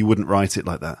 although you wouldn't write it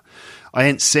like that. I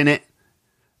ain't seen it.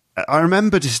 I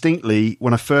remember distinctly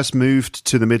when I first moved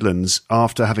to the Midlands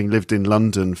after having lived in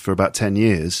London for about 10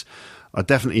 years, I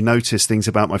definitely noticed things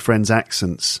about my friends'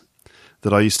 accents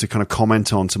that I used to kind of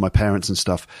comment on to my parents and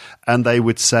stuff. And they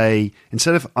would say,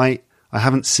 instead of I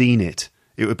haven't seen it,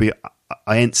 it would be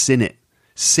I ain't seen it.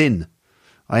 Sin.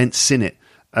 I ain't seen it.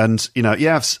 And,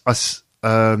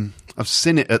 I've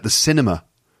seen it at the cinema.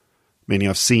 Meaning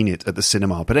I've seen it at the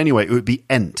cinema. But anyway, it would be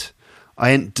ent. I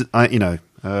ain't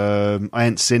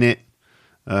seen it.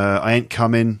 I ain't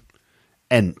coming.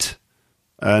 Ent.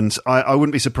 And I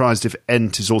wouldn't be surprised if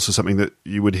ent is also something that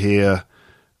you would hear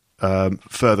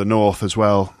further north as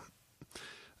well.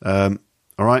 All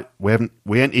right,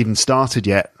 we ain't even started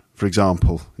yet, for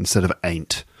example, instead of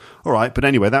ain't. All right, but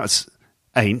anyway, that's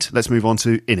ain't. Let's move on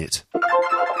to in it.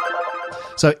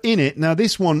 So in it, now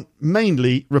this one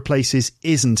mainly replaces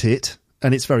isn't it,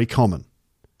 and it's very common.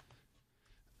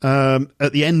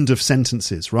 At the end of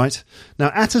sentences, right?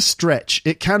 Now, at a stretch,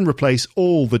 it can replace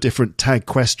all the different tag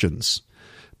questions,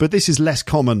 but this is less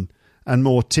common and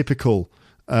more typical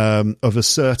of a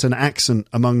certain accent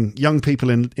among young people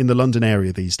in the London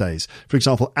area these days. For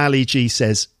example, Ali G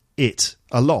says it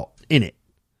a lot, in it,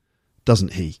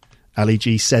 doesn't he? Ali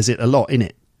G says it a lot, in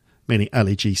it, meaning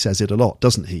Ali G says it a lot,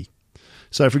 doesn't he?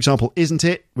 So, for example, isn't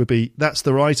it would be, that's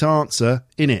the right answer,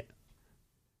 in it.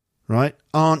 Right?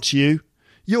 Aren't you?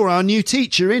 You're our new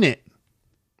teacher, innit?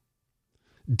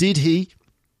 Did he?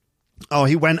 Oh,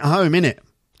 he went home, innit?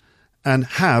 And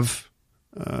have,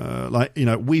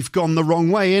 we've gone the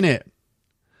wrong way, innit?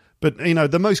 But,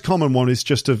 the most common one is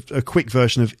just a quick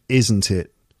version of isn't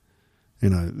it?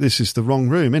 This is the wrong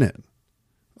room, innit?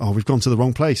 Oh, we've gone to the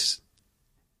wrong place.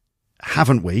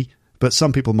 Haven't we? But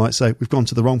some people might say we've gone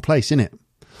to the wrong place, innit?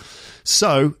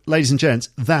 So, ladies and gents,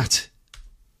 that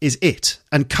is it.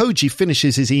 And Koji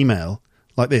finishes his email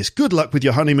like this. Good luck with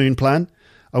your honeymoon plan.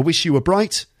 I wish you were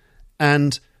bright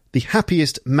and the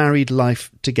happiest married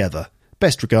life together.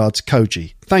 Best regards,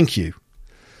 Koji. Thank you.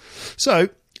 So,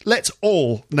 let's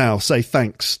all now say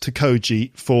thanks to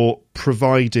Koji for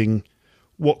providing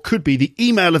what could be the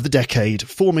email of the decade,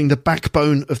 forming the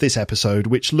backbone of this episode,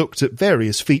 which looked at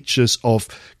various features of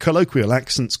colloquial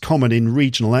accents common in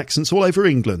regional accents all over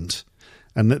England.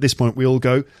 And at this point, we all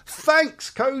go,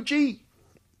 thanks, Koji!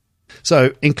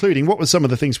 So, including, what were some of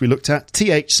the things we looked at?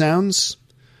 TH sounds,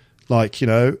 like, think,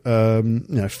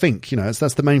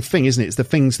 that's the main thing, isn't it? It's the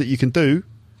things that you can do,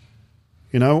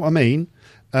 you know what I mean?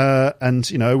 And,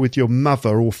 with your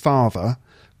mother or father,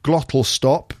 glottal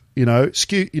stop,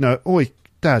 oi,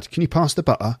 Dad, can you pass the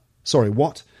butter? Sorry,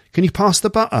 what? Can you pass the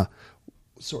butter?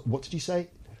 Sorry, what did you say?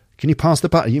 Can you pass the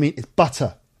butter? You mean it's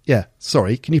butter? Yeah,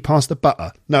 sorry, can you pass the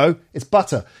butter? No, it's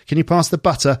butter. Can you pass the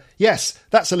butter? Yes,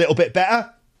 that's a little bit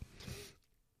better.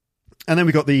 And then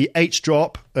we got the H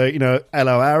drop, hello,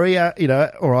 Harry,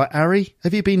 all right, Harry,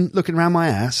 have you been looking around my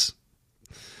ass?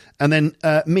 And then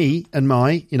me and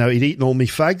my, he'd eaten all me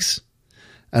fags.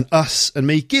 And us and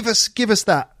me, give us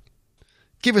that.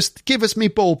 Give us me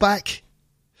ball back.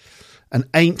 And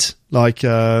ain't, like,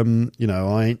 I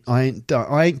ain't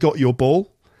got your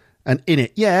ball. And in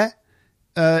it, yeah,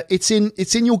 it's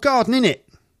in your garden, innit?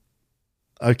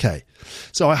 Okay.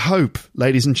 So I hope,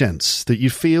 ladies and gents, that you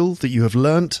feel that you have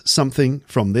learnt something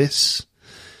from this.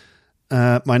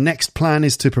 my next plan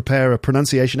is to prepare a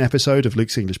pronunciation episode of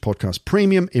Luke's English Podcast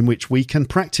Premium, in which we can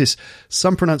practice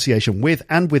some pronunciation with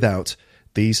and without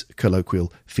these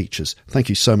colloquial features. Thank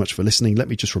you so much for listening. Let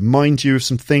me just remind you of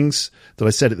some things that I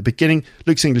said at the beginning.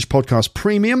 Luke's English Podcast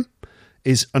Premium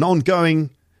is an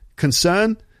ongoing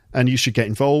concern, and you should get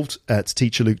involved at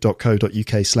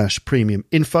teacherluke.co.uk/premium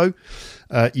info.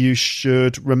 You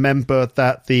should remember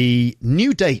that the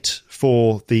new date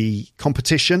for the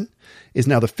competition is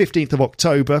now the 15th of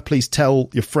October. Please tell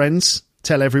your friends,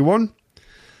 tell everyone.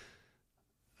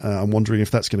 I'm wondering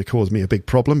if that's going to cause me a big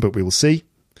problem, but we will see.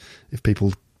 If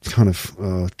people kind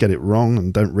of get it wrong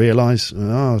and don't realise,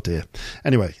 oh dear.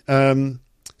 Anyway,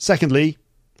 secondly,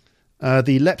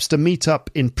 the Lepster meetup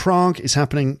in Prague is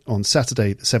happening on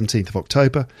Saturday, the 17th of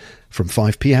October from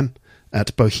 5 p.m.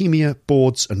 at Bohemia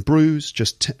Boards and Brews.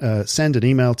 Just send an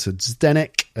email to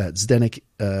Zdenek at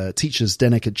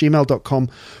teacherzdenek@gmail.com,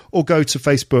 or go to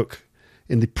Facebook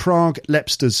in the Prague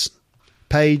Lepsters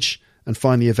page and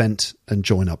find the event and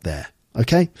join up there.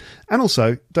 Okay? And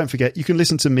also, don't forget, you can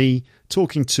listen to me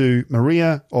talking to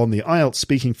Maria on the IELTS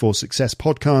Speaking for Success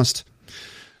podcast,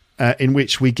 in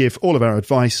which we give all of our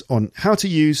advice on how to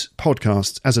use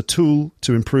podcasts as a tool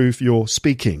to improve your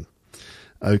speaking.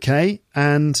 Okay?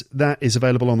 And that is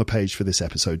available on the page for this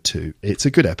episode too. It's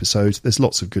a good episode. There's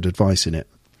lots of good advice in it.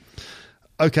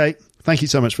 Okay. Thank you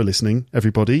so much for listening,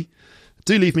 everybody.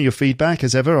 Do leave me your feedback,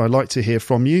 as ever. I like to hear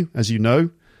from you, as you know.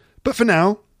 But for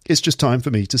now, it's just time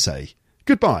for me to say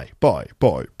goodbye. Bye.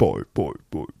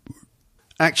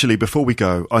 Actually, before we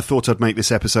go, I thought I'd make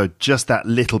this episode just that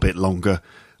little bit longer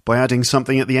by adding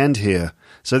something at the end here.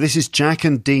 So this is Jack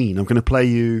and Dean. I'm going to play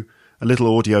you a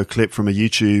little audio clip from a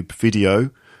YouTube video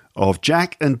of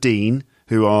Jack and Dean,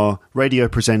 who are radio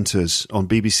presenters on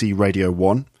BBC Radio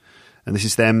 1. And this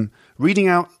is them reading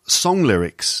out song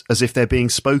lyrics as if they're being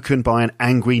spoken by an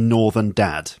angry northern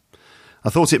dad. I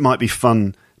thought it might be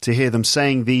fun to hear them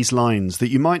saying these lines that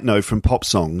you might know from pop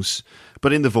songs,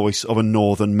 but in the voice of a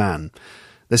northern man.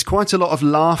 There's quite a lot of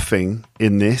laughing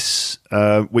in this,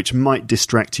 which might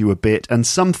distract you a bit, and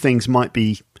some things might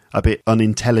be a bit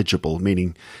unintelligible,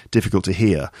 meaning difficult to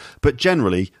hear. But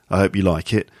generally, I hope you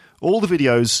like it. All the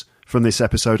videos from this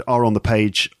episode are on the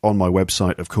page on my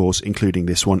website, of course, including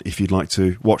this one, if you'd like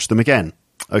to watch them again.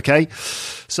 Okay?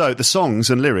 So, the songs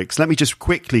and lyrics. Let me just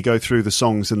quickly go through the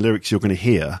songs and lyrics you're going to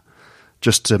hear,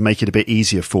 just to make it a bit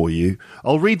easier for you.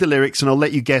 I'll read the lyrics and I'll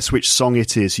let you guess which song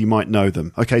it is. You might know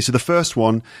them. Okay, so the first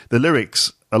one, the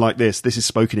lyrics are like this. This is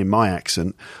spoken in my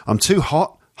accent. I'm too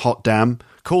hot, hot damn.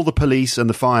 Call the police and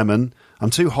the firemen.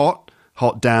 I'm too hot,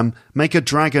 hot damn. Make a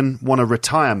dragon wanna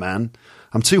retire, man.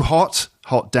 I'm too hot,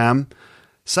 hot damn.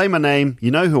 Say my name, you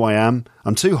know who I am.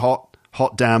 I'm too hot,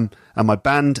 hot damn. And my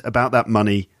band about that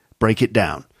money, break it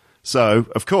down. So,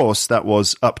 of course, that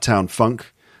was Uptown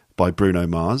Funk by Bruno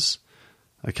Mars.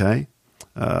 Okay,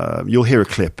 you'll hear a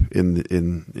clip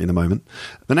in a moment.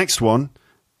 The next one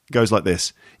goes like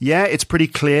this. Yeah, it's pretty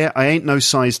clear I ain't no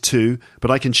size 2, but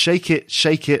I can shake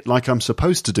it like I'm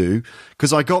supposed to do,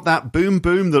 'cause I got that boom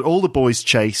boom that all the boys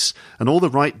chase and all the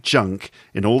right junk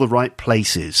in all the right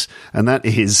places. And that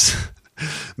is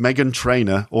Meghan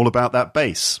Trainor, All About That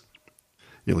Bass.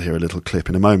 You'll hear a little clip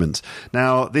in a moment.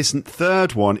 Now, this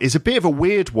third one is a bit of a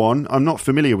weird one. I'm not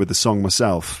familiar with the song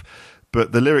myself,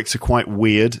 but the lyrics are quite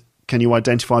weird. Can you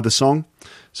identify the song?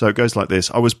 So it goes like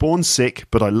this. I was born sick,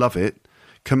 but I love it.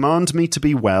 Command me to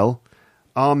be well.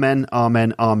 Amen,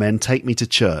 amen, amen. Take me to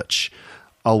church.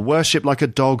 I'll worship like a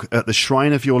dog at the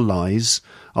shrine of your lies.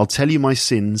 I'll tell you my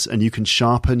sins, and you can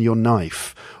sharpen your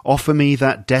knife. Offer me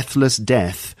that deathless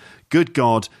death. Good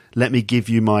God, let me give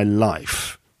you my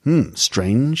life.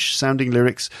 Strange sounding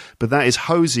lyrics, but that is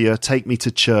Hosier, Take Me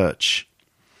to Church.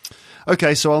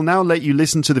 Okay, so I'll now let you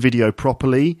listen to the video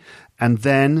properly, and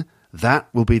then that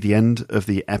will be the end of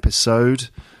the episode.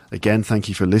 Again, thank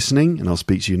you for listening, and I'll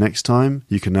speak to you next time.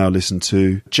 You can now listen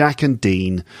to Jack and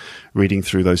Dean reading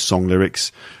through those song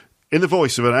lyrics in the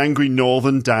voice of an angry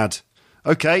northern dad.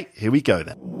 Okay, here we go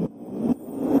then.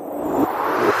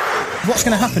 What's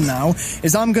going to happen now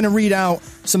is I'm going to read out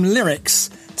some lyrics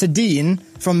to Dean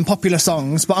from popular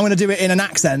songs, but I'm going to do it in an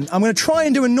accent. I'm going to try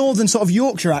and do a northern sort of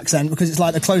Yorkshire accent because it's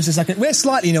like the closest I can. We're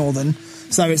slightly northern,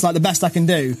 so it's like the best I can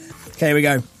do. Okay, here we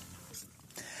go.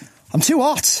 I'm too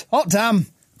hot. Hot damn.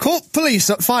 Call police,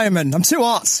 firemen. I'm too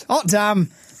hot. Hot damn.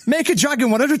 Make a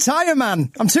dragon want to retire,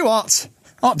 man. I'm too hot.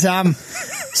 Hot damn.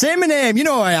 Say my name, you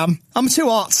know who I am. I'm too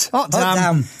hot. Hot damn.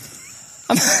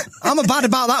 Hot damn. I'm a bad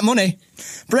about that money.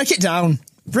 Break it down.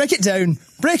 Break it down.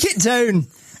 Break it down.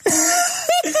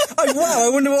 Oh, wow, I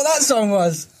wonder what that song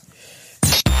was.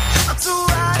 I'm too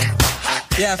hot,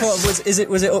 Yeah, I thought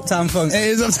was it Uptown Funk? It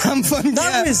is Uptown Funk.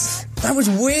 That was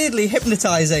weirdly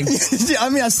hypnotising. I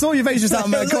mean, I saw your face just out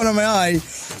of the corner of my eye.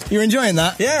 You're enjoying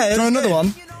that? Yeah. Do you want another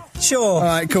one? Sure. All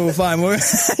right, cool, fine.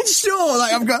 Sure.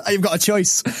 Like you've got a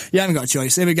choice. You haven't got a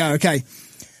choice. Here we go. Okay.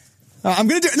 I'm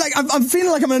gonna do it. Like I'm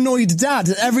feeling like I'm an annoyed dad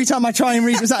every time I try and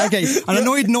read this out. Okay, an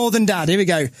annoyed northern dad. Here we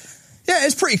go. Yeah,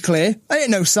 it's pretty clear. I ain't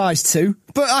no size 2,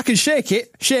 but I can shake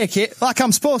it like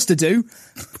I'm supposed to do,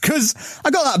 because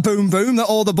I got that boom boom that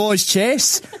all the boys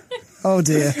chase. Oh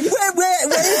dear. Where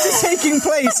is this taking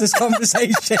place, this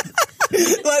conversation?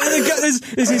 Like, there's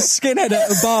his skinhead at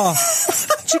a bar.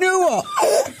 Do you know what?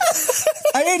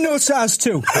 I ain't no size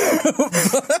 2. And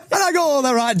I got all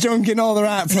the right junk in all the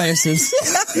right places.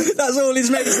 That's all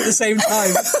his mates at the same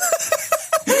time.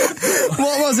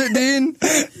 What was it, Dean?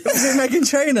 Was it Meghan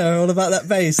Trainor, all about that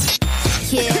bass?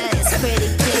 Yeah, it's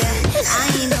pretty clear.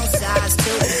 I ain't no size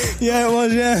 2. Yeah, it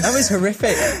was, yeah. That was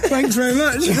horrific. Thanks very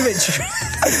much.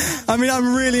 I mean,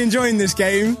 I'm really enjoying this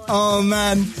game. Oh,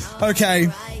 man. Okay,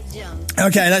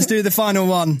 let's do the final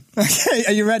one. Okay,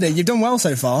 are you ready? You've done well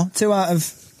so far. 2 out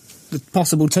of the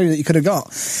possible 2 that you could have got.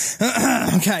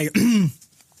 Okay.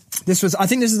 I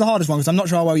think this is the hardest one, because I'm not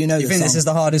sure how well you know this think song. This is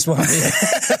the hardest one?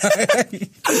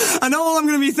 And all I'm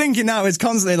going to be thinking now is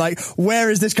constantly, like, where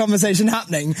is this conversation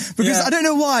happening? Because I don't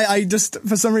know why I just,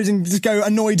 for some reason, just go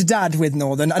annoyed dad with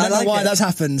Northern. I don't know why that's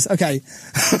happened. Okay.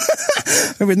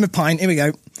 With my pint, here we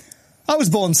go. I was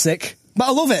born sick, but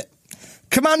I love it.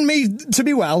 Command me to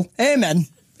be well. Amen.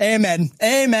 Amen.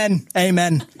 Amen.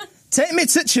 Amen. Take me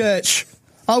to church.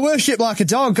 I'll worship like a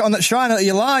dog on that shrine of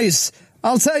your lies.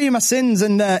 I'll tell you my sins,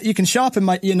 and you can sharpen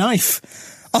your knife.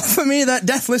 Offer me that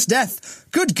deathless death.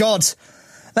 Good God,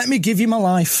 let me give you my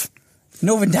life.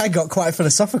 Northern Dad got quite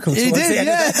philosophical. He did,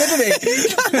 yeah. Didn't he?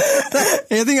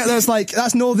 I think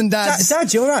that's Northern Dad's.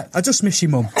 Dad, you all right? I just miss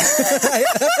your mum.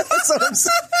 That's what I'm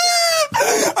saying.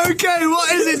 Okay,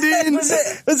 what is it, Dean?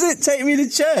 Was it Take Me to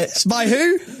Church? By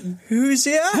who? Who's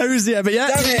here? Who's here? But yeah.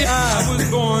 Damn it. I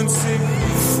was born sick,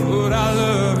 but I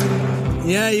love it.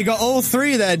 Yeah, you got all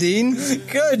 3 there, Dean.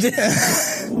 Good.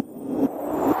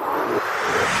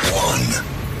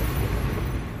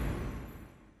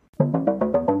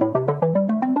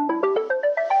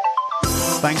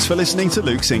 Thanks for listening to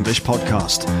Luke's English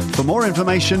podcast. For more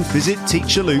information, visit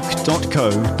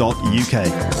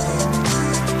teacherluke.co.uk.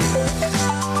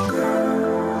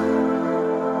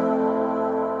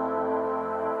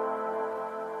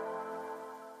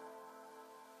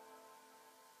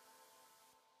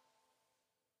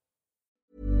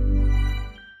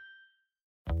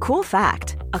 Cool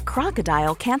fact, a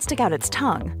crocodile can't stick out its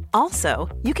tongue. Also,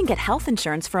 you can get health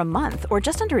insurance for a month or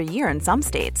just under a year in some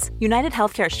states. United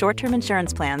Healthcare short-term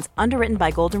insurance plans, underwritten by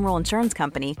Golden Rule Insurance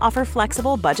Company, offer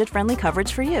flexible, budget-friendly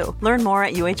coverage for you. Learn more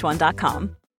at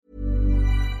uh1.com.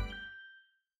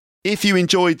 If you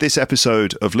enjoyed this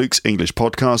episode of Luke's English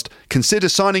Podcast, consider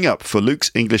signing up for Luke's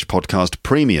English Podcast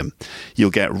Premium. You'll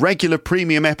get regular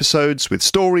premium episodes with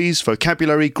stories,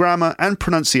 vocabulary, grammar and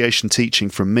pronunciation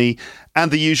teaching from me, and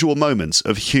the usual moments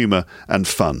of humour and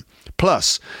fun.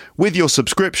 Plus, with your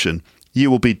subscription,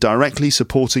 you will be directly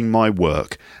supporting my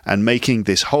work and making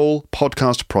this whole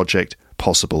podcast project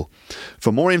possible.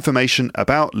 For more information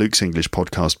about Luke's English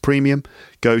Podcast Premium,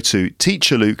 go to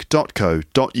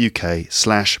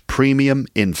teacherluke.co.uk/premium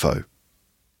info.